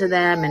listen to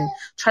them and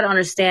try to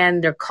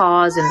understand their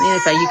cause. And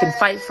if you can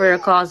fight for their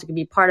cause, you can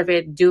be part of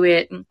it, do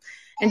it.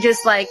 And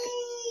just like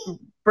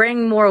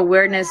bring more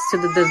awareness to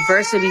the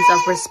diversities of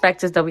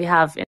perspectives that we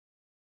have.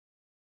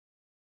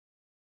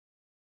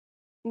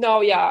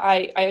 No, yeah,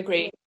 I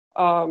agree.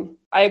 I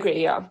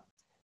agree, yeah.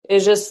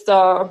 It's just,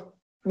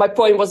 my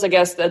point was, I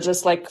guess, that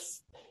just like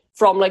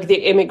from like the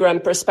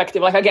immigrant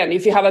perspective, like, again,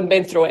 if you haven't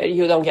been through it,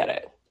 you don't get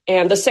it.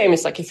 And the same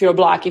is like, if you're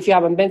Black, if you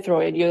haven't been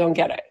through it, you don't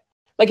get it.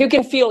 like you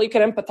can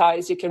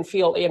empathize, you can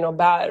feel,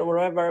 bad or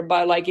whatever,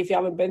 but like if you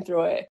haven't been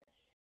through it,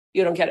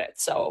 you don't get it.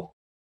 So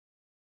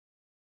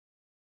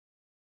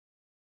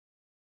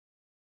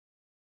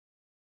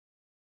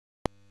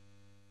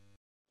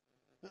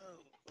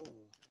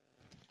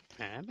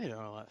Man, that made a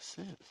lot of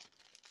sense.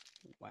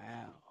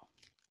 Wow.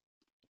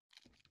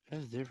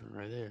 That's different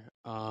right there.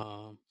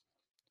 I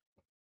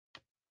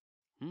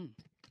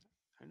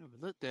never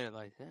looked at it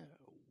like that.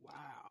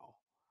 Wow.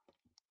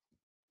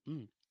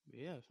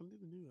 Yeah, some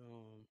people do.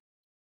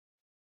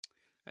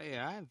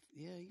 Yeah,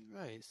 you're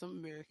right. Some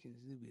Americans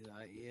do be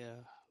like, yeah,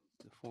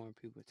 the foreign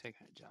people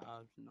taking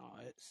jobs and all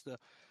that stuff,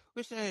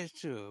 which that is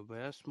true, but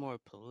that's more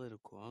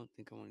political. I don't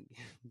think I want to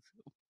get into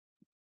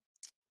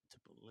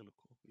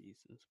political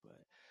reasons,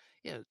 but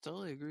yeah,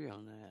 totally agree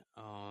on that.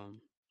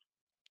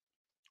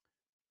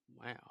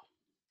 Wow,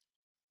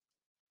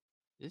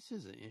 this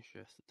is an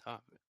interesting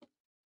topic.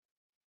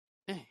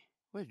 Hey,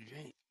 where's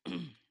Jane?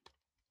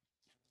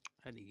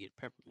 I need to get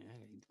peppermint. I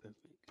gotta eat the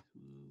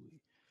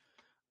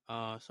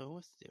peppermint. So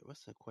what's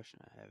the question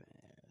I haven't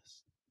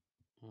asked?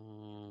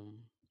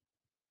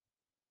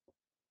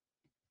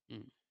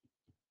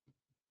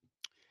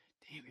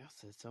 Damn, y'all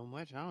said so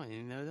much. I don't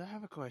even know that I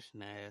have a question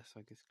to ask.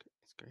 Like it's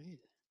crazy.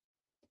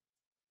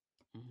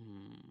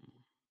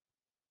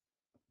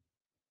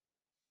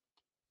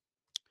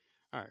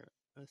 All right,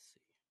 let's see.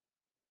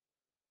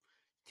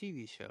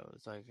 TV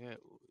shows like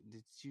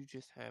did you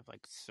just have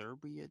like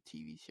Serbia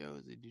TV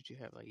shows, or did you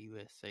have like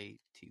USA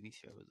TV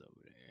shows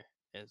over there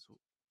as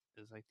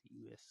like the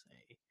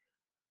USA?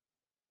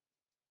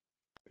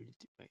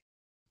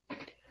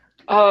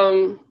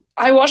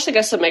 I watched, I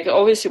guess, a mix.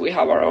 Obviously, we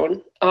have our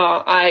own.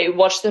 I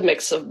watched the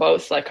mix of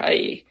both. Like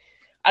I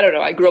don't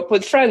know. I grew up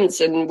with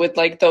Friends and with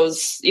like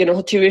those,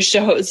 TV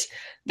shows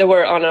that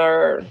were on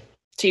our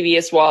TV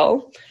as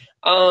well.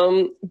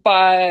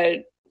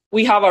 But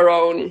we have our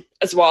own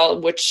as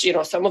well, which,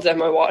 some of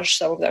them I watch,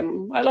 some of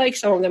them I like,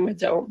 some of them I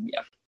don't.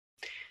 Yeah.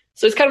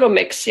 So it's kind of a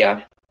mix.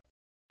 Yeah.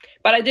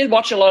 But I did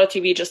watch a lot of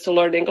TV just to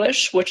learn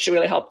English, which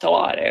really helped a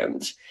lot.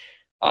 And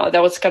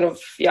that was kind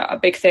of, a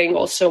big thing.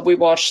 Also, we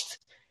watched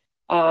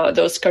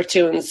those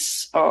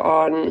cartoons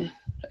on,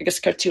 I guess,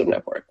 Cartoon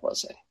Network,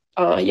 was it?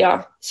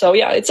 Yeah. So,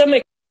 yeah, it's a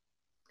mix.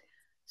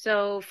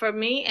 So for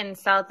me in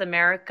South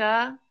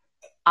America,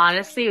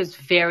 honestly, it was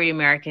very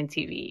American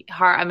TV.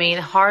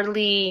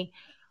 Hardly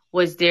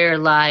was there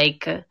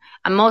like,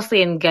 I'm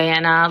mostly in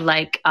Guyana,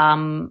 like,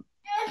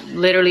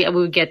 literally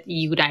we would get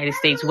United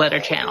States Weather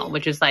Channel,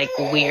 which is like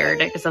weird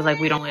because I was like,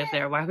 we don't live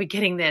there. Why are we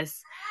getting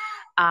this?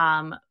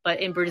 But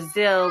in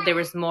Brazil, there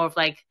was more of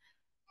like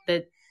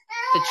the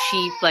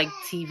cheap like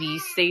TV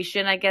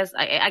station, I guess.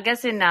 I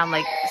guess in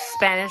like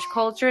Spanish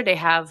culture, they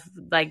have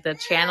like the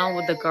channel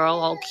with the girl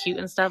all cute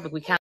and stuff. Like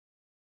we kind of.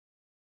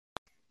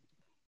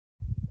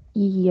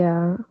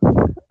 Yeah,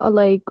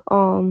 like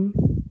when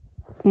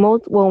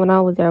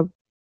I was there,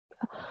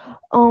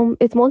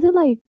 it's mostly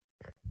like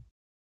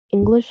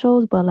English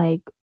shows, but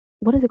like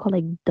what is it called,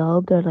 like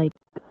dubbed, or like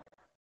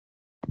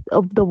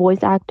of the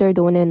voice actor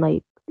doing it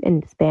like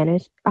in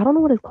Spanish. I don't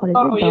know what it's called. Is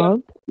it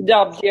dubbed?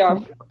 Dubbed, yeah.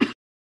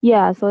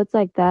 Yeah, so it's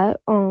like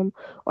that. Or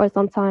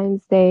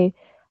sometimes they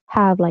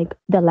have like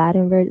the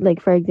Latin version.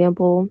 Like for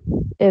example,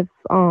 if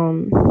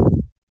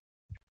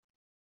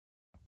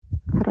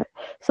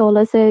so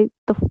let's say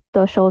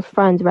the show's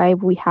Friends, right?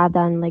 We have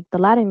that in like the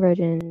Latin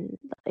version,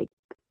 like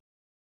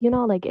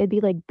like it'd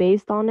be like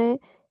based on it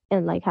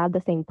and like have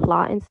the same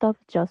plot and stuff,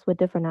 just with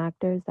different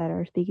actors that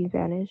are speaking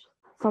Spanish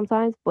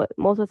sometimes, but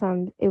most of the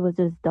time it was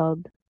just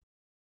dubbed.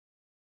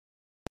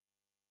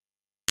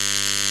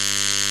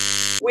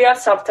 We have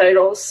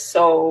subtitles,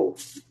 so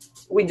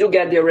we do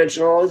get the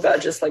original,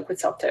 but just like with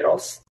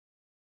subtitles.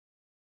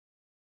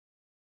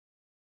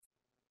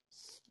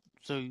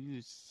 So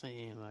you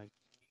saying like,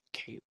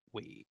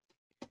 wait,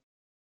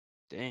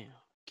 damn,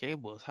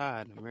 cable is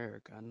high in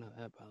America. I know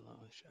that by a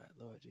long shot.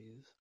 Lord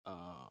Jesus.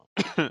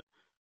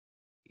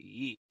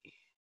 Yeah.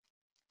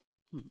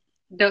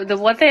 The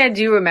one thing I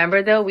do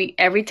remember though,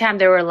 every time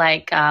there were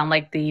like the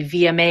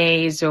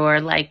VMAs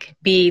or like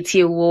BET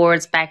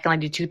Awards back in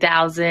like the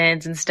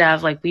 2000s and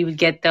stuff, like we would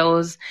get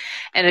those,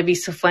 and it'd be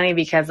so funny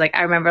because like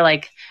I remember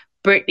like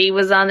Britney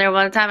was on there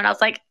one time, and I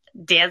was like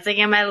dancing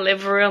in my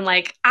living room,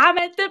 like I'm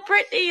at the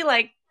Britney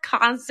like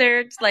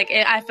concert, like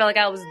I felt like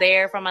I was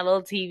there from my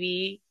little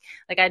TV.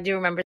 Like I do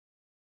remember.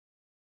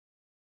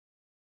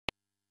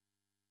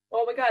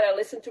 Oh my God, I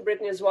listened to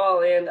Britney as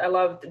well, and I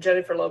loved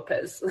Jennifer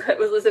Lopez. I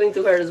was listening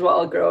to her as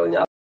well growing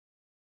up.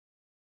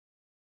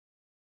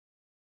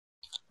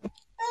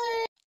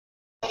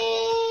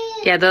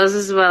 Yeah, those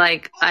is what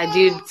like I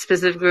do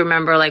specifically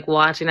remember like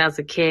watching as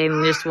a kid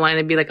and just wanting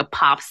to be like a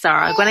pop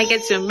star. Like when I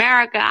get to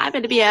America, I'm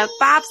going to be a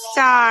pop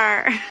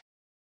star.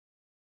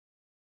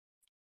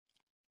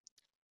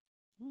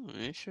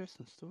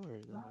 Interesting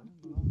story though.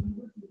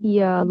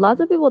 Yeah,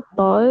 lots of people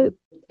thought,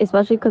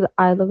 especially because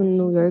I live in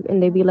New York,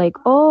 and they'd be like,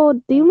 oh,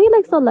 do you mean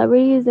like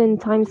celebrities in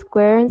Times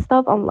Square and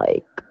stuff? I'm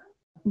like,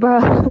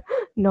 bruh,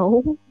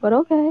 no, but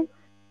okay.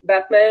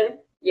 Batman,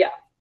 yeah.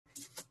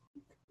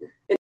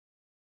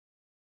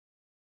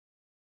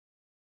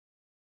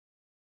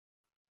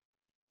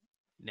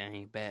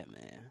 Dang,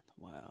 Batman.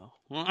 Wow.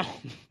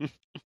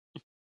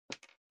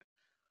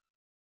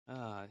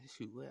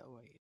 Shoot,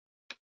 wait.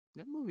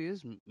 That movie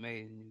is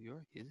made in New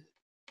York, is it?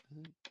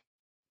 Is it?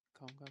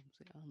 I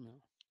don't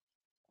know.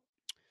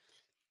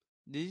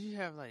 Did you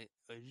have like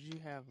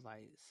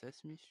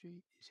Sesame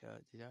Street?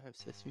 Did y'all have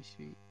Sesame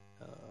Street?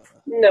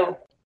 No,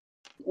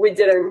 we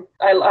didn't.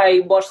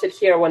 I watched it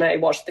here when I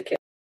watched the kid.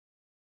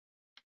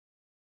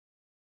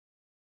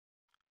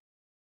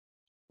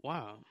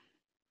 Wow.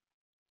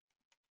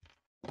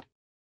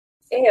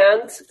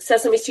 And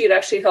Sesame Street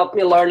actually helped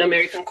me learn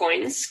American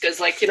coins because,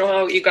 like, you know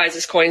how you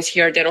guys' coins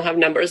here, they don't have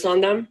numbers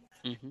on them.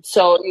 Mm-hmm.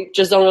 So you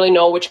just don't really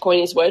know which coin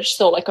is which.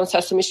 So, like, on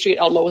Sesame Street,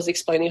 Elmo was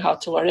explaining how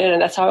to learn it, and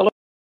that's how I learned.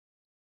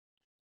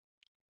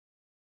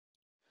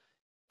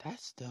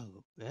 That's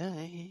dope. I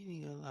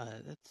ain't gonna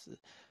lie.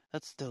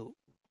 That's dope.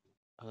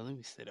 Let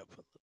me sit up a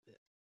little bit.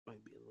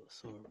 Might be a little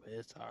sore, but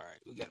it's all right.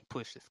 We gotta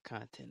push this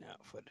content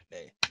out for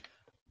today.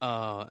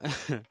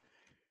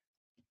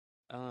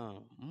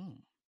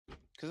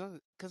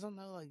 Cause I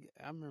know, like,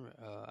 I remember.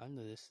 I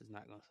know this is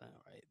not gonna sound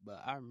right,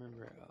 but I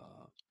remember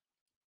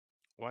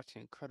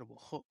watching Incredible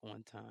Hulk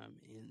one time,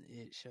 and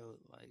it showed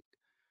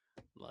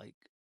like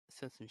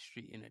Sesame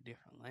Street in a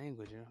different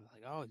language, and I was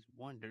like, I always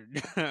wondered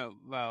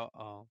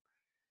about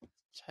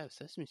child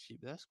Sesame Street.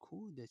 But that's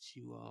cool that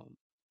you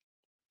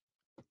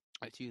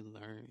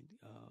learned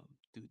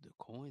through the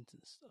coins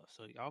and stuff.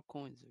 So y'all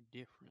coins are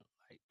different.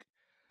 Like,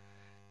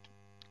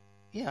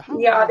 yeah,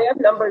 Yeah, they have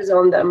numbers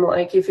on them.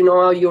 Like, if you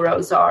know how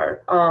euros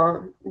are,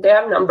 they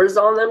have numbers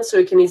on them, so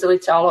you can easily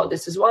tell, oh,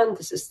 this is 1,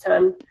 this is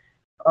 10.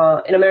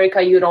 In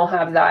America, you don't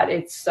have that.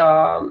 It's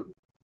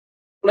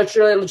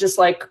literally just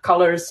like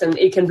colors, and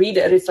you can read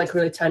it. It's like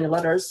really tiny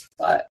letters,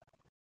 but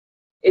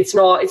it's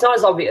not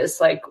as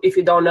obvious. Like, if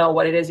you don't know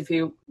what it is, if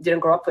you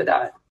didn't grow up with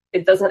that,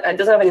 it doesn't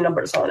have any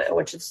numbers on it,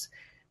 which is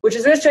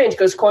really strange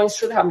because coins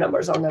should have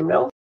numbers on them.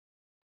 No,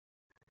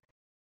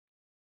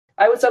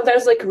 I would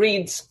sometimes like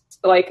read,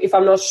 like, if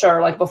I'm not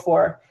sure, like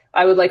before,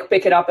 I would like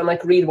pick it up and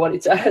like read what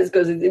it says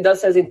because it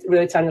does says in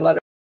really tiny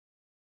letters.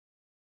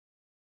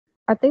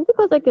 I think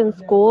because like in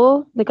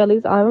school, like at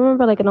least I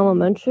remember like in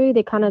elementary,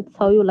 they kind of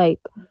tell you like,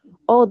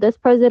 oh, this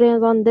president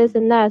is on this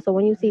and that. So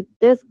when you see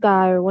this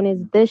guy or when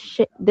it's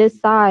this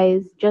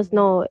size, just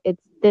know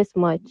it's this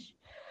much.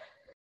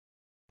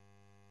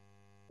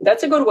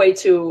 That's a good way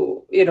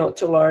to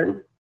to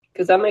learn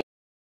because that makes.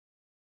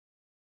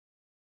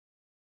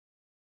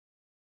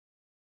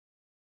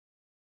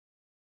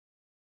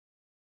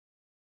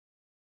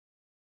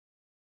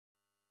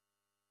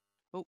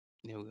 Oh,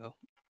 there we go.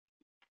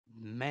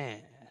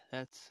 Man,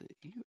 that's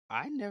you.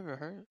 I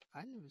never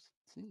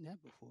seen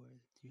that before.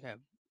 You have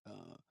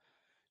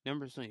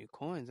numbers on your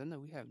coins. I know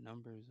we have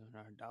numbers on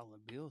our dollar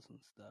bills and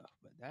stuff,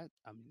 but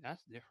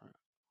that's different.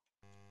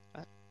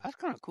 That's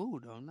kind of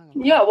cool though. I'm not gonna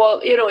lie. Yeah, well,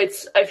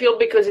 it's. I feel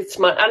because it's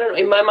money. I don't know.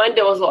 In my mind,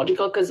 that was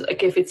logical because,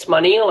 like, if it's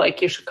money, like,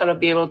 you should kind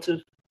of be able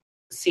to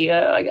see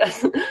it, I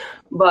guess.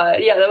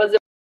 But yeah, that was.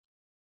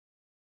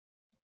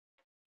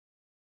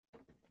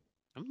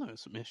 I'm learning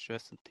some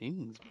interesting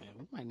things, man.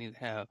 We might need to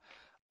have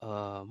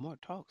more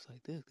talks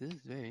like this because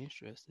it's very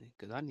interesting.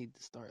 Because I need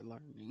to start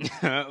learning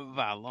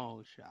by a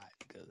long shot.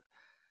 Because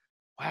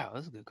wow,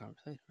 that's a good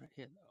conversation right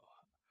here, though.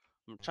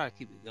 I'm gonna try to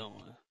keep it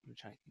going.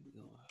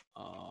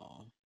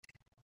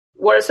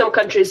 What are some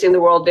countries in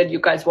the world that you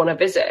guys want to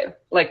visit?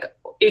 Like,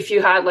 if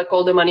you had like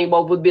all the money,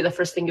 what would be the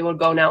first thing you would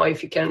go now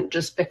if you can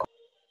just pick?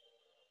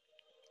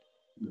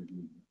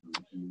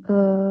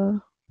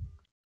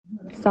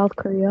 South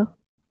Korea.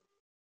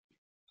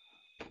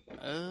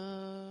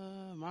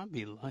 Might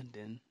be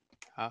London.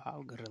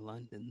 I'll go to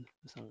London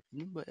or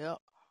something. But yeah.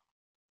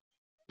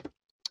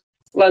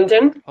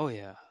 London? Oh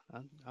yeah,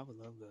 I would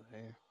love to go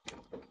there.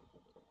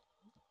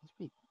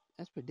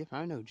 That's pretty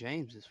different. I know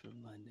James is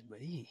from London, but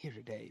he ain't here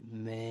today.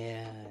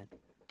 Man,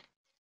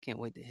 can't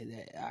wait to hear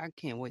that. I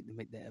can't wait to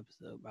make that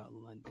episode about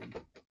London.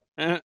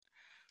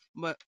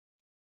 But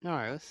all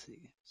right, let's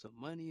see. So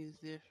money is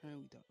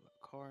different. We talk about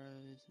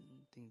cars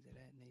and things of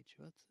that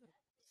nature. Let's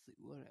see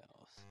what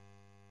else.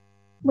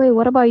 Wait,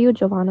 what about you,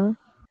 Giovanna?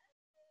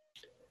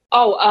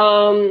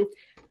 Oh,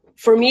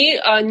 for me,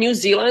 New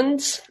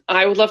Zealand.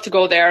 I would love to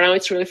go there. I know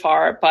it's really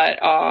far, but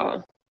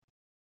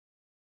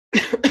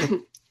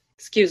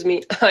excuse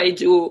me, I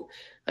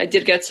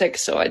did get sick,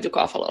 so I do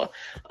cough a little.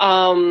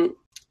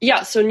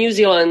 Yeah, so New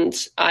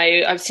Zealand,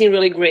 I've seen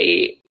really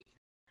great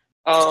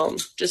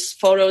just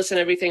photos and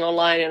everything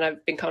online, and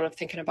I've been kind of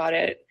thinking about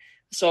it.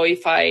 So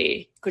if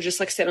I could just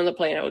like sit on the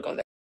plane, I would go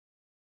there.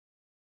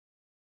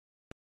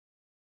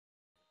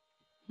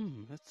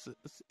 Let's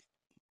see.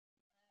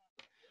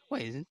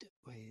 Wait,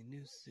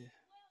 New Zealand?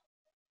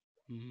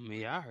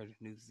 Yeah, I heard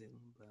of New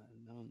Zealand, but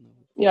I don't know.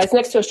 Yeah, it's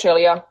next to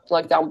Australia,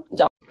 like down.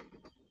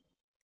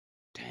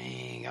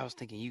 Dang, I was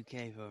thinking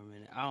UK for a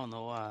minute. I don't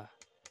know why.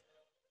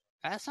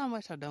 That's how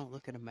much I don't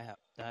look at a map.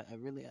 I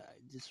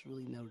just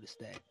really noticed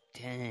that.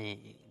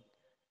 Dang.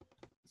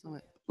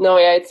 No,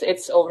 yeah,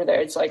 it's over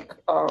there. It's like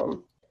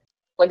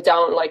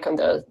down like on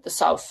the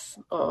south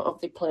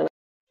of the planet.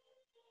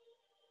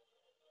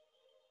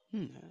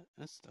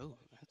 That's dope.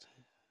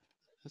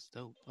 That's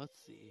dope. Let's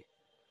see.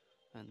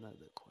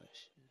 Another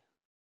question.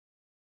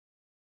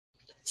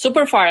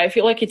 Super far. I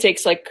feel like it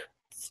takes like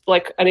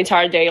an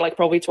entire day, like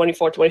probably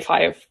 24,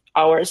 25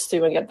 hours to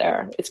even get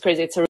there. It's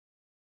crazy.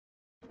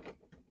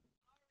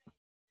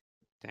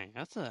 Dang,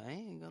 I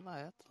ain't gonna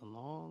lie, that's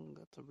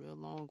a real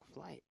long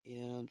flight.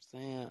 You know what I'm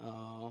saying?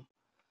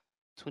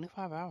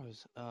 25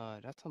 hours.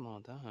 That's a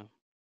long time.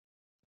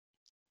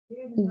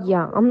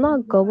 Yeah, I'm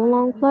not good with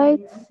long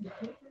flights,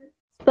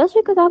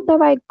 especially because I have the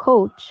right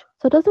coach,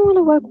 so it doesn't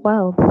really work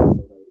well.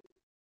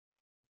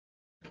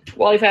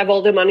 Well, if I have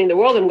all the money in the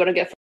world, I'm gonna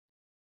get.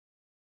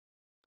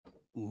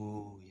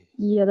 Ooh, yeah.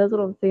 Yeah, that's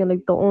what I'm saying.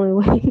 Like the only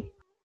way.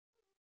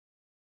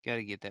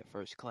 Gotta get that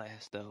first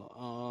class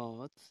though.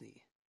 Let's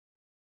see.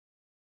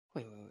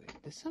 Wait.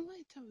 Did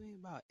somebody tell me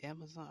about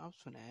Amazon? I was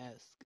trying to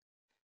ask.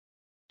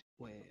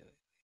 Wait.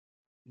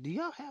 Do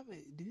y'all have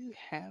it? Do you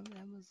have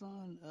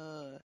Amazon?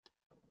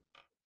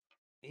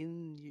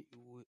 In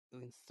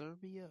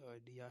Serbia, or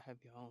do y'all have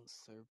your own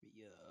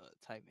Serbia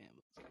type Amazon?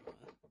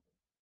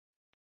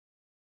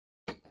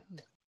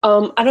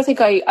 I don't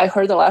think I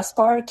heard the last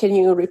part. Can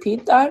you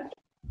repeat that?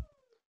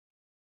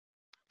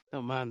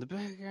 Don't mind the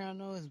background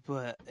noise,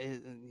 but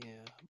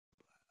yeah.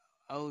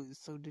 Oh,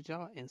 so did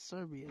y'all in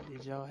Serbia?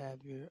 Did y'all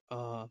have your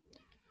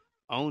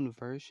own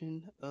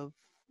version of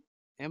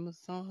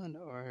Amazon,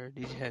 or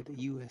did you have the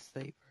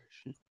USA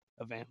version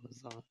of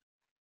Amazon?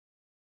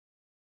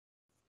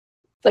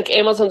 Like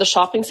Amazon, the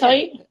shopping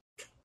site?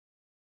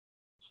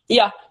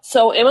 Yeah.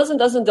 So Amazon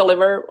doesn't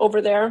deliver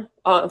over there,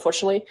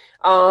 unfortunately.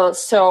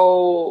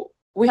 So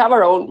we have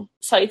our own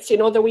sites,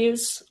 that we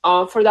use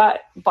for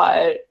that,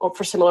 or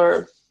for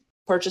similar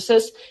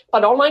purchases.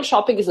 But online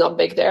shopping is not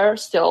big there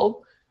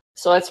still.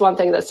 So that's one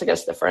thing that's, I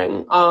guess,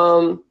 different.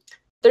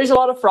 There's a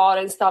lot of fraud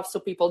and stuff, so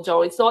people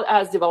don't. It's not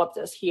as developed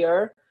as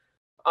here.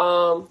 There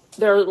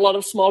are a lot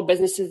of small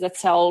businesses that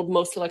sell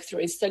mostly like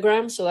through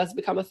Instagram, so that's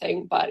become a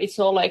thing. But it's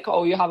not like,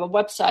 oh, you have a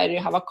website and you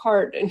have a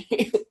cart and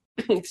you,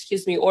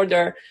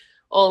 order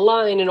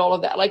online and all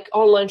of that. Like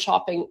online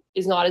shopping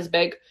is not as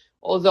big,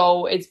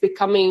 although it's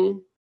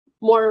becoming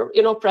more,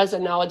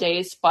 present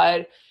nowadays.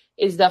 But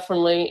it's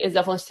definitely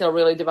still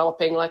really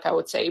developing. Like I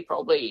would say,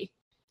 probably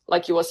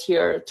like it was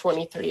here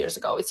 20, 30 years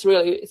ago. It's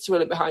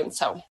really behind.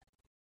 So,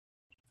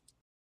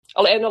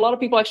 and a lot of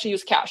people actually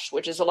use cash,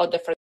 which is a lot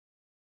different.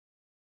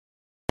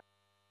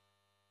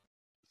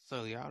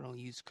 So y'all don't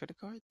use credit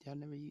cards? Y'all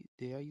never use?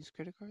 Do y'all use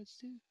credit cards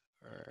too?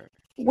 Or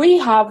we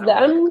have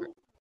them.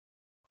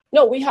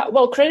 No, we have,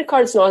 well, credit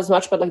cards not as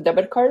much, but like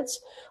debit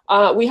cards.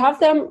 We have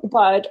them,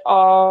 but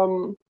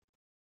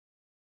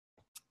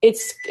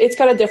it's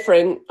kind of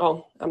different.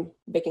 Oh, I'm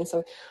baking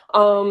something.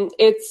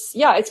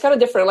 It's kind of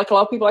different. Like a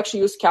lot of people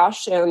actually use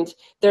cash, and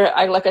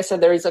like I said,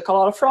 there is like a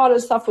lot of fraud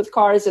and stuff with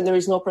cards, and there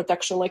is no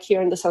protection like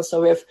here in the sense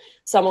of if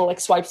someone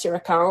like swipes your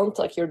account,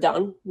 like you're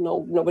done.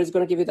 No, nobody's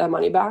gonna give you that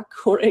money back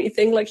or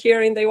anything like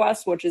here in the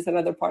US, which is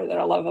another part that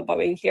I love about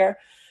being here.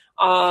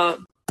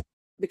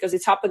 Because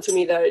it's happened to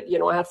me that,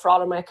 I had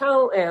fraud on my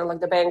account and like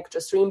the bank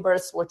just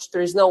reimbursed, which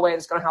there is no way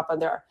it's going to happen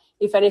there.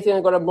 If anything,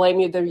 I'm going to blame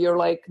you that you're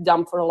like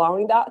dumb for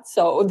allowing that.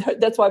 So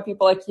that's why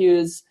people like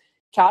use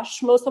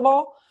cash most of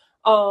all.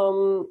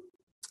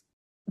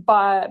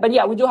 But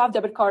yeah, we do have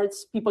debit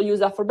cards. People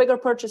use that for bigger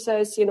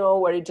purchases,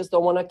 where you just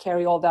don't want to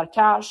carry all that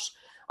cash.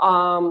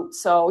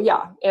 So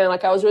yeah. And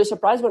like, I was really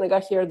surprised when I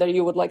got here that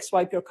you would like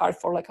swipe your card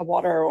for like a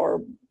water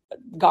or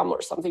gum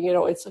or something,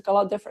 it's like a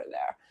lot different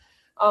there.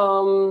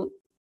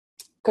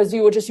 Because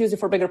you would just use it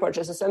for bigger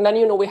purchases. And then,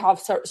 we have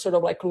sort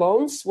of like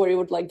loans where you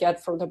would like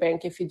get from the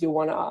bank if you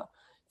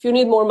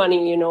need more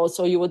money,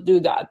 so you would do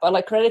that. But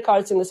like credit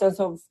cards in the sense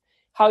of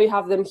how you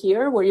have them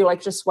here, where you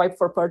like just swipe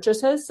for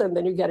purchases and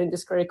then you get in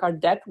this credit card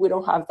debt, we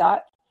don't have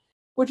that,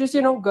 which is,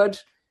 good.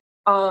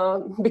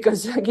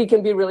 Because like, it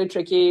can be really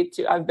tricky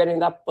I've been in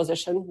that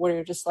position where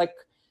you just like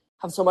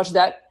have so much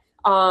debt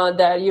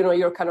that,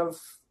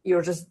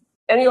 you're just,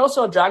 and you're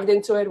also dragged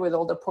into it with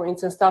all the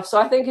points and stuff. So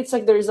I think it's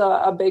like there's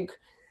a big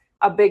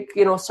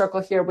circle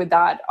here with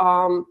that.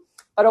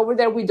 But over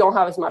there, we don't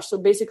have as much. So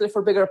basically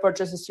for bigger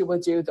purchases, you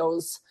would do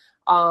those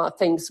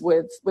things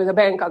with a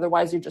bank.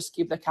 Otherwise, you just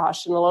keep the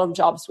cash, and a lot of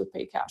jobs would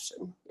pay cash.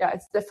 And yeah,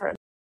 it's different.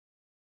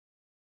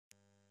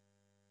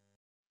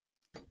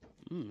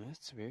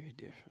 That's very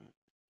different.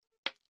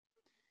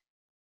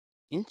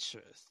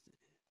 Interesting.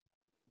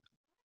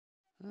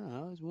 I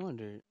always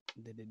wondered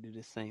that they do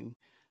the same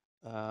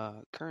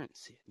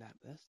currency.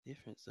 That's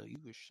different. So you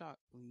were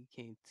shocked when you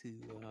came to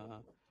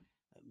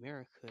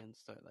America and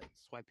start like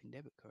swiping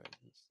debit cards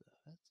and stuff.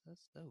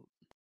 That's dope.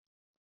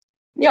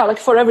 Yeah, like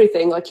for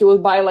everything, like you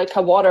would buy like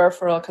a water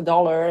for like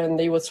 $1 and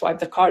they would swipe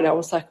the card. I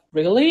was like,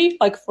 really?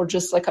 Like for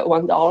just like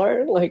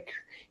 $1? Like,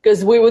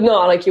 because we would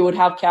not, like you would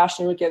have cash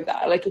and you would get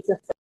that. Like it's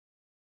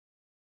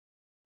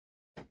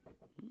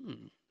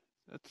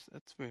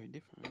That's very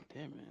different right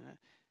there, man.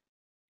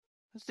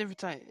 That's different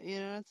type.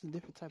 That's a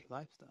different type of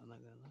lifestyle. I'm not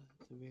gonna lie.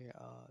 It's a very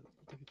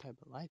different type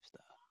of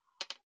lifestyle.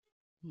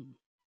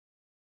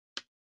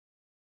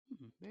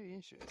 Very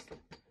interesting.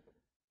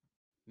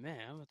 Man,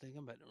 I'm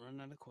about to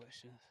run out of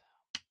questions.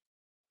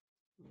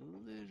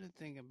 Literally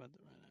thinking about to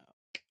run out.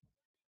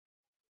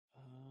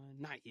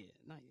 Not yet.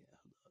 Hold up.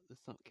 There's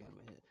something came in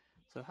my head.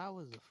 So, how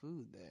was the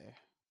food there?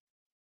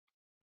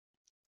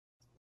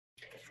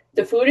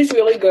 The food is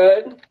really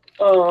good.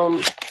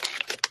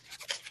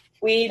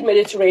 We eat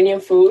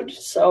Mediterranean food,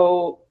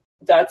 so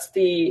that's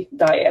the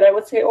diet, I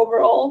would say,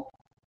 overall.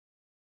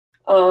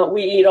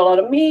 We eat a lot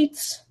of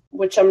meats,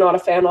 which I'm not a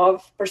fan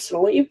of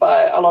personally,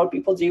 but a lot of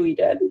people do eat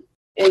it.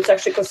 It's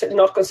actually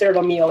not considered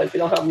a meal if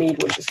you don't have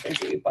meat, which is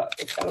crazy, but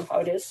it's kind of how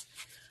it is.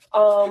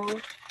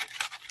 And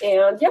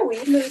yeah, we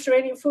eat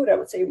Mediterranean food, I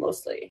would say,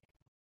 mostly.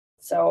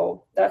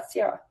 So that's,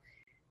 yeah.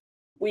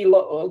 We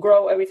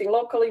grow everything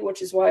locally,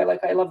 which is why,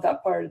 like, I love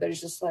that part. There's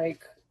just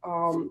like,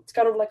 it's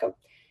kind of like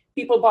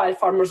people buy at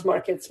farmers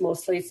markets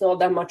mostly. It's not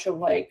that much of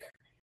like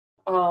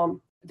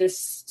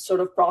this sort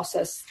of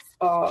processed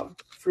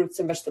fruits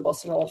and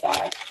vegetables and all of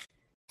that,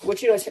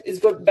 which, is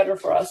good, better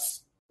for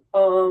us.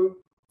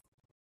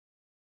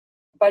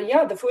 But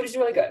yeah, the food is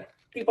really good.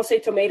 People say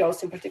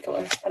tomatoes in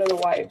particular. I don't know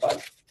why,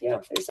 but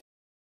yeah, there's.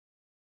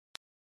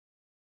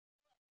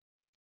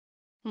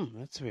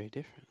 That's very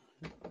different.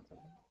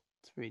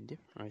 It's very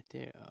different right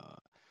there.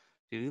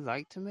 Do you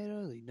like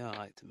tomatoes or you don't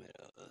like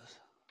tomatoes?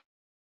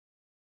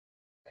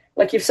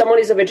 Like if someone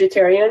is a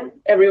vegetarian,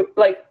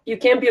 you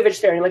can't be a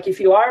vegetarian. Like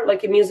if you are,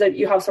 like it means that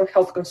you have some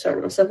health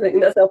concern or something.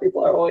 That's how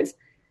people are always.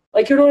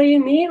 Like, you're not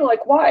eating meat?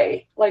 Like,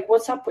 why? Like,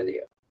 what's up with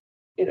you?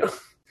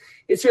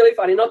 It's really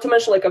funny. Not to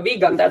mention like a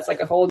vegan, that's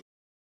like a whole.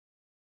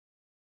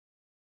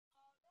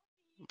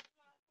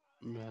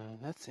 Man,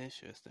 that's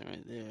interesting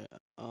right there.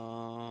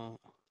 Hell,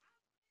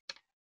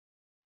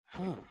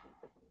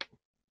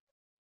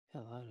 I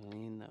don't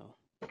even know.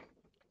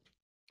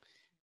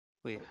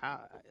 Wait,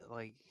 how?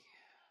 Like,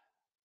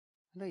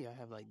 I know y'all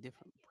have like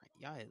different.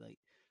 Y'all had like,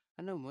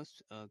 I know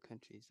most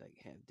countries like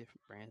have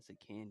different brands of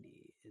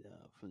candy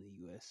from the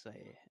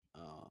USA.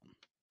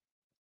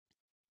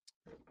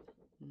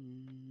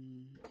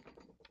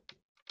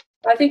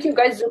 I think you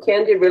guys do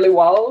candy really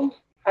well.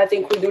 I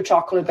think we do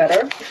chocolate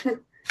better,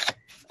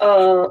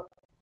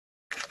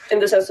 in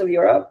the sense of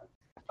Europe.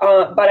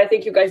 But I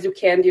think you guys do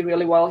candy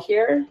really well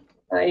here.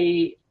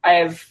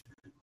 That's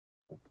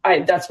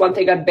one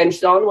thing I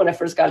binged on when I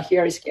first got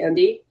here is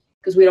candy,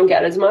 because we don't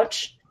get as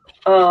much.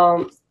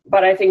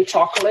 But I think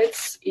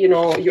chocolates,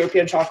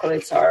 European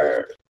chocolates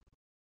are,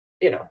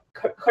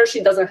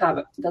 Hershey doesn't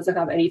have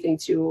anything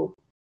to,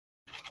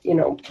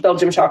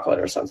 Belgium chocolate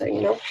or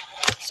something,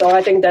 So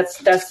I think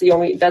that's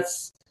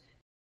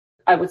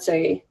I would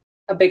say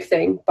a big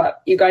thing.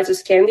 But you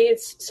guys' candy,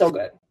 it's so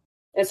good.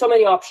 And so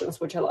many options,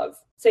 which I love.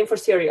 Same for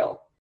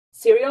cereal.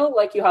 Cereal,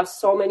 like, you have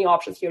so many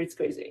options here, it's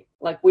crazy.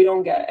 Like, we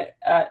don't get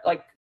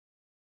like.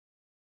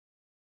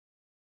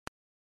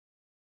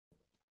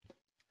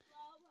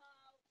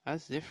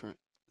 That's different.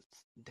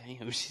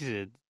 Damn, she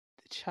said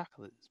the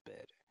chocolate is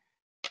better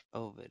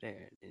over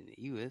there in the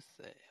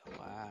USA.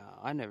 Wow,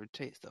 I never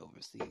tasted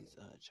overseas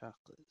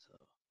chocolate, so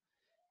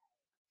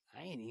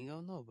I ain't even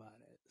gonna know about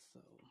it. So,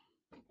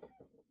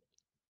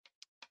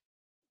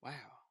 wow,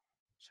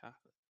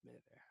 chocolate better.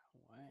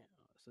 Wow.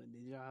 So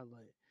did y'all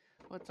like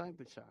what type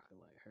of chocolate?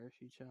 Like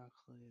Hershey chocolate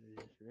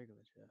or just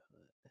regular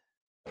chocolate?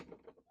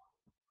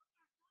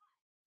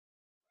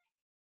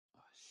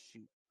 Oh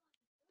shoot.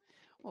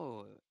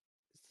 Oh,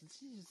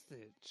 she just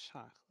said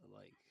chocolate.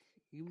 Like,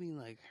 you mean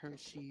like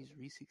Hershey's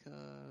Reese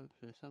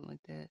Cups or something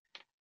like that?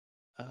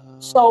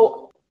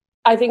 So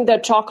I think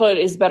that chocolate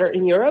is better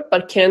in Europe,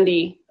 but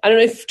candy, I don't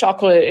know if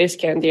chocolate is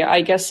candy.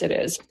 I guess it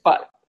is,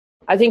 but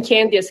I think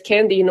candy is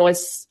candy.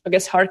 It's, I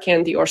guess, hard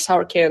candy or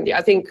sour candy.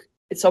 I think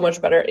it's so much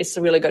better. It's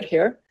really good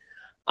here.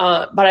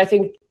 But I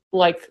think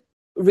like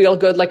real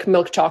good, like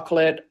milk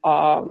chocolate,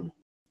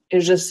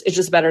 it's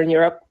just better in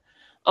Europe.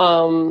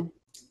 And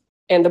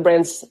the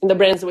brands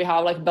that we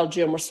have, like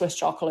Belgium or Swiss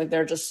chocolate,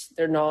 there's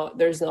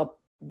no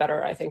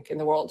better, I think, in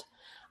the world.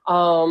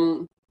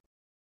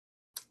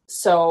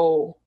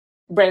 So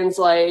brands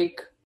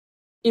like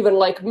even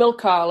like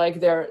Milka, like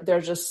they're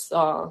just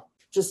so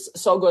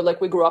good. Like,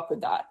 we grew up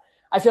with that.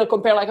 I feel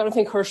compared, like, I don't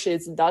think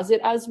Hershey's does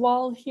it as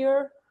well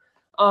here.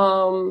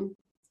 I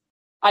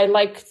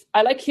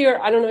like here.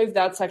 I don't know if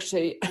that's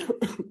actually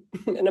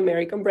an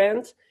American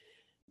brand,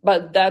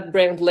 but that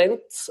brand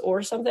Lindt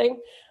or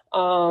something.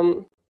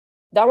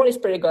 That one is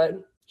pretty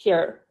good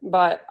here.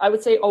 But I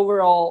would say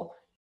overall,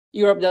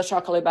 Europe does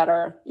chocolate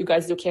better. You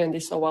guys do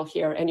candy so well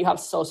here, and you have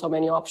so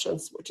many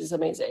options, which is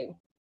amazing.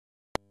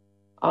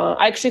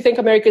 I actually think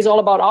America is all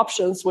about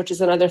options, which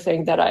is another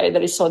thing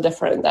that is so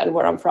different than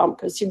where I'm from,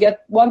 because you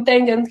get one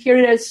thing and here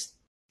it is,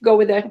 go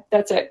with it,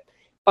 that's it.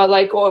 But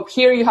like,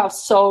 here you have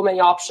so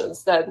many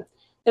options that,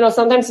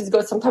 sometimes it's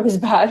good, sometimes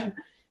it's bad.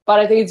 But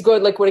I think it's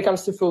good, like when it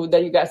comes to food,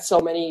 that you get so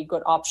many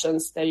good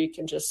options that you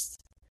can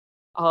just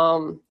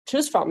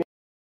choose from.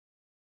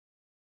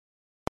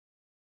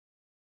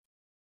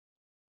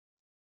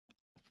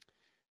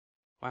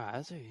 Wow,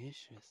 that's very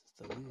interesting.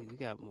 So we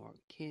got more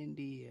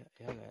candy.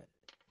 Y'all got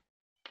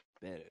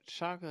better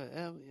chocolate.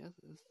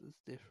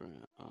 It's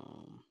different.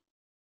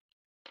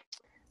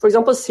 for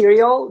example,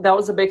 cereal, that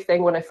was a big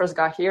thing when I first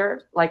got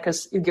here. Like,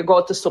 cause you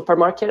go to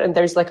supermarket and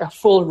there's like a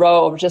full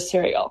row of just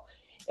cereal.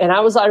 And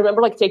I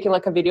remember like taking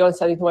like a video and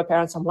sending it to my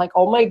parents. I'm like,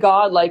 oh my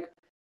God, like,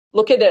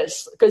 look at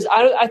this. Cause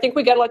I think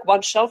we get like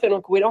one shelf and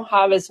like, we don't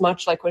have as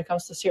much like when it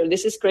comes to cereal.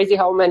 This is crazy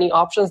how many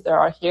options there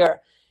are here.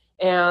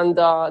 And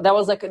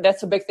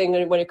that's a big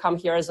thing when you come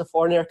here as a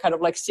foreigner, kind of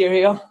like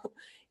cereal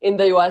in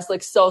the US,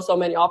 like so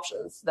many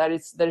options that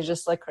is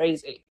just like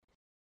crazy.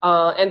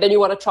 And then you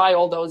want to try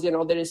all those, you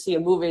know, that you see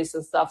in movies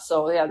and stuff.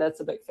 So yeah, that's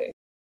a big thing.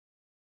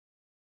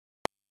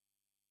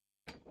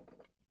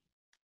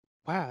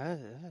 Wow,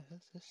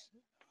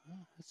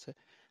 that's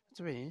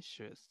very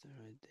interesting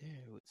right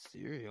there with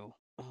cereal.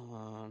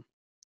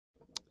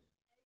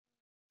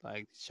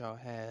 Like, did y'all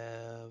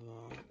have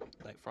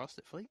like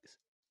Frosted Flakes?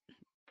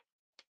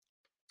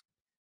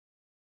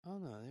 Oh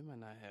no, they might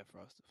not have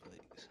Frosted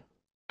Flakes.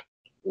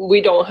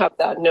 We don't have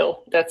that.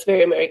 No, that's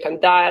very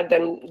American. That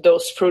and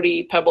those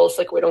fruity pebbles,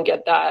 like we don't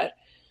get that.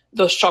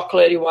 Those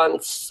chocolatey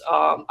ones,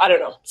 I don't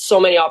know. So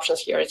many options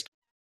here. It's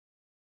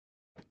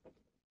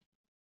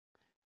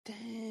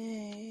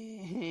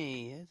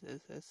Dang,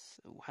 that's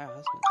wow,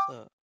 that's messed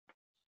up.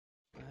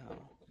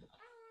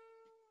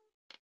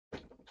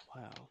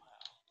 Wow.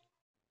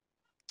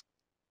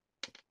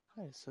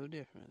 That is so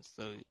different.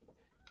 So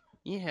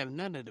you have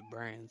none of the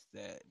brands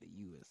that the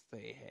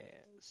USA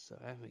has, so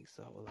that makes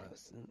a whole lot of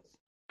sense.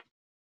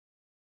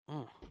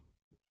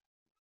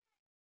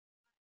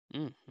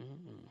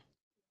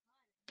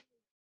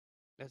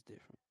 That's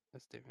different.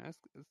 It's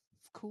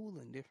cool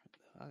and different.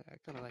 I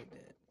kind of like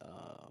that.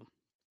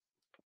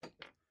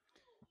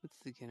 Let's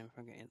see if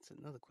I can answer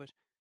another question.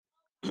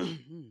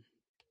 Damn,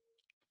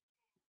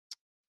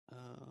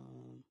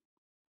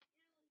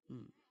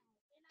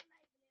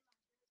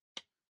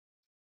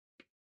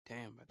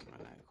 I'm about to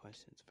run out of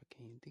questions if I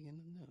can't think of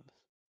nothing else.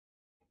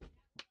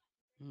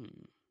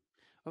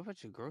 What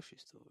about your grocery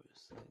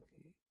stores?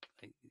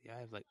 Like I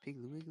have like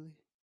Piggly Wiggly.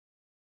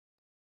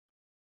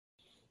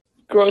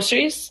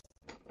 groceries.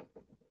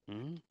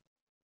 Mm-hmm.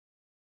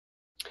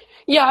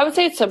 Yeah, I would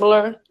say it's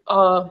similar.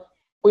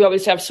 We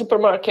obviously have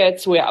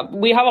supermarkets.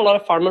 We have a lot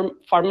of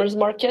farmers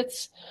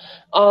markets,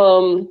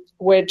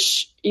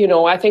 which, you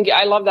know, I think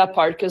I love that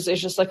part because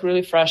it's just like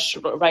really fresh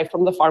right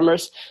from the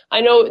farmers.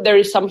 I know there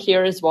is some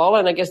here as well,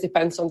 and I guess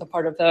depends on the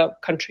part of the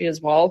country as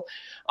well.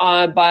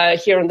 But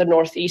here in the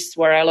Northeast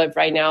where I live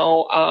right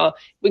now,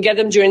 we get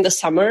them during the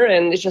summer,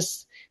 and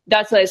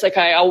that's nice. Like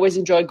I always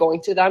enjoy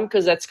going to them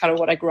because that's kind of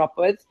what I grew up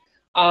with.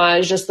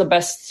 It's just the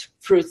best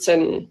fruits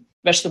and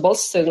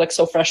vegetables, and like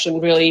so fresh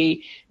and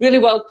really, really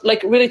well,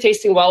 like really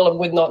tasting well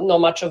with not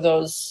much of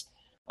those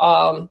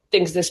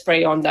things they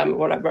spray on them or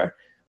whatever.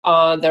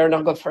 They're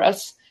not good for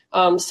us.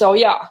 So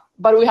yeah,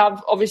 but we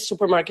have obviously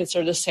supermarkets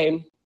are the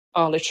same,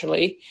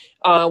 literally.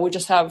 We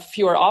just have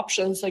fewer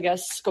options, I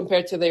guess,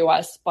 compared to the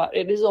US, but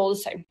it is all the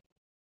same.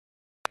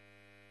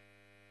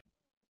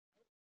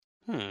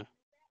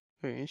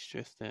 Very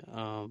interesting.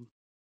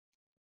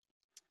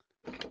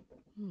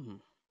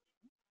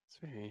 It's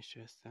very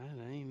interesting.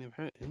 I ain't never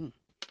heard.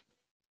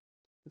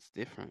 It's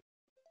different.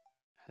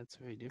 That's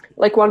very different.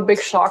 Like one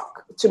big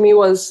shock to me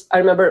was I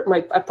remember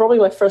probably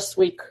my first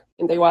week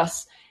in the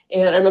US,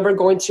 and I remember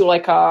going to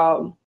like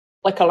a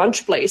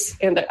lunch place,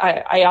 and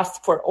I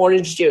asked for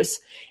orange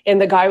juice,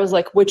 and the guy was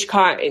like, "Which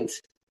kind?"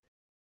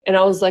 And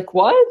I was like,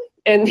 "What?"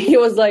 And he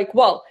was like,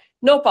 "Well,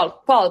 no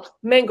pulp,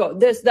 mango,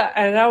 this, that,"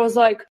 and I was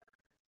like,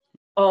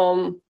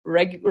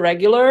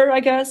 regular, I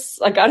guess.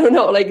 Like I don't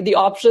know, like the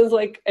options,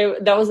 like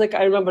that was like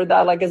I remember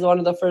that like as one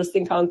of the first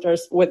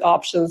encounters with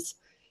options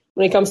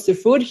when it comes to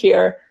food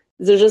here.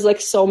 There's just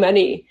like so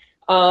many,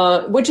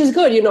 which is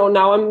good. You know,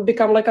 now I'm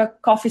become like a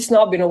coffee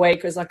snob in a way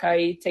because like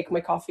I take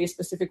my coffee a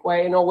specific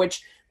way, you know,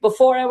 which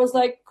before I was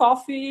like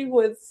coffee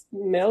with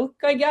milk,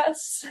 I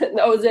guess.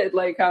 That was it,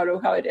 like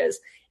how it is.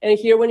 And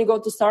here when you go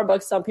to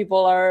Starbucks, some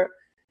people are,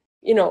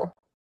 you know,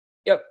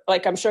 yep,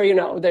 like I'm sure you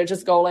know, they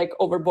just go like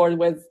overboard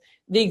with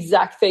the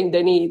exact thing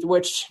they need,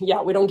 which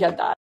yeah, we don't get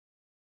that.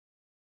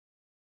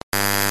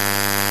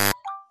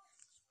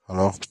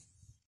 Hello?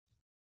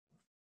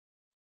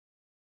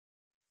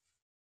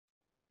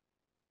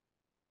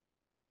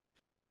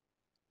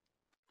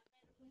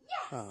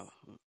 Oh,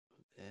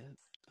 yeah.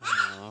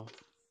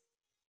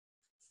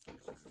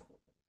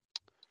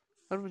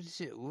 What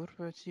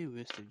about you,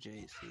 Mr.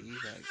 JC?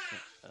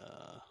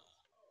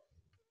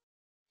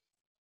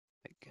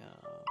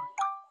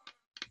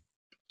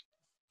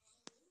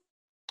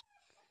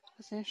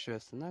 That's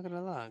interesting. Not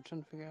gonna lie, I'm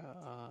trying to figure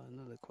out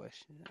another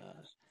question.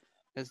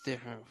 That's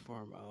different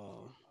from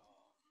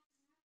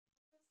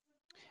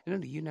you know,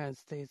 the United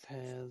States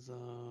has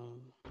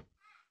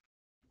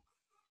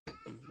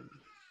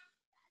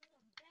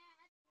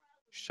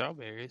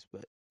strawberries,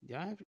 but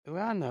I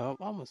know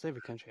almost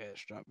every country has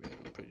strawberries.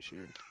 I'm pretty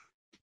sure.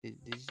 Did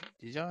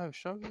y'all have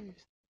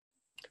strawberries?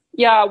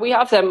 Yeah, we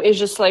have them. It's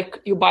just like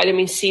you buy them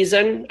in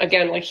season.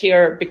 Again, like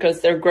here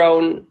because they're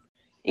grown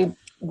in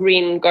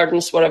green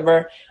gardens,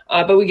 whatever.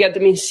 But we get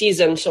them in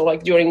season, so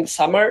like during the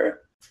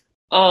summer.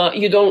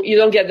 you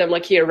don't get them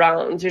like year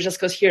round. It's just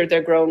because here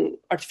they're grown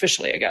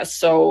artificially, I guess.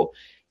 So,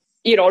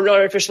 not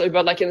artificially,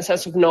 but like in the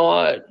sense of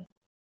not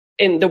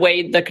in the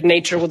way that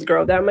nature would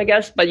grow them, I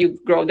guess, but you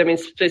grow them in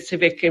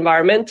specific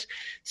environment.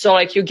 So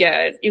like you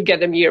get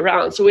them year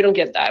round. So we don't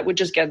get that. We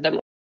just get them.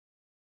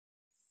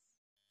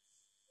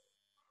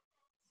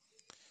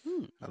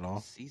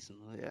 Hello?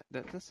 Seasonal. Yeah,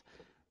 that's.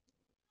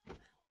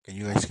 Can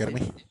you guys hear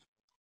me?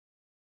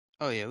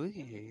 Oh yeah, we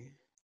can hear you.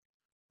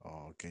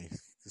 Oh, okay.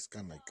 It's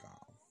kind of like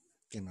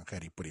getting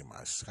ready pretty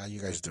much. How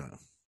you guys doing?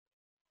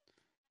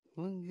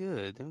 Doing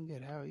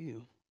good. How are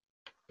you?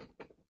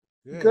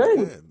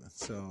 Good.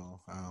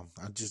 So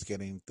I'm just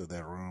getting into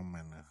the room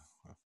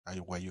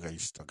and what you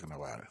guys talking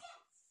about?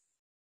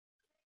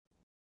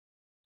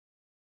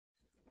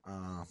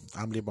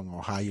 I'm living in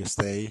Ohio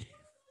State.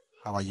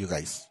 How are you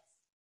guys?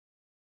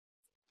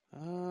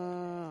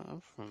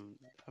 I'm from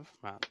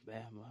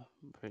Alabama,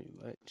 pretty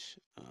much.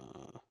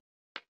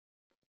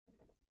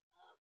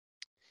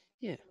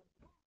 Yeah.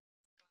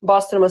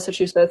 Boston,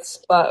 Massachusetts,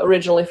 but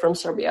originally from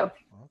Serbia.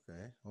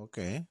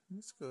 Okay,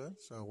 that's good.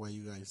 So what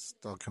you guys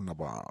talking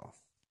about?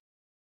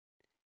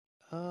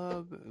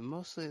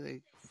 Mostly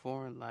like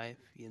foreign life,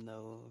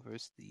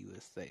 versus the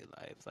USA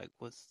life. Like,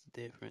 what's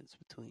the difference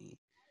between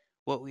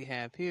what we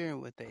have here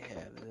and what they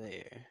have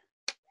there?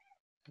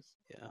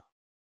 Yeah.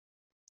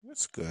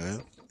 That's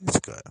good. It's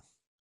good.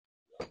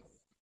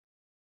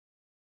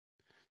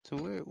 So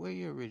where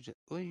you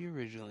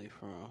originally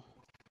from?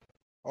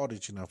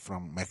 Original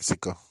from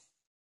Mexico.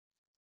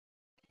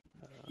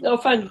 No,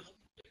 fun.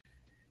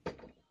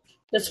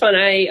 That's fun.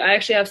 I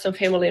actually have some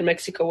family in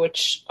Mexico,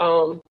 which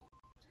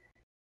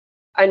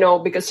I know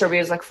because Serbia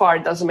is like far,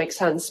 it doesn't make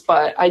sense,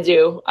 but I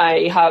do.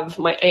 I have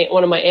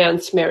one of my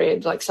aunts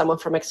married like someone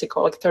from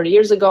Mexico like 30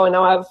 years ago, and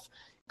now I have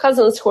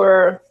cousins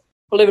who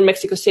live in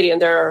Mexico City,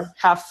 and they're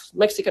half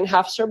Mexican,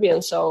 half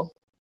Serbian. So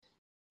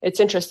it's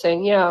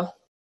interesting, yeah.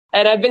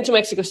 And I've been to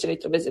Mexico City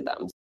to visit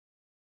them.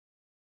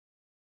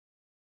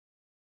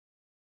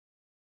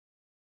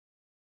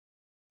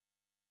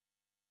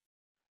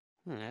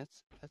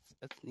 That's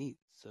neat.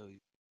 So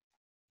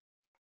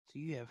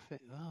you have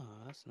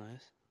that's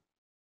nice.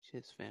 She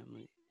has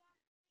family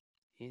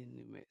in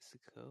New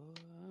Mexico.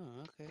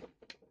 Oh, okay.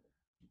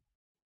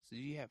 So do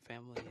you have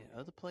family in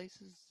other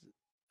places?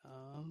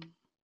 Or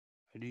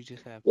do you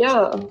just have?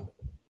 Yeah.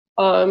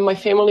 My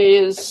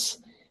family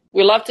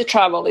we love to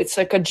travel. It's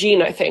like a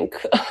gene, I think.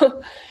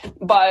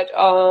 But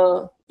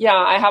yeah,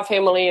 I have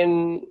family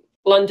in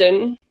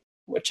London,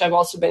 which I've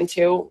also been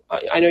to.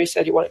 I know you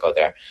said you want to go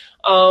there.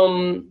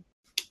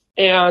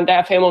 And I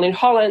have family in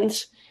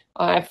Holland.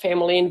 I have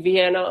family in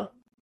Vienna.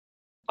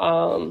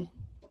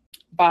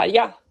 But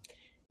yeah.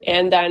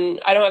 And then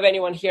I don't have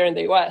anyone here in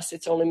the US.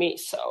 It's only me.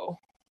 So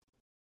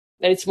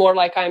then it's more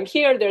like I'm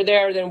here, they're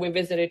there, then we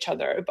visit each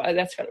other. But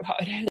that's kind of how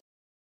it is.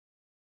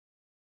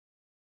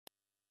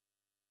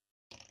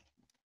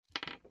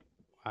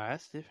 Wow,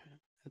 that's different.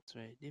 That's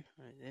very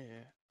different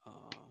there.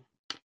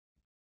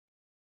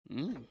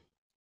 Mm.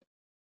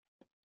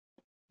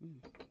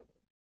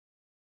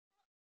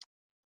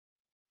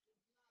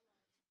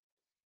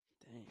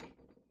 Dang.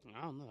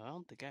 I don't know. I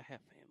don't think I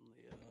have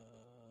family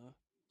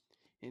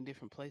in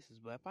different places,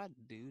 but if I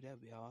do,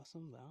 that'd be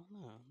awesome. But I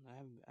don't know.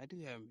 I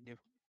do have different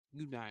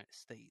United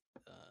States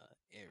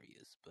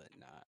areas, but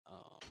not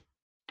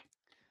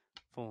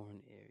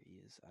foreign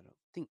areas. I don't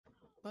think.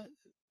 But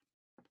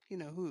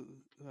who?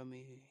 I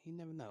mean, you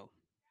never know.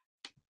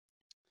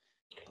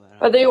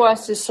 But the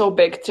US is so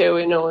big too.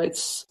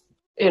 It's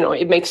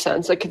it makes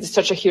sense. Like it's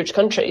such a huge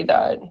country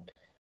that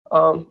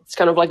it's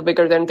kind of like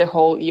bigger than the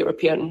whole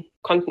European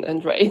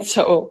continent, right?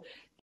 So.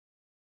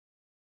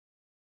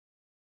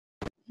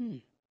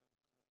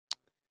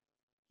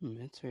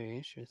 That's very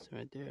interesting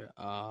right there.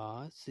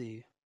 Let's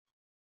see.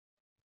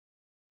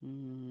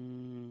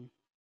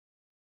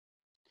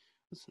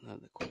 What's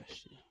another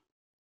question?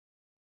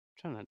 I'm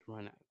trying not to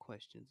run out of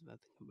questions, but I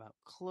think I'm about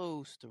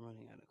close to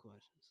running out of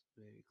questions.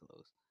 Very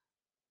close.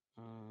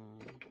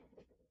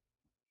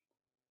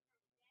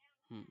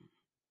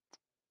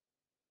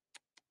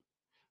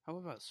 How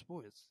about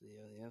sports?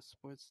 They have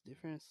sports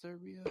different in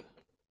Serbia?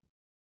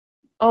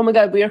 Oh my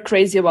God, we are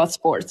crazy about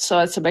sports, so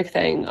it's a big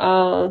thing.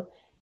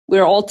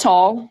 We're all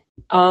tall,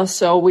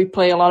 so we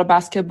play a lot of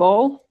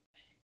basketball,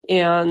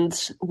 and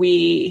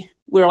we're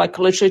like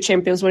literally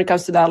champions when it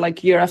comes to that,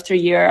 like year after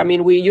year. I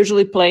mean, we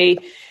usually play,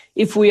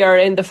 if we are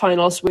in the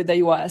finals with the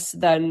US,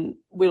 then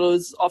we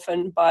lose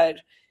often, but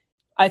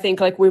I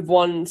think like we've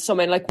won so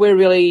many, like we're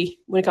really,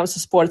 when it comes to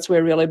sports,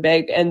 we're really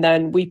big. And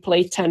then we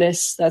play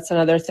tennis. That's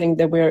another thing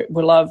that we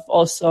love.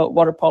 Also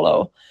water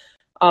polo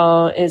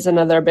is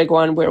another big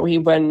one where we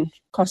win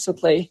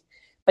constantly.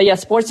 But yeah,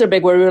 sports are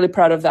big. We're really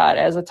proud of that.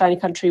 As a tiny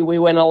country, we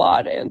win a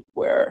lot, and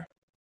we're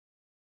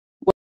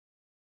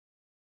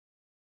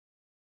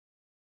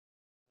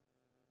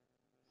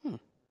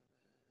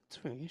It's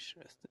very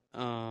interesting.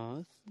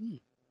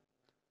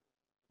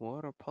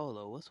 Water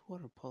polo. What's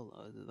water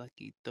polo? Is it like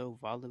you throw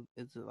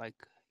Is it like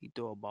you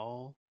throw a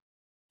ball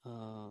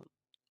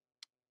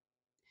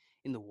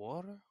in the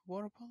water?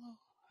 Water polo?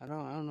 I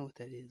don't know what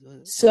that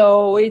is.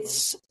 So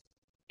it's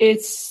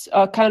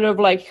kind of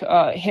like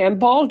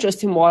handball,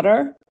 just in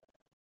water.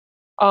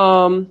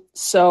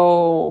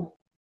 So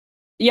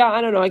yeah,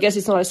 I don't know. I guess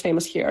it's not as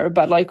famous here,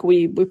 but like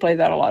we play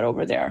that a lot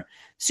over there.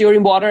 So you're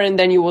in water, and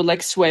then you would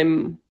like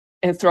swim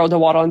and throw the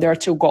water, and there are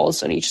 2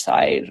 goals on each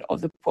side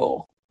of the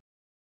pool.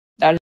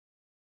 That is.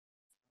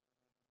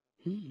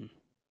 I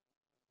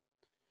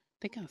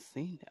think I've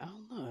seen it. I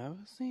don't know. Have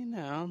I seen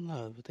that? I don't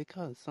know. But they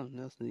call it something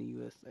else in the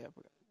USA. I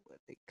forgot what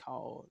they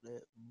called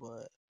it.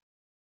 But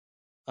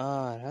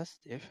that's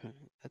different.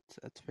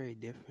 That's very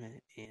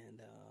different and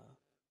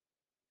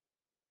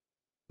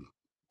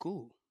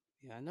cool.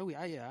 Yeah, I know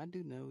I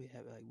do know we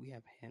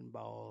have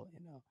handball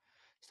and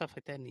stuff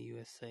like that in the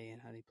USA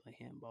and how they play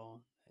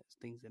handball. That's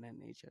things of that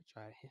nature. I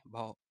tried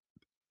handball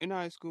in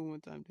high school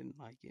one time, didn't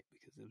like it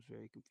because it was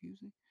very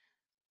confusing.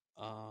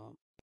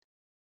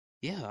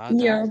 Yeah,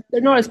 Yeah,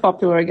 they're not as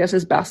popular, I guess,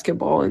 as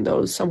basketball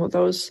and some of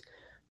those.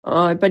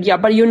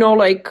 But you know,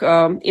 like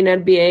in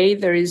NBA,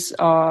 there is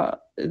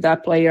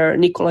that player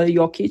Nikola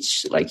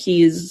Jokic. Like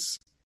he's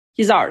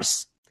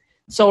ours.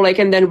 So like,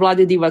 and then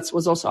Vlade Divac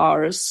was also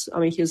ours. I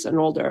mean, he's an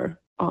older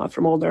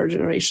from older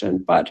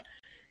generation. But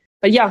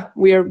yeah,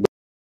 we're.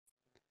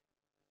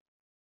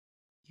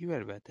 You're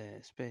right about that,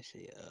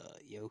 especially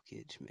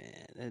Jokic,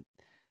 man.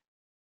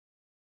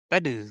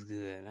 That dude's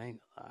good. I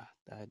ain't gonna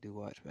lie. I do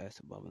watch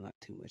basketball, but not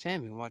too much. I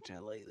haven't been watching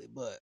it lately,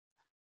 but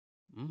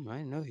I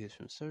didn't know he was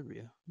from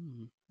Serbia.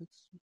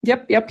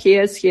 Yep, he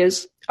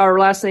is. Our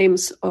last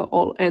names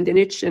all end in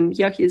ich, and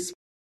yeah, he's.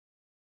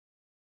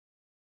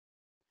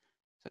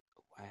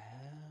 Wow,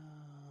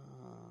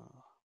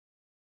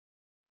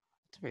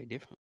 it's very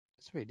different.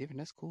 It's very different.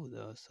 That's cool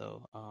though.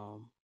 So,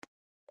 you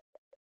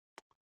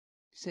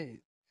said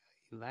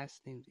your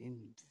last name's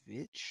in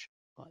Vich,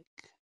 like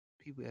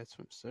people that's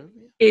from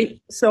Serbia.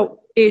 Ich,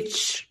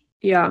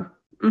 yeah.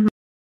 Mm-hmm.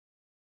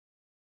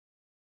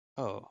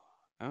 Oh,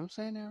 I'm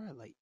saying that right,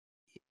 like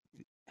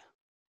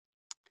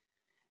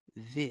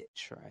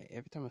Vich, right?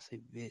 Every time I say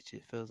Vich,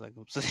 it feels like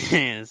I'm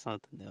saying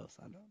something else.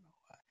 I don't know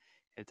why.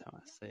 Every time I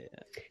say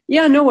it.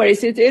 Yeah, no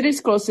worries. It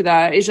is close to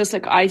that. It's just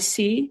like I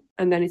see,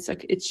 and then it's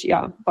like it's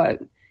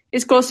but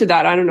it's close to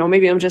that. I don't know.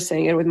 Maybe I'm just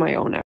saying it with my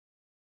own.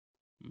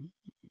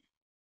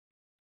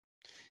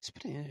 It's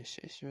been an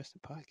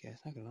interesting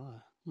podcast. Not gonna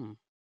lie.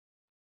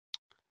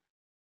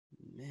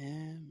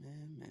 Man.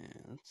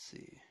 Let's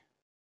see.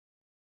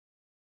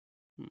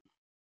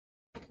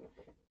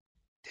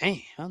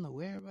 Dang, I don't know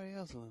where everybody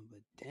else went,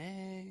 but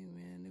dang,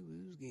 man, it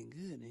was getting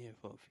good in here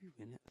for a few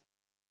minutes.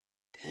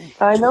 Dang.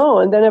 I know,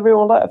 and then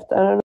everyone left. I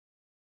don't know.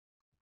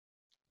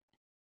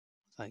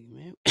 It's like,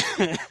 man.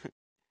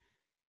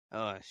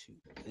 Oh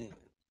shoot. Man.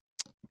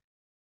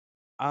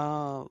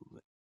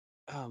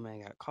 Oh man,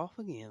 I got cough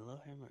again.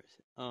 Lord have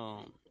mercy.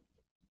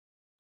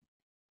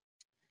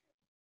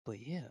 But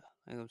yeah,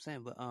 like I'm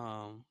saying, but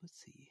let's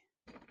see.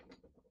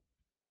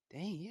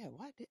 Dang, yeah,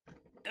 why did?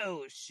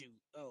 Oh shoot.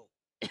 Oh.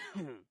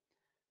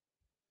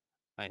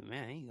 Like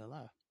man, I ain't gonna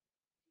lie.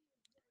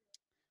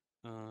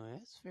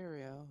 That's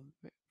very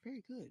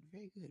good,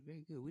 very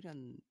good. We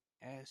done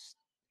asked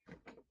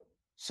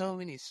so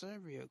many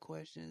Serbia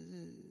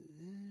questions.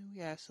 We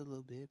asked a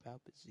little bit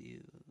about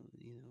Brazil, a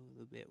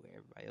little bit where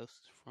everybody else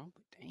is from.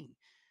 But dang,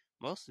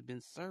 most have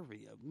been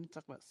Serbia. We've been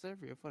talking about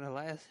Serbia for the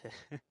last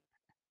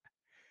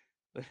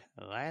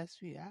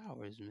few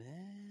hours,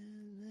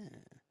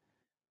 man.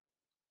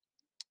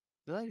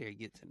 The later it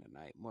gets in the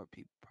night, more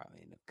people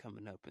probably end up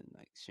coming up and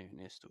like sharing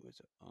their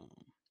stories.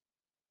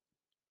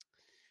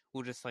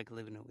 Or just like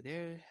living over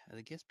there.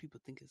 I guess people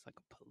think it's like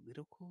a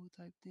political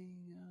type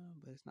thing,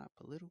 but it's not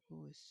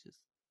political. It's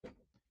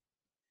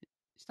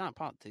not a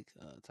politics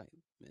type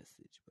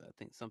message. But I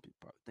think some people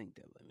probably think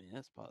that. But I mean,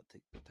 that's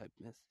politics type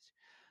message.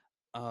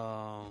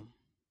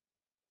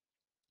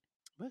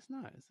 But it's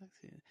not. It's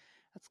actually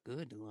that's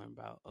good to learn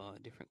about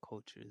different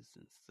cultures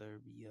in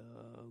Serbia.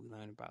 We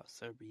learned about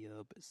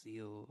Serbia,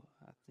 Brazil.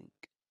 I think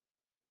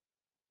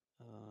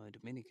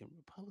Dominican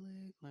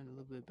Republic. Learned a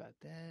little bit about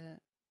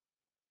that.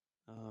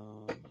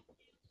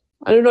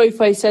 I don't know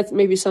if I said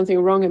maybe something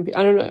wrong, and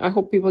I don't know. I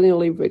hope people didn't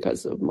leave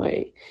because of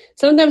my.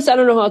 Sometimes I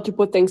don't know how to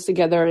put things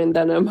together, and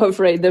then I'm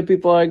afraid that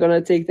people are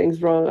gonna take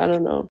things wrong. I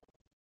don't know.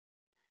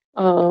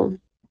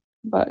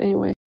 But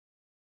anyway.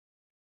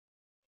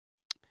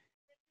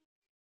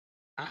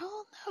 I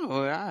don't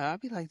know.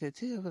 I'd be like that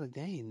too. I'd be like,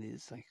 dang,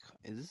 is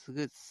this a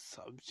good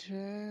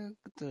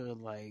subject? Or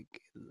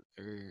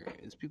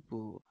is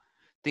people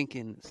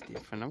thinking it's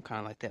different? I'm kind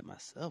of like that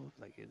myself.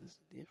 Like, is this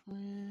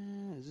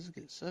different? Is this a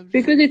good subject?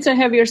 Because it's a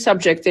heavier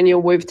subject,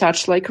 and we've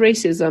touched like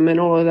racism and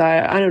all of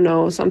that. I don't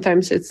know.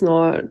 Sometimes it's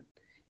not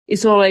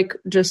like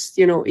just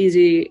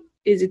easy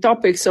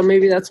topics. So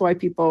maybe that's why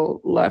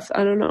people left.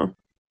 I don't know,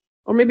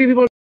 or maybe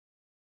people.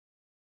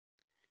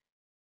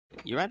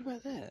 You're right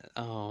about that.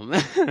 I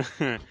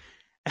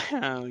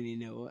don't even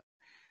know what.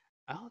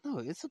 I don't know.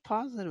 It's a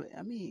positive.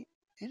 I mean,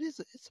 it's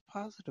a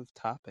positive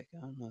topic. I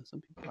don't know.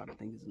 Some people probably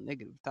think it's a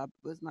negative topic,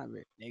 but it's not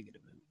very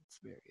negative. It's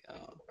very.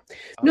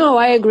 No,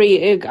 I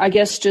agree. I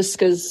guess just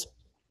because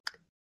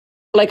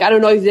like, I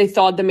don't know if they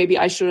thought that maybe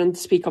I shouldn't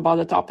speak about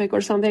the topic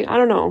or something. I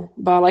don't know.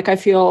 But like, I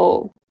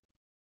feel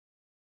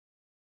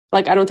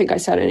like I don't think I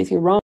said anything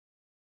wrong.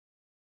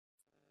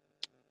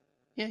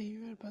 Yeah,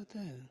 you're right about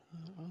that.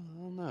 I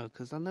don't know,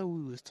 because I know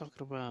we was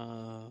talking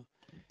about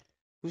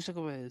this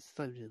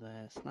subject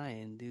last night,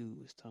 and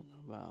dude was talking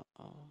about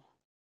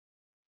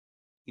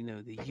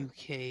the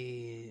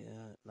UK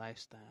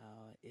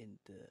lifestyle and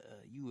the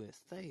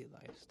USA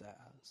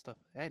lifestyle and stuff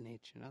of that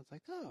nature. And I was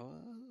like, oh,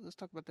 let's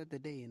talk about that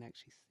today and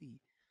actually see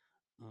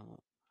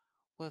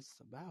what it's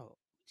about.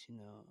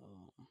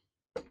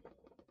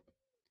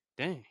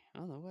 Dang, I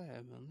don't know what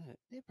happened on that.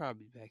 They'll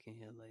probably be back in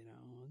here later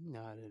on. You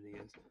know how that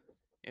is.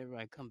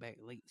 Everybody come back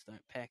late, start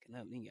packing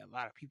up. Then you got a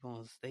lot of people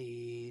on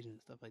stage and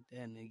stuff like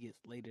that. And it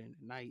gets later in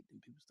the night, and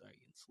people start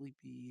getting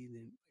sleepy.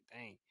 Then,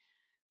 dang,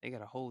 they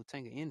got a whole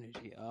tank of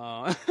energy.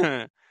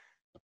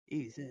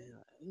 He said,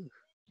 like, ooh.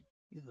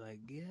 He's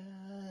like,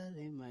 God,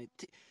 they might.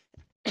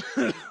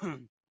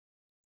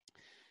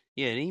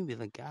 Yeah, they be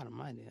like, God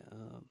Almighty.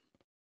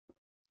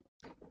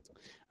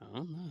 I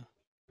don't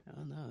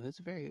know. It's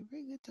a very,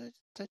 very good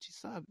touchy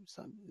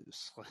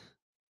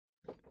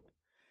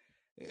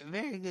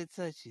very good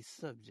touchy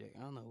subject.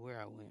 I don't know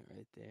where I went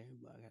right there,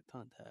 but I got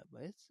tongue tied.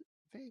 But it's a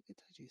very good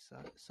touchy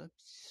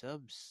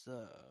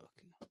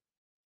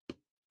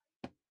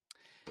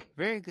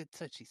very good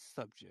touchy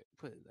subject.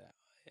 Put it that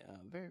way.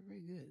 Very, very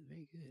good.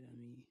 Very good. I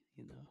mean,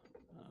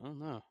 I don't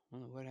know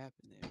what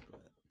happened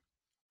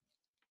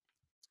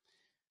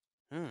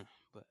there,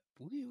 but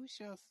we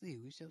shall see.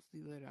 We shall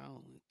see later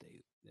on if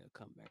they'll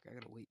come back. I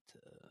gotta wait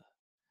till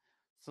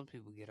some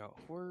people get off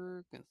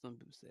work, and some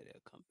people say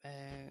they'll come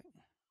back.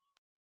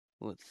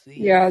 Let's see.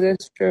 Yeah,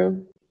 that's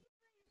true.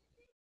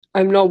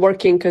 I'm not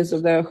working because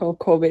of the whole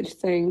COVID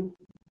thing.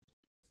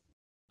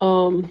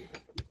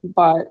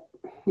 But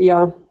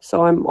yeah,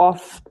 so I'm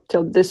off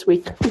till this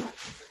week.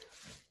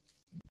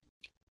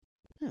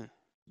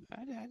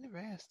 I never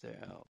asked her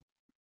out.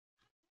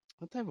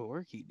 What type of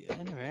work you do?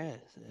 I never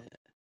asked that.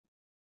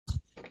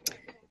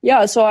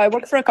 Yeah, so I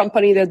work for a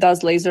company that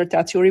does laser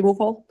tattoo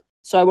removal.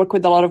 So I work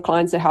with a lot of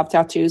clients that have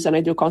tattoos, and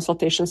I do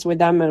consultations with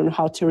them on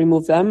how to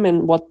remove them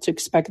and what to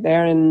expect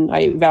there. And I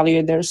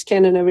evaluate their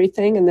skin and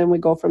everything, and then we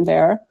go from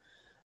there.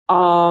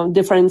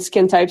 Different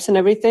skin types and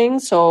everything.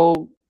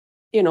 So,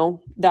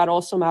 that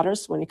also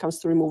matters when it comes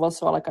to removal.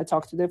 So I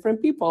talk to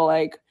different people,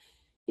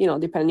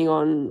 depending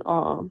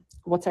on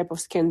what type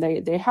of skin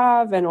they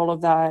have and all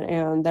of that.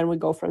 And then we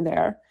go from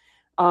there.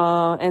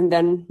 And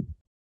then,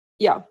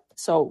 yeah,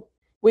 so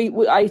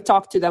I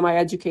talk to them, I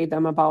educate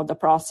them about the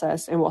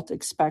process and what to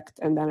expect,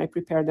 and then I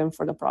prepare them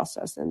for the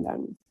process, and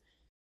then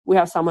we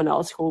have someone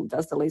else who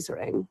does the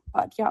lasering.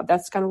 But yeah,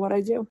 that's kind of what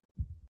I do.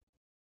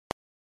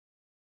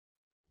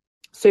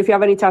 So if you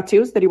have any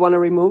tattoos that you want to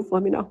remove,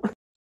 let me know.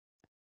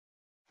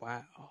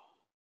 Wow.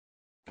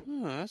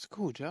 Oh, that's a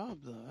cool job,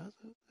 though.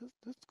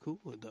 That's cool,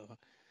 though.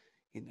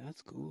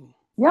 That's cool.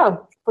 Yeah,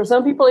 for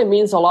some people it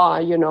means a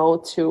lot,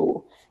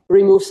 to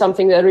remove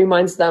something that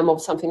reminds them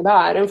of something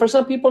bad. And for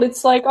some people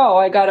it's like, oh,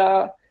 I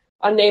got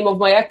a name of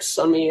my ex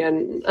on me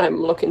and I'm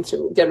looking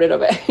to get rid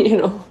of it,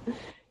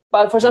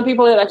 But for some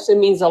people it actually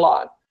means a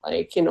lot.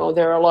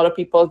 There are a lot of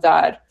people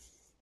that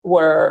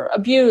were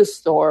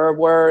abused or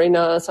were in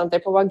some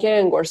type of a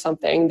gang or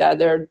something that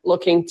they're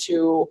looking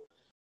to,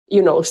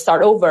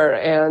 start over.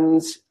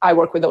 And I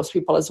work with those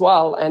people as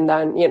well. And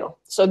then,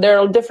 so there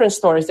are different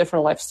stories,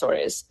 different life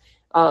stories.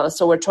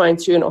 So we're trying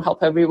to,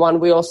 help everyone.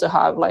 We also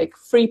have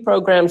free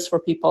programs for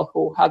people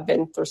who have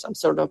been through some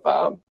sort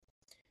of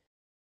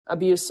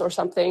abuse or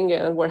something,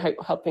 and we're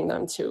helping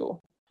them to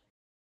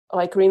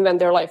reinvent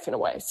their life in a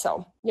way.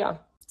 So yeah,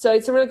 so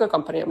it's a really good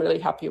company. I'm really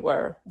happy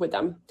we're with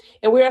them,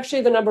 and we're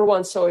actually the number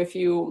one. So if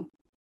you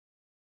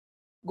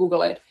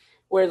Google it,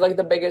 we're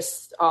the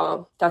biggest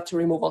tattoo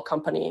removal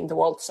company in the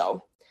world.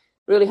 So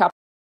really happy.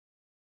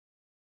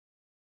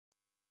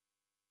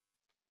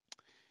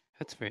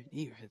 That's very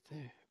neat right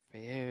there.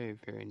 Very,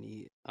 very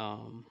neat.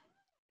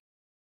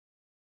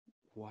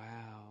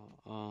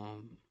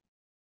 Wow.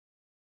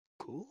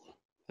 Cool.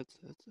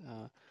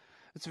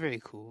 That's very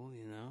cool.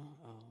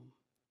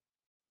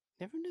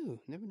 Never knew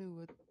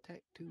what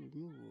tattoo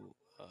removal.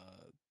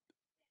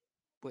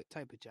 What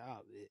type of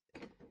job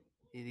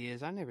it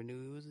is. I never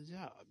knew it was a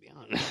job. To be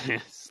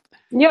honest.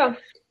 Yeah.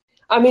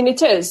 I mean,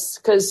 it is,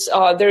 because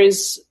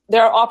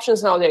there are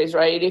options nowadays,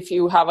 right? If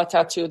you have a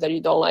tattoo that you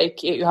don't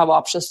like, you have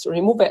options to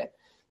remove it.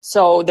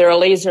 So there are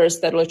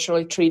lasers that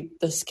literally treat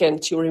the skin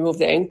to remove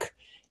the ink,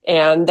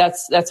 and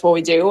that's what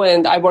we do.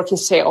 And I work in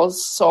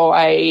sales, so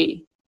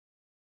I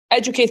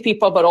educate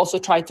people, but also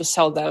try to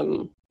sell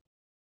them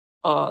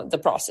the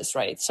process,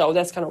 right? So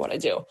that's kind of what I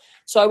do.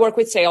 So I work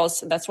with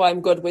sales. That's why I'm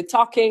good with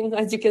talking,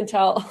 as you can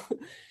tell.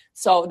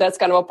 So that's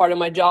kind of a part of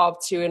my job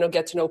to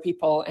get to know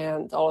people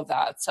and all of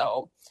that.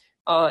 So.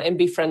 And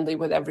be friendly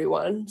with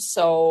everyone,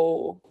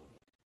 so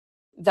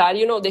that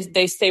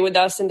they stay with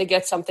us and they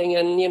get something,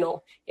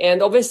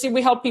 and obviously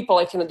we help people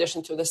in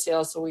addition to the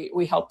sales. So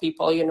we help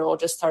people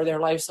just start their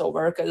lives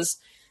over, because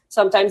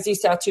sometimes these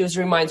tattoos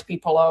remind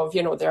people of,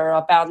 they're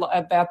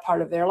a bad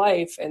part of their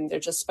life, and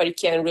but you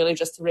can't really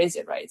just erase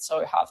it, right? So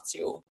you have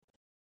to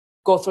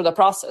go through the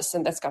process,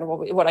 and that's kind of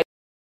what I.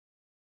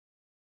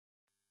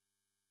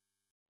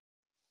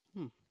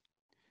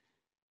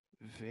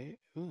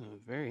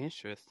 Very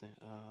interesting.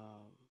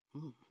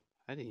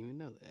 I didn't even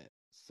know that.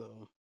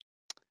 So,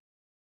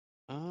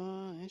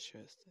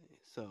 interesting.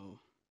 So,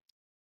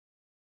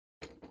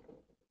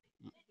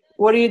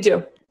 What do you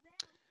do?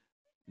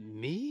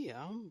 me,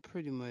 I'm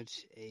pretty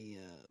much a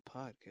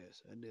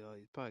podcaster. I do all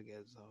these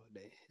podcasts all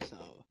day.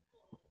 So,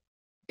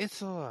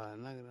 it's a lot.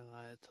 I'm not gonna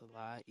lie, it's a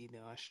lot.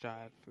 I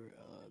strive for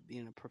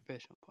being a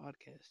professional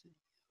podcaster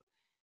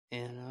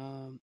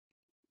and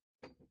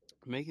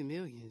making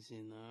millions.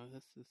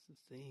 That's the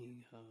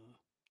thing.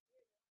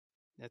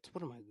 That's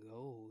one of my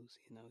goals.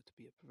 To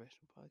be a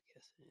professional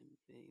podcaster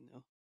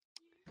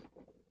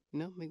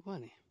and make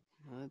money.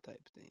 That type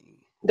of thing.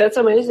 That's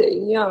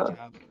amazing. Yeah.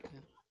 Job.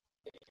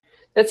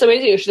 That's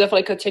amazing. You should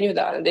definitely continue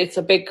that. It's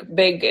a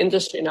big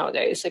industry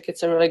nowadays. Like,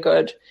 it's a really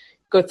good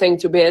thing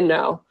to be in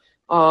now.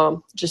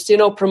 Just,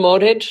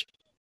 promote it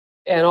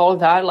and all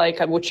of that, like,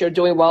 which you're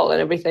doing well and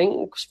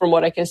everything from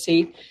what I can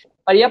see.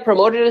 But yeah,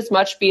 promote it as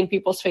much, be in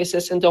people's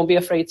faces, and don't be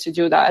afraid to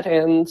do that.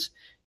 And,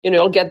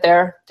 you'll get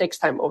there. Takes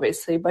time,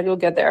 obviously, but you'll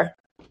get there.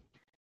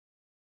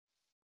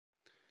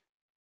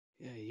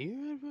 Yeah, you're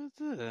right about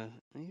that.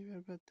 You're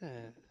right about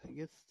that. I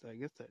guess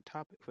the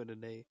topic for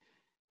today.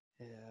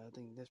 Yeah, I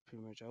think that's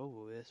pretty much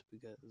over with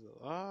because a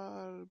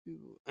lot of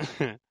people.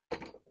 I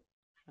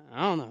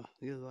don't know.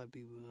 Because a lot of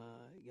people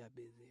got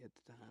busy at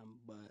the time,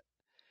 but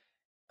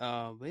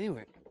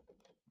anyway,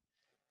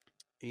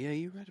 yeah,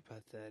 you're right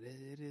about that.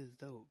 It is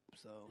dope.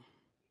 So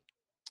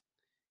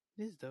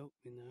it is dope.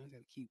 I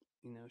gotta keep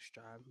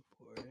striving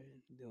for it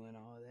and doing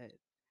all that.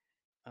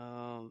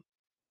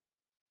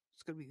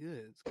 It's gonna be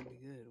good. It's gonna be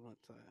good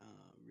once I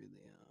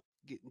really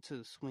get into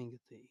the swing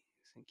of things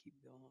and keep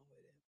going with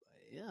it.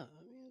 But yeah,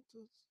 I mean it's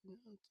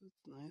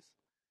nice.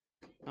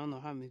 I don't know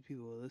how many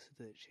people will listen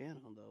to the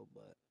channel though,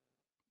 but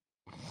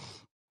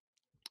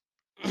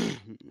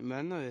but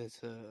I know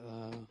it's a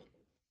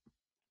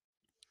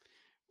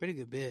pretty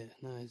good bit.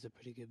 No, it's a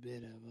pretty good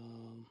bit of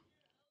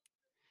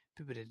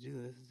people that do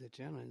listen to the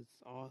channel.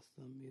 It's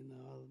awesome,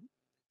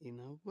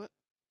 but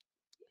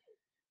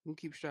we'll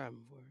keep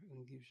striving for it.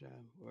 We'll keep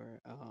striving for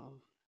it.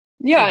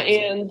 Yeah,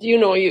 and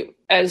you,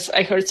 as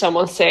I heard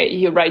someone say,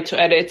 you write to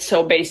edit.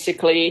 So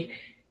basically,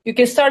 you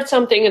can start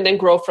something and then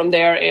grow from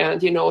there,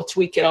 and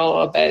tweak it a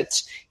little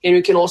bit. And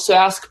you can also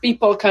ask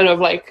people, kind of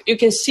like, you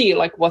can see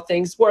like what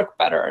things work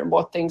better and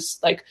what things,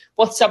 like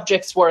what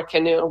subjects work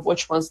and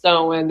which ones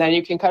don't, and then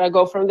you can kind of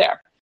go from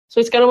there. So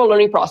it's kind of a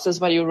learning process,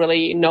 but you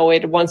really know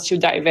it once you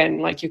dive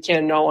in. Like, you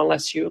can't know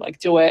unless you like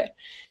do it.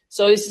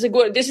 So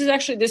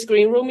this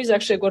green room is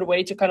actually a good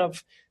way to kind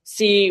of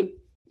see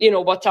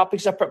what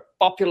topics are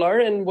popular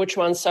and which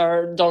ones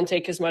don't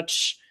take as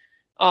much,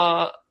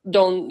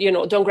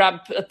 don't grab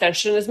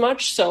attention as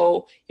much.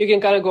 So you can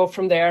kind of go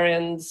from there,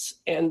 and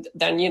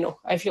then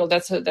I feel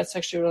that's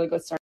actually a really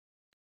good start.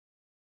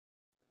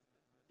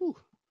 Ooh,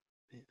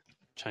 man,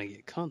 trying to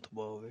get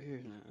comfortable over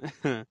here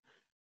now.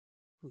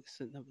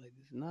 Sitting up like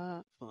this is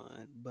not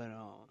fun, but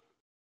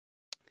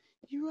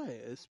you're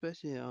right,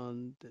 especially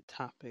on the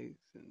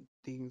topics and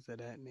things of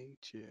that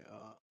nature.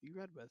 You're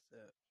right about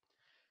that.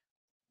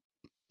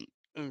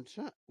 I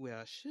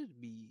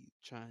should be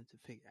trying to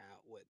figure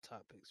out what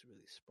topics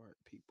really spark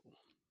people.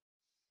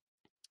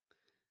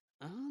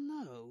 I don't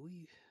know.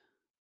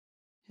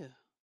 Yeah,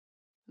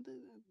 I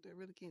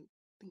really can't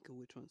think of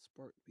which one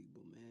sparked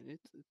people, man.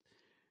 It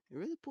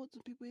really pulled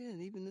some people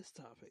in. Even this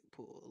topic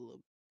pulled a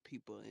little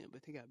people in,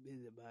 but they got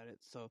busy about it.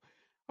 So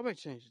I might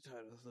change the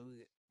title because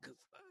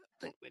I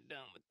think we're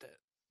done with that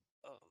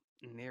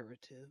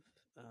narrative,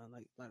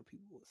 like a lot of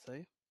people would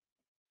say.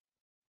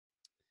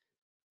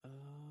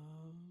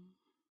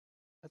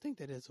 I think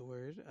that is a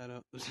word. I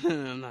don't.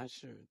 I'm not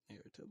sure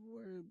narrative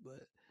word,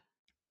 but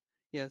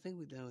yeah, I think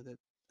we're done with that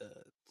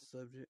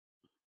subject.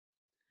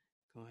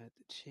 Gonna have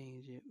to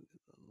change it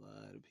because a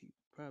lot of people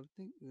probably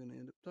think we're gonna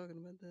end up talking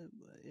about that,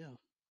 but yeah.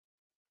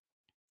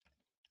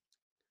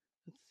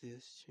 Let's see.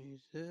 Let's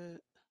change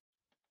that.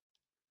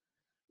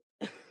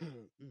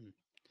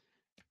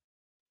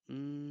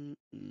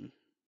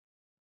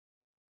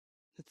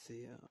 Let's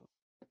see.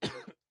 I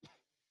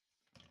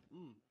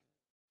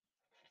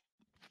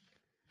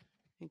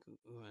think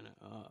we're gonna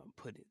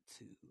put it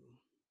to.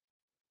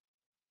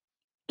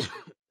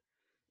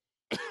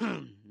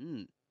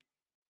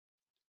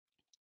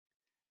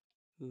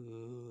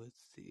 Ooh,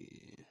 let's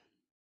see.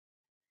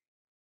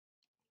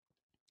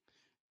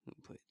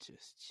 We'll put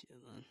just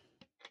chilling.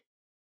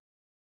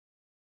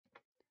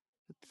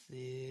 Let's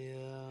see.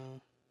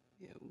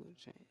 Yeah, we're gonna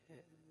change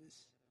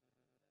this.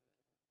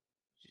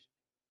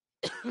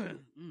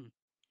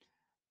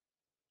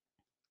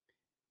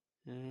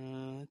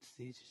 Let's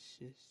see.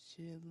 Just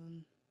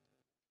chilling.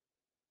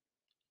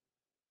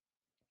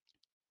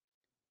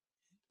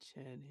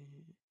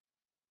 Chatting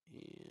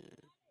and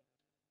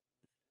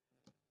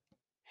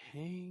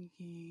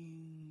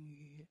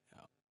hanging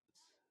out.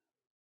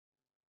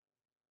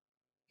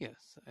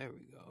 Yes, there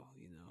we go.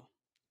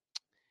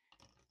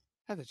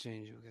 I have to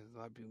change it because a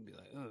lot of people be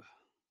like, ugh,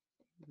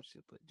 we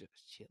should put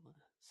just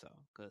chilling. So,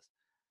 because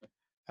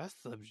that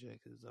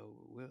subject is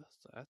over with,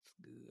 so that's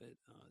good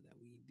that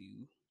we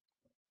do.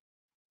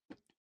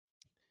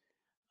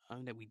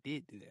 That we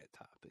did do that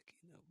topic,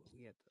 but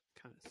we had to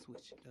kind of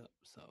switch it up.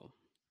 So,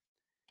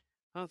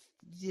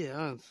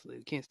 honestly,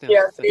 we can't stand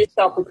Yeah, sex. free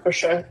topic for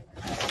sure.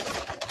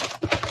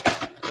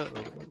 What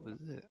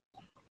was it?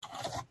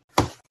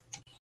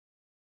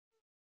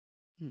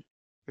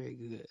 Very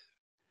good.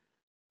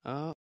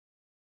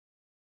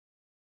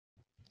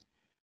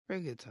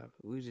 Very good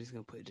topic. We're just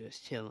gonna put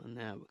just chilling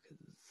now because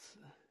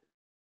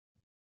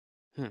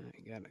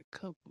got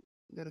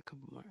a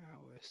couple more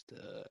hours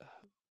to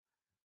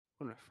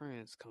when our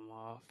friends come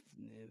off,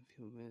 and then a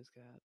few minutes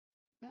got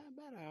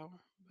about an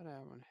hour and a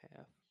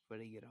half before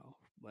they get off.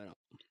 But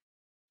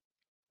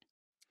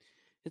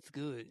it's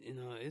good,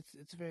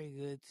 it's very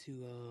good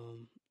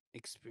to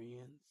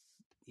experience,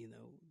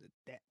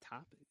 that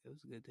topic. It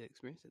was good to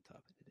experience that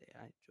topic today.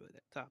 I enjoyed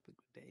that topic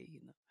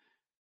today,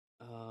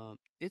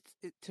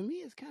 to me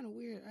it's kind of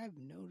weird. I've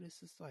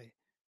noticed it's like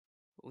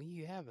when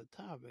you have a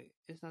topic,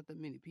 it's not that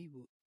many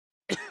people.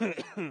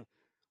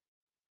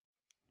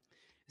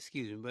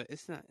 Excuse me, but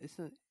it's not. It's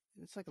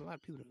like a lot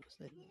of people don't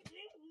say.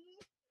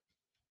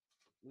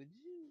 Would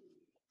you?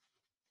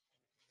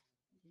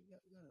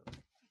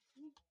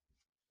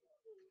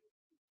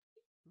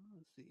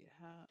 Let's see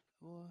how.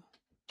 Well,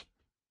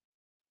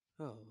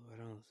 oh Lord, I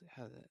don't see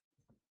how that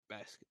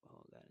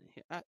basketball got in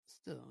here. I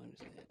still don't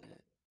understand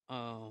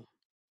that.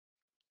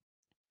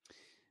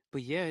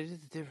 But yeah, it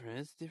is different.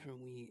 It's different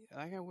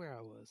where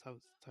I was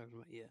talking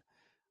about,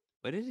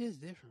 but it is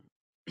different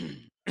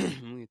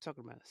when you're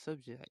talking about a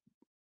subject. Like,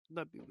 a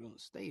lot of people don't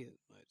stay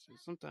as much. And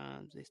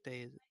sometimes they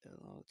stay a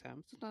long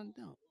time. Sometimes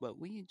they don't. But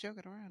when you joke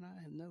it around,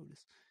 I have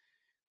noticed,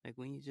 like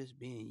when you're just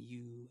being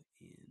you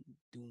and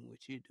doing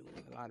what you're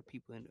doing, a lot of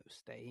people end up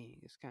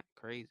staying. It's kind of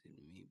crazy to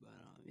me, but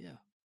yeah.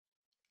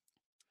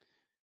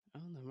 I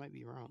don't know. It might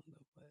be wrong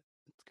though, but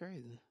it's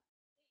crazy.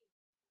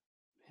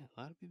 Man, a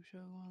lot of people show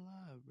going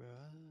live, bro. I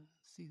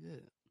see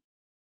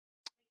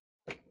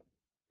that.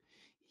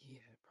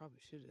 Yeah,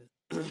 probably should have.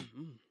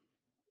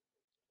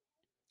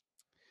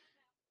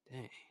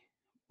 Dang.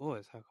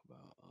 Boys talk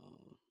about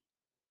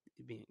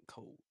it being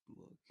cold.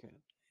 Well,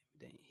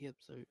 dang,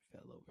 hips hurt.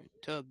 Fell over in the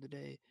tub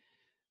today.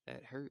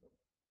 That hurt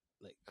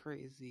like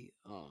crazy.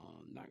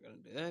 Not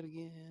gonna do that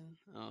again.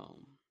 Oh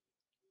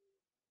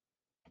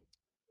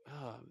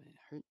man,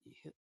 hurting your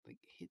hip, like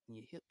hitting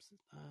your hips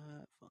is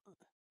not fun.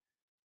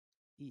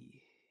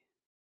 Yeah,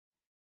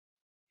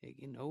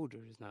 getting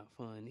older is not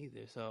fun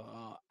either. So,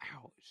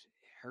 ouch,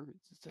 it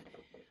hurts.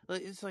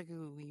 It's like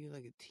when you're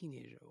like a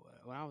teenager or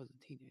whatever. When I was a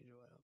teenager or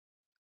whatever,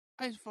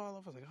 I just fall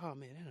off. I was like, oh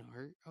man, that don't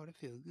hurt. Oh, that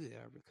feels good.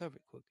 I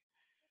recovered quicker.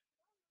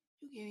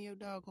 You get in your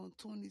doggone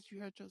 20s, you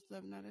hurt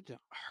yourself. Now that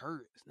just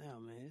hurts now,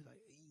 man. It's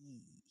like,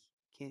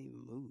 can't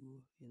even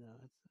move.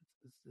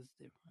 It's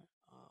different.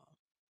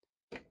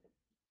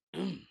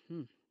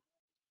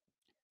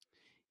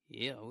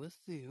 Yeah, we'll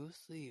see. We'll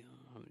see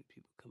how many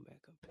people come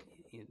back up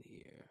in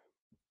here.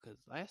 Because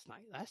last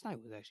night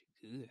was actually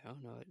good. I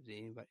don't know, did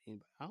anybody.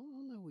 I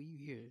don't know what you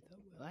hear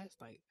though. But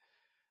last night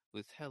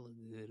was hella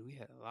good. We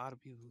had a lot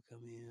of people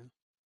come in.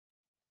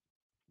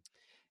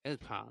 It was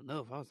piling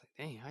up. I was like,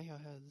 dang, how y'all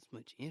have this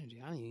much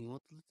energy? I didn't even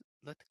want to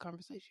let the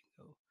conversation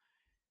go.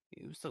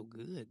 It was so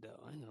good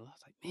though. I know. I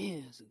was like,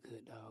 man, it's a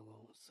good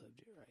doggone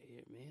subject right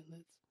here,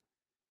 man.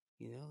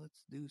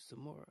 Let's do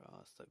some more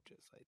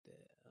subjects like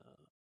that.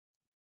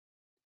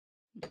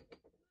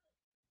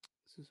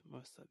 Let's do some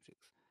more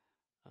subjects.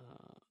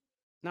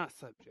 Not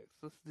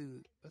subjects.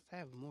 Let's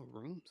have more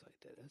rooms like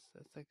that. That's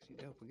actually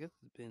dope. I guess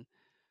it's been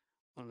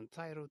on the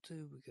title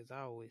too because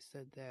I always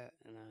said that,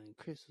 and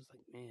Chris was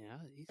like,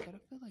 man, he said I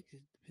feel like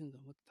it depends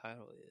on what the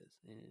title is,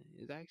 and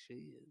it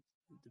actually is.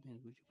 It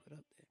depends what you put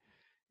up there,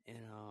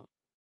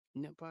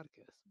 and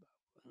podcast about.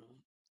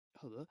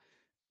 Hold up.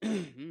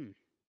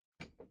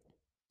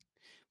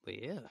 But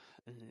yeah,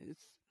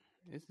 it's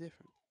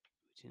different.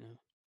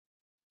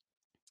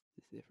 But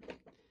it's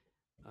different.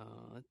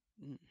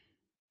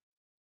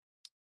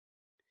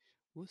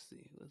 We'll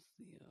see. Let's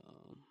see.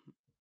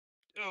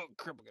 Oh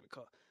crap! I got a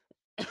call.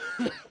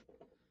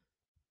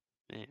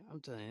 Man,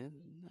 I'm telling you,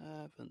 it's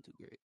not feeling too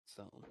great.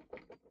 So,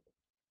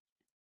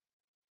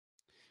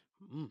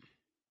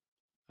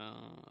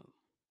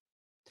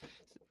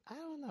 I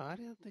don't know. I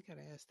didn't think I'd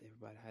asked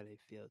everybody how they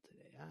feel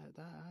today.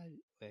 Well,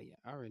 yeah,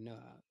 I already know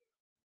how.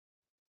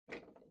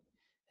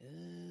 I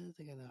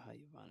think I know how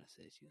Ivana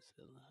said she was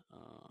feeling.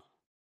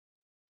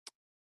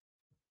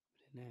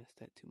 Didn't ask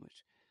that too much.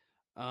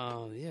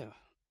 Yeah.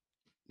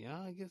 Yeah,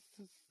 I guess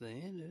this is the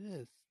end of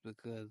this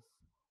because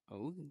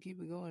we can keep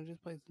it going and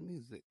just play some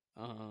music.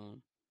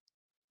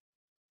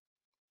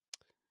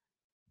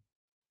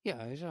 Yeah,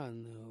 as y'all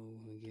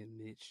know, we get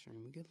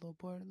midstream, we get a little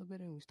bored a little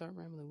bit, and we start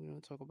rambling. We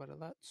don't talk about it a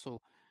lot,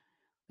 so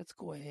let's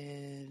go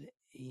ahead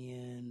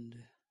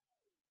and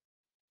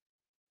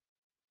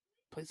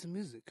play some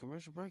music.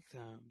 Commercial break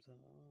times.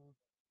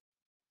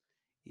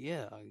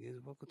 yeah, I guess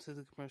welcome to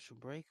the commercial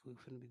break. We're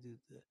finna do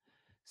the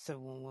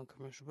 711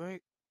 commercial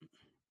break.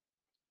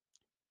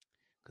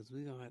 Because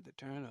we're going to have to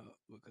turn up.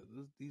 Because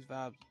these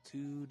vibes are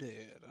too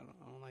dead. I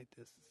don't like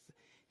this.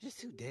 It's just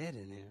too dead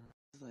in here.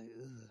 It's like,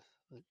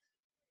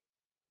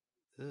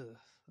 ugh.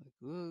 Like,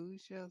 well, we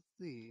shall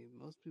see.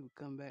 Most people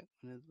come back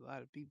when there's a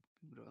lot of people.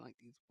 People don't like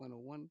these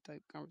 101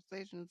 type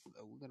conversations.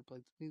 So we're going to play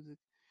some music.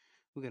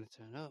 We're going to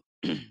turn up.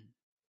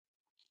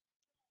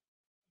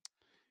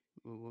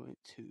 We're going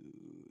to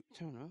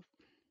turn up.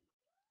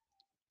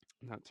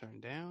 Not turn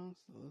down.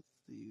 So let's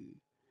see.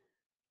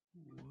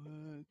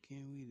 What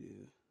can we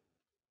do?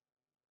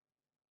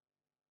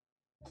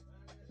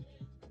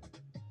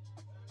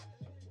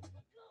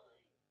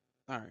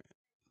 All right.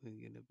 We can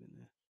get up in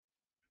there.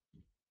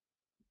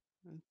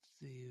 Let's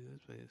see.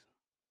 Let's play this.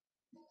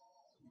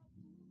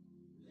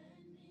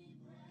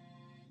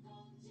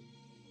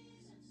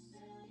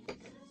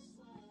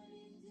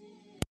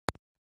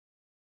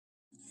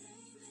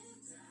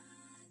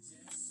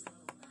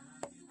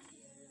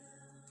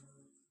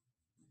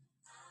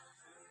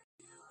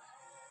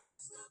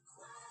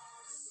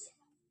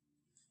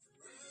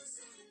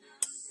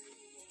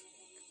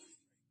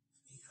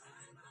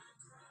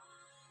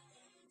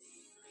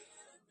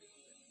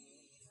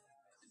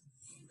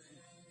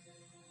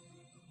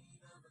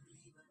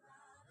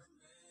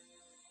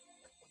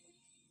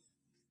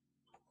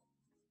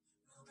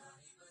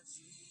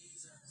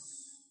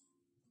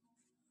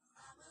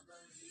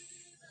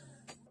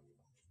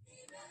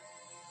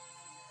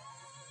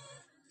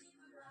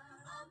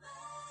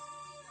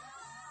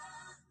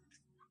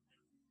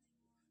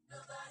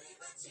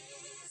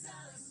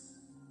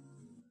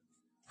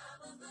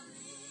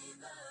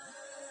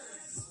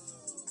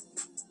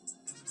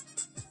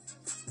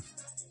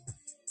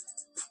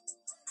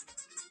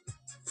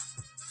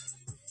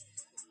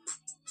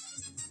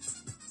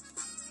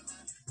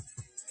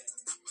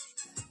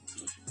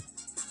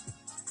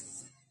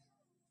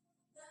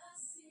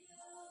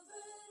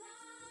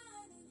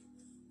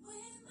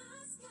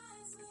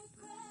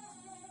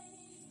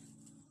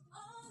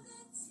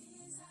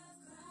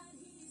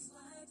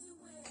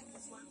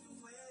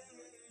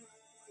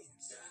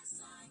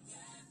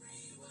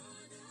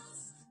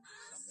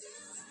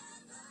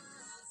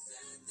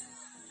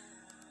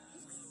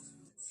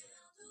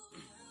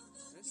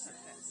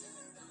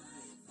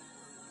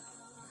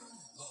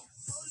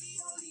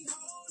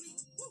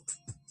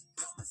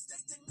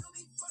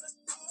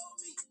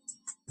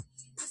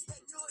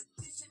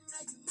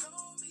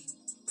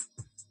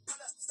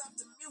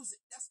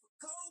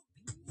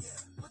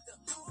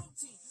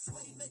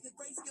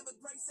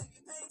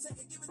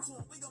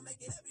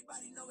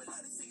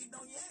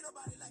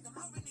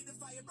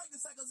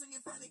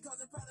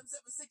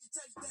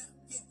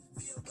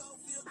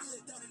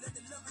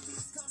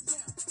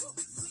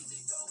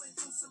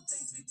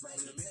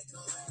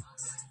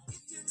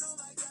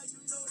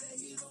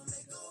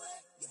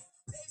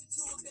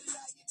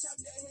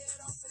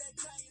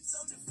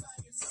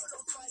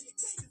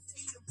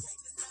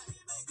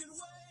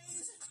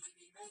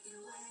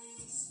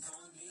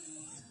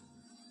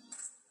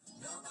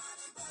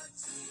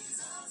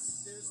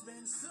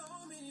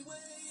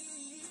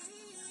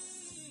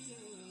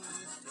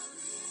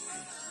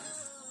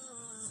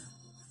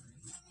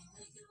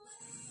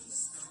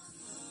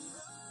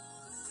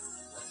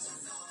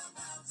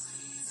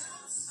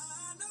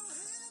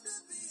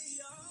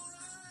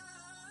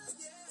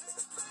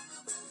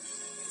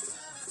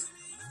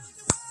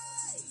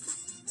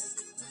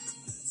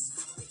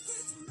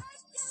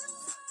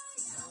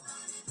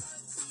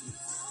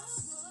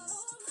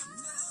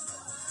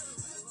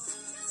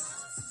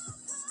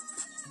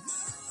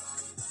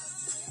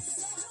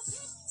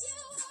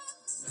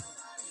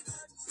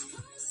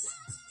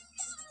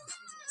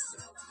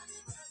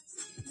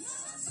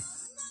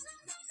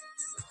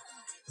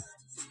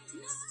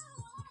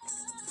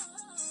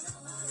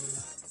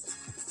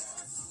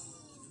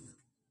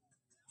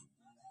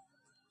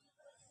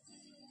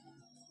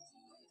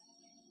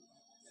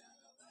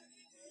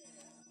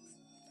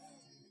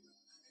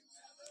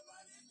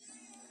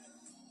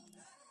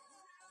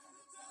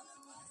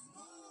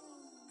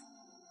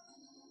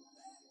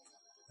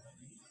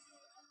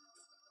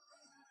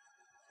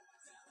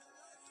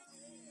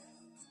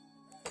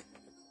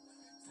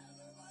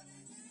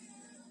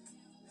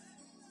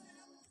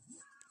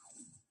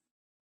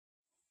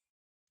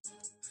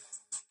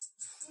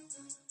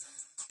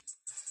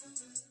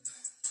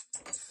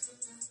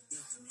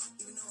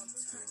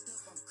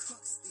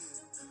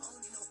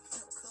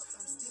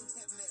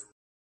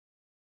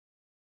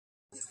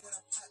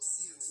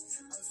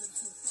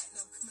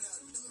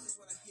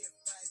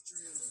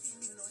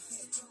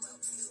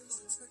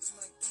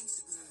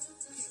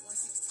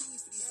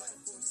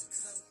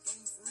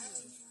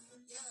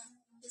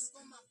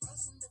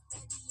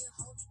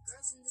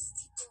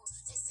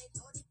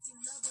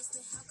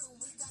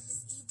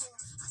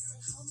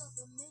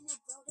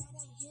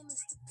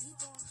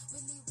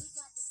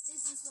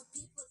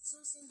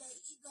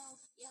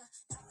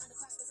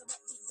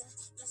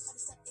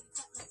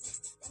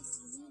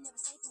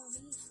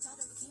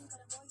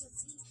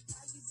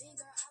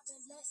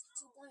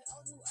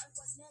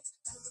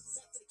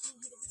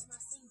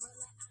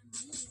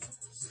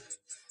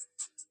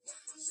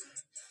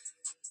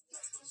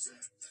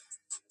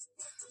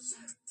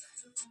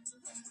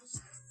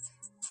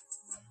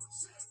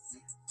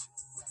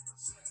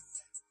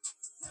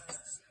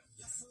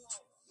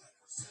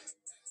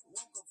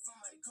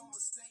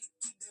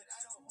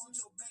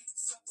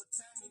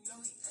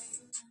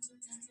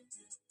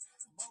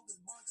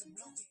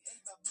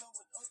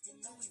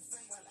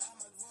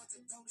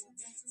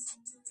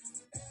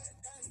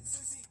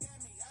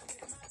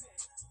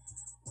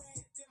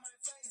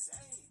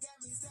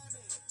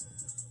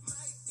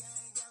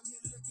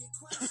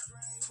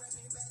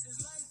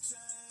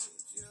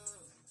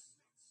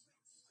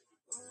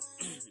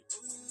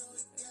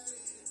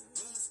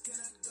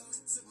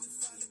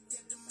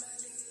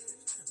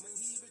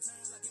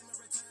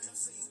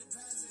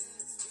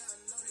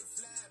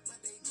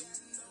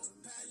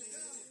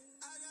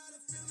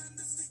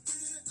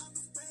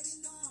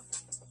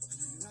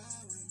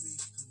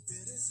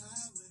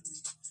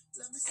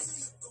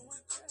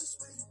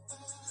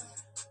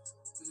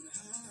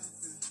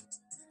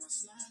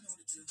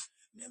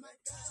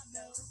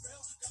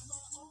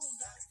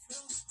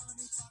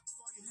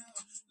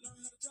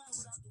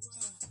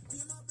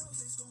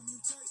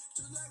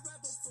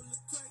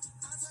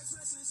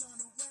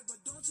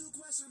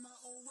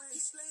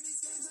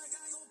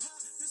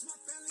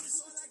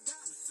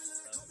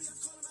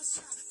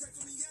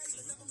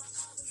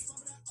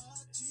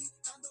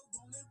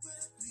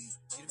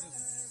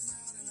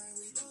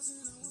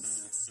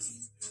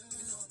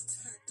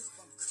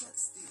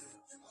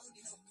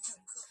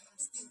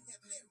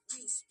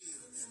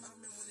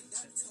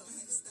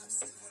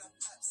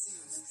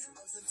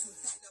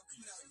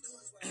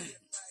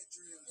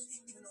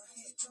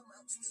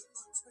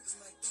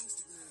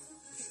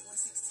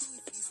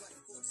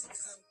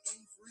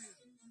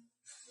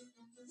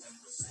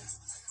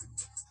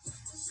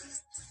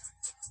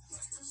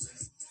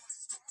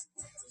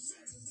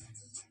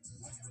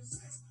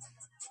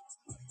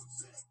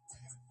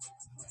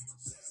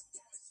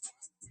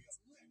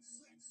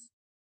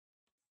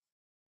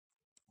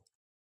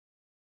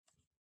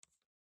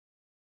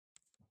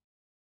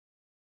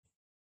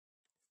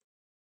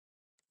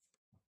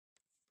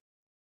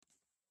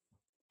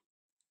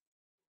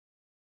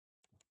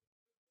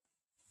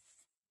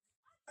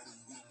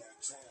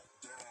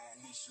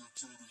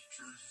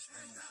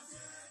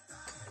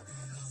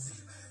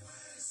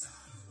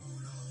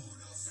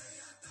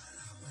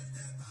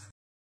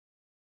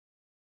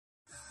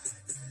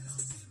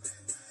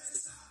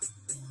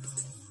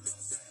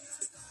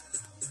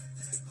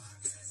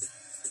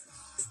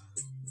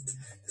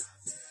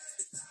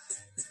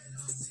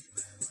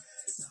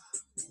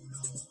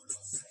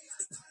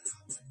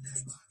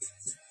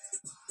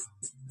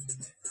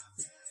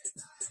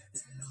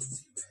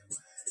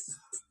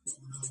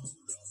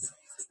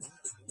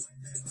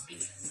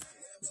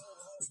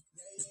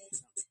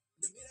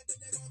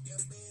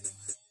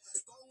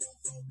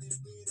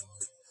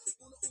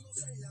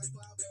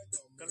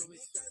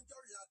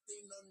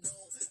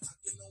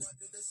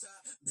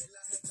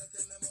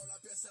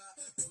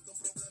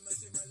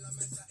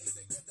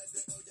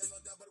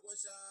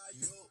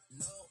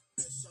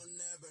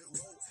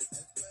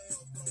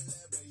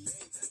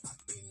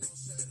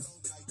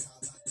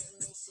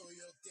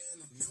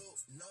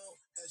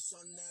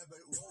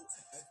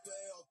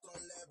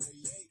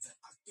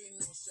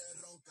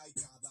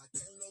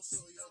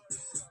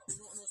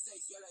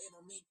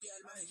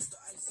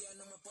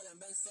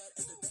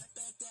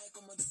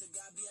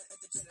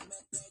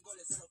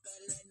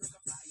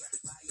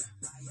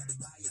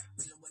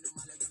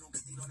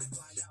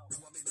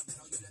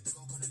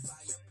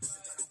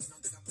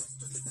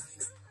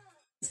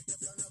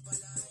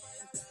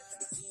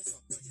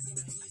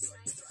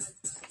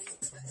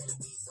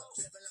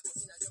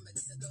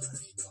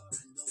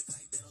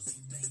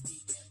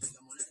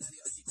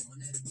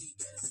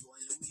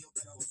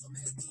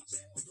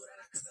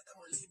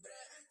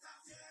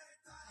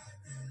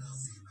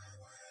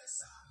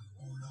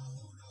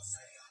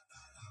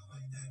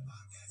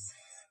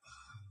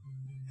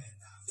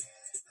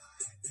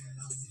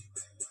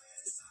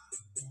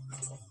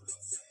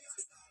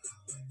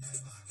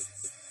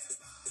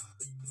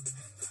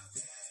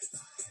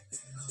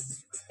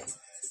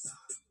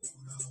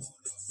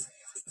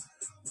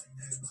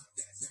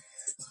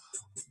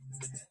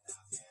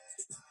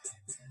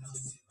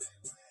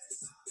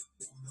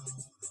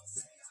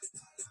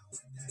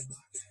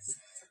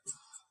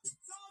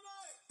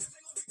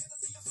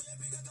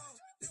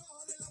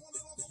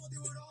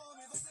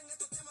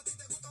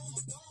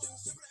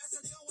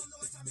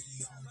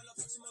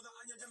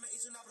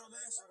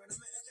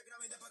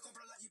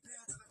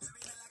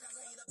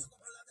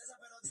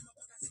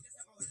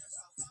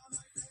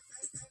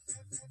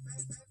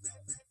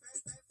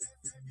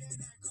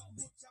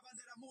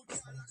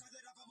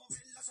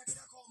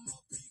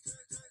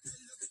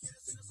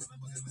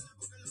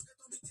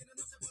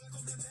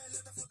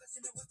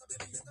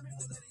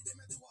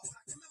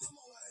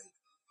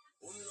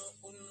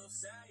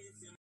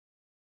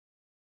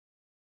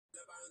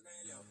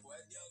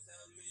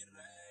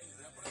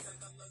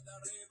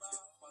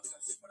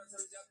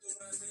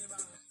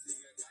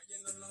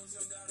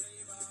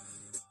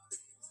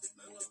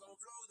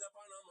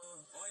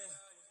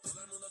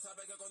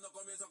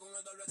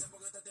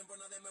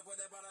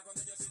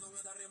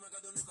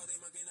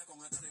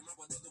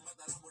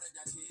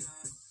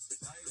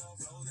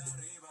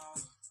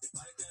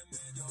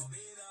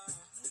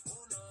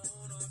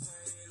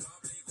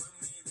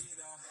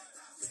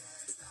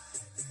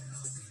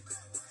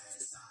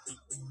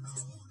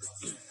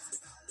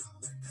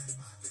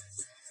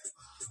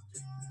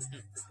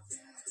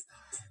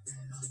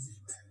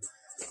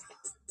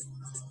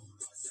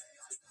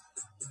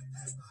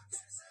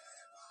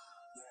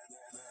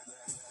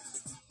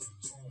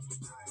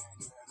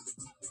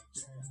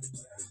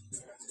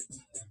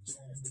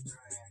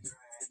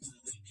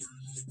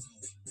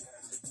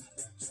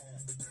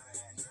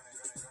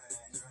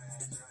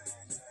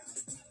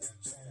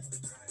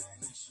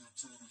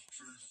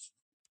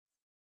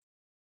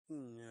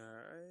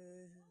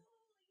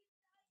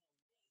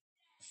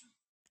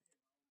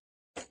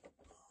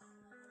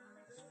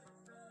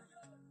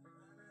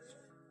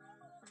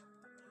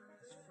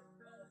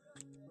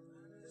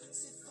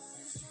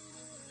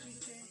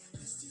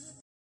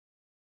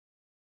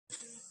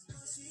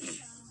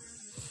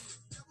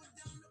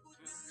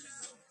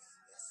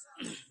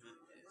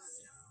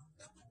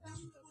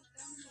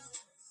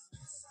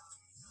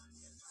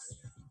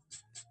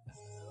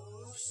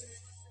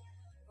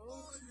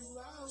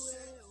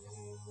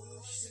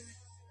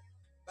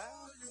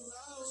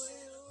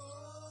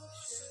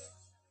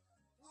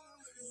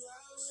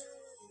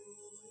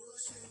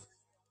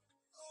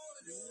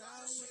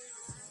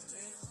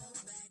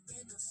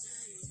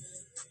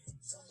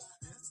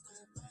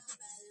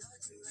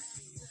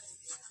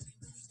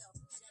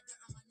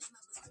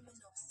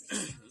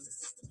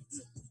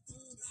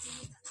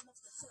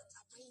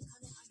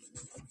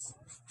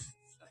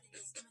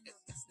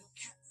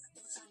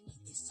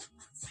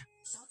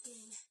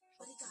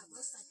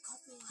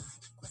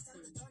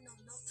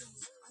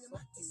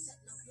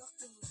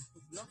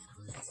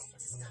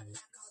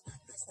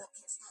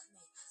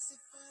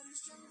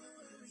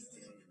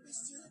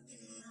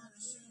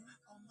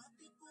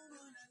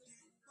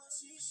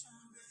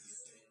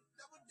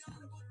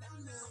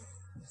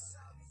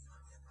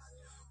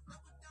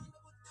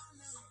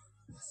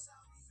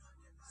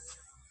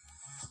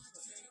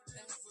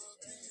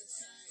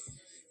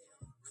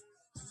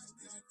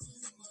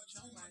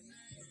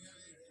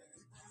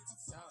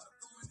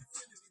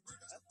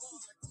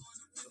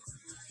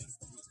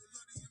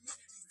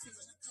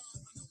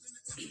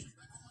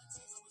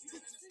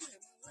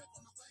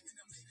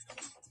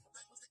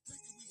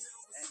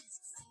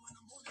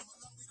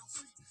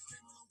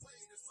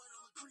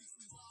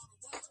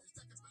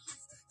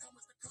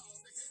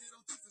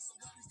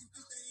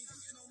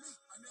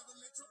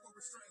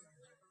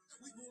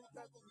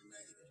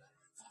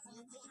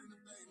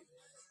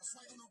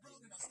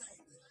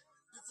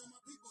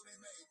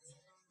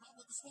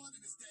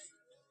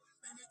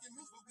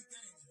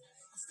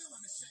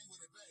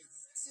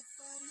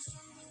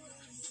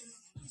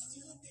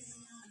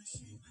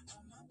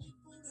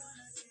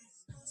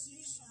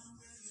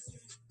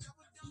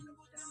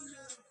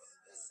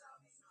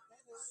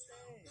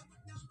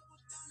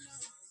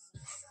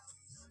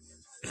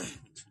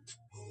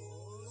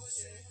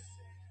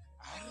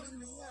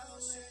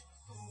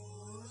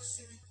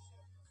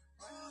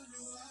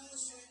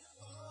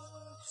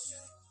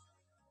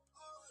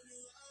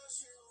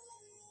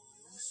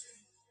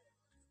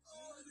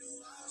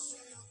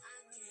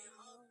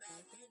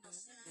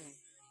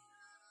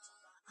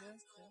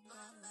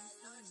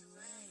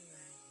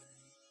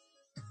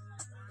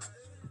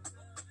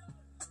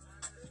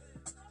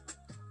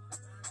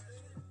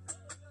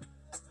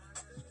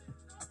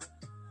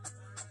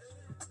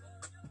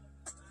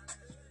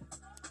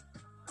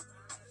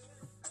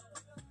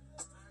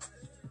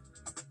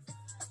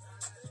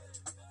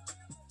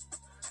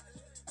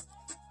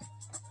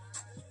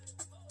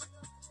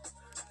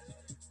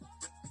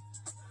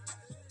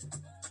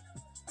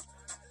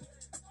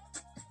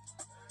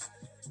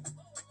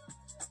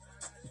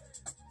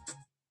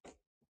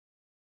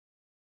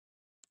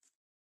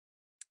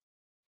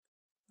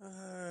 All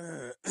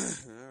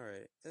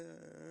right. Yeah.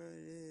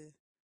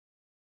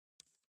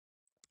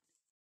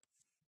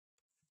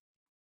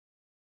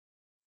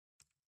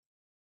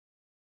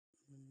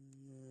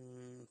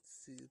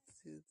 Let's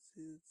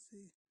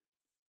see.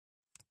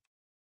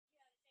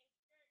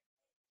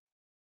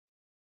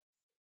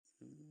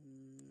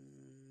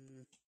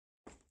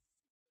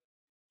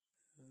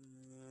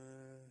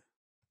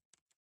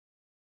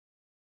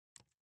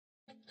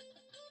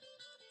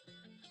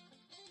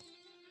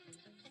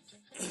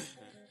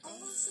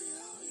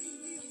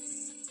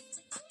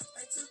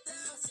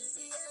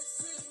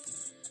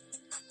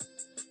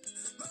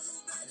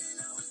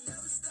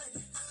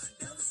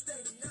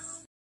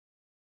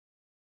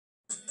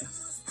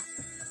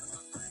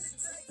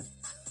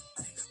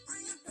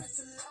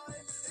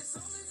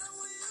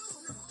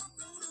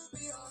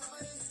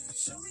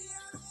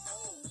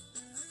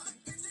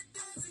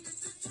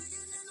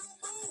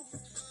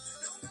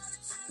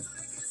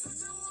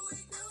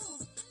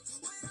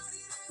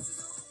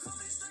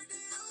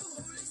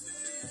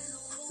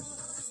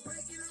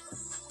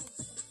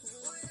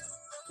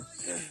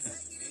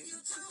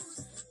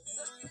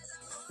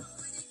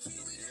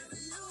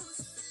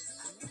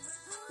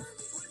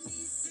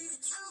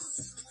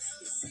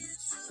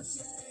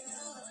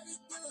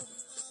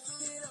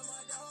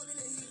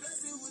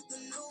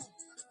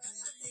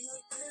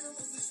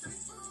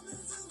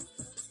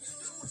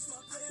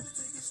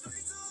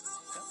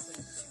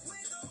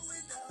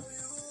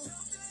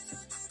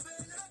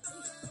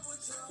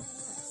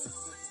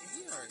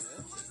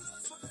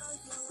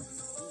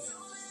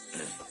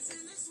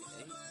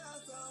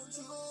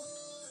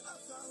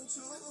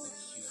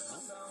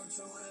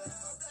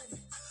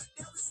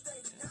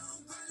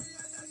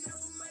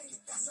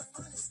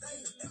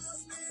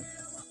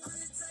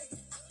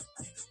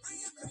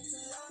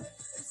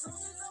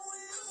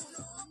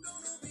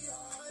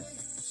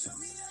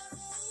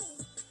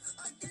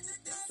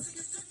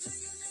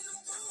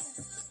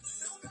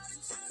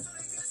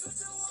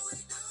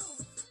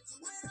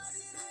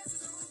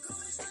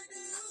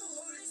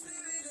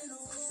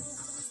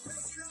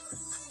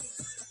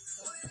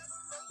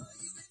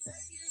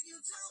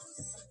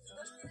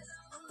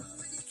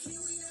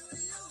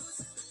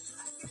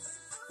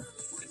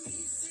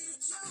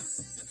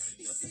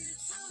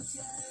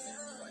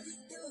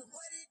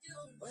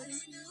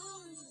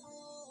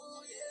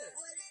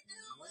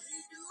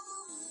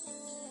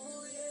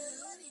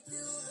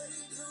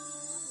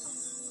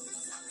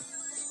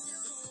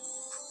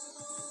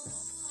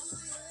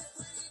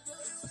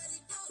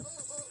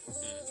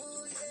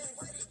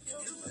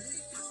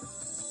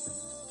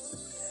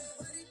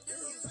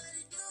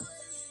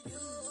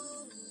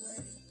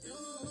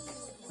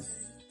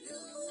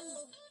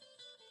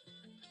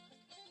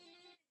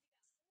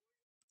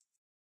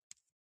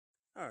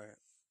 All right.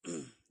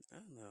 I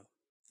don't know.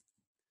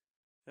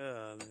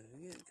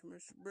 Get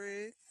commercial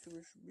break.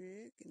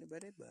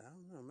 Anybody? But I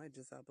don't know. I might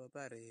just hop up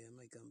out of here. I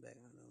might come back.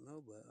 I don't know.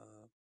 But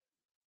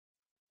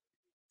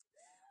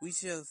we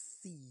shall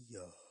see.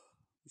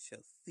 We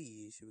shall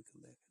see. Should we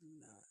come back or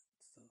not?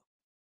 So,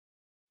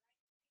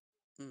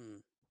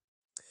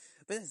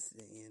 But that's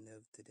the end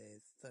of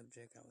today's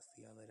subject. I will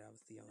see y'all later. I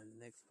will see y'all on the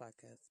next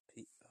podcast.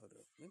 Hold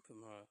up. Let me put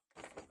my.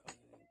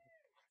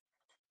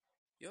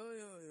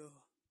 Yo.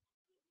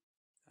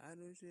 I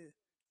do shit.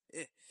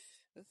 Yeah.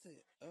 That's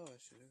it. Oh,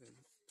 shit. I got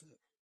stuck.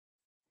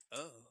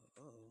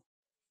 Oh.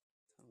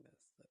 Tongue got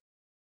stuck.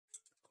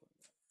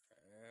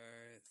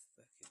 Alright,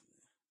 stuck in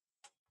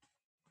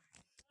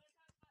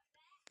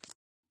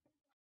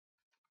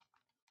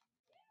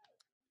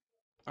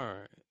there.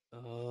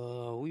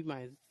 Alright. We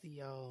might see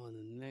y'all on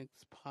the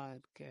next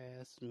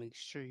podcast. Make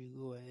sure you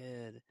go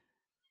ahead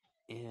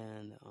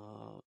and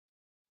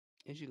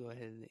you should go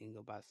ahead and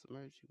go buy some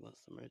merch. You want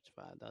some merch,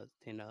 $5,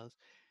 $10.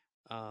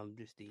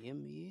 Just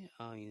DM me.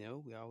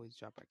 We always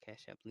drop our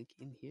Cash App link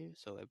in here,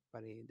 so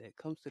everybody that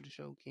comes to the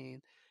show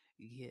can.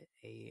 get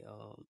a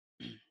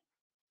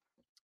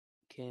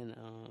can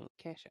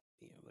cash out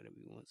me or whatever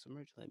you want some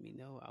merch, let me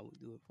know. I will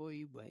do it for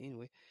you. But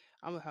anyway,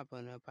 I'm gonna hop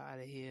on up out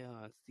of here.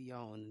 I'll see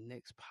y'all on the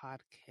next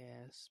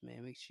podcast,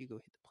 man. Make sure you go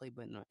hit the play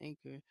button on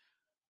Anchor.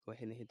 Go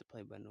ahead and hit the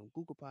play button on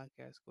Google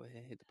Podcasts. Go ahead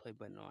and hit the play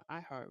button on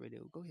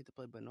iHeartRadio. Go hit the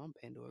play button on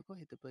Pandora. Go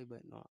hit the play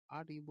button on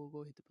Audible.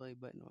 Go hit the play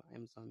button on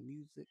Amazon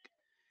Music.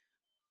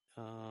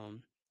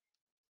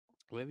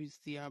 Wherever you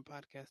see our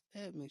podcast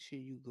at, make sure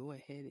you go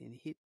ahead and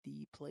hit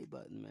the play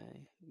button,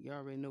 man. You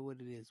already know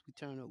what it is. We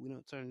turn up, we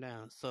don't turn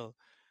down. So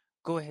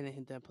go ahead and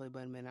hit that play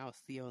button, man. I'll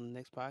see you on the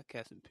next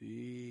podcast.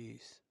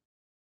 Peace.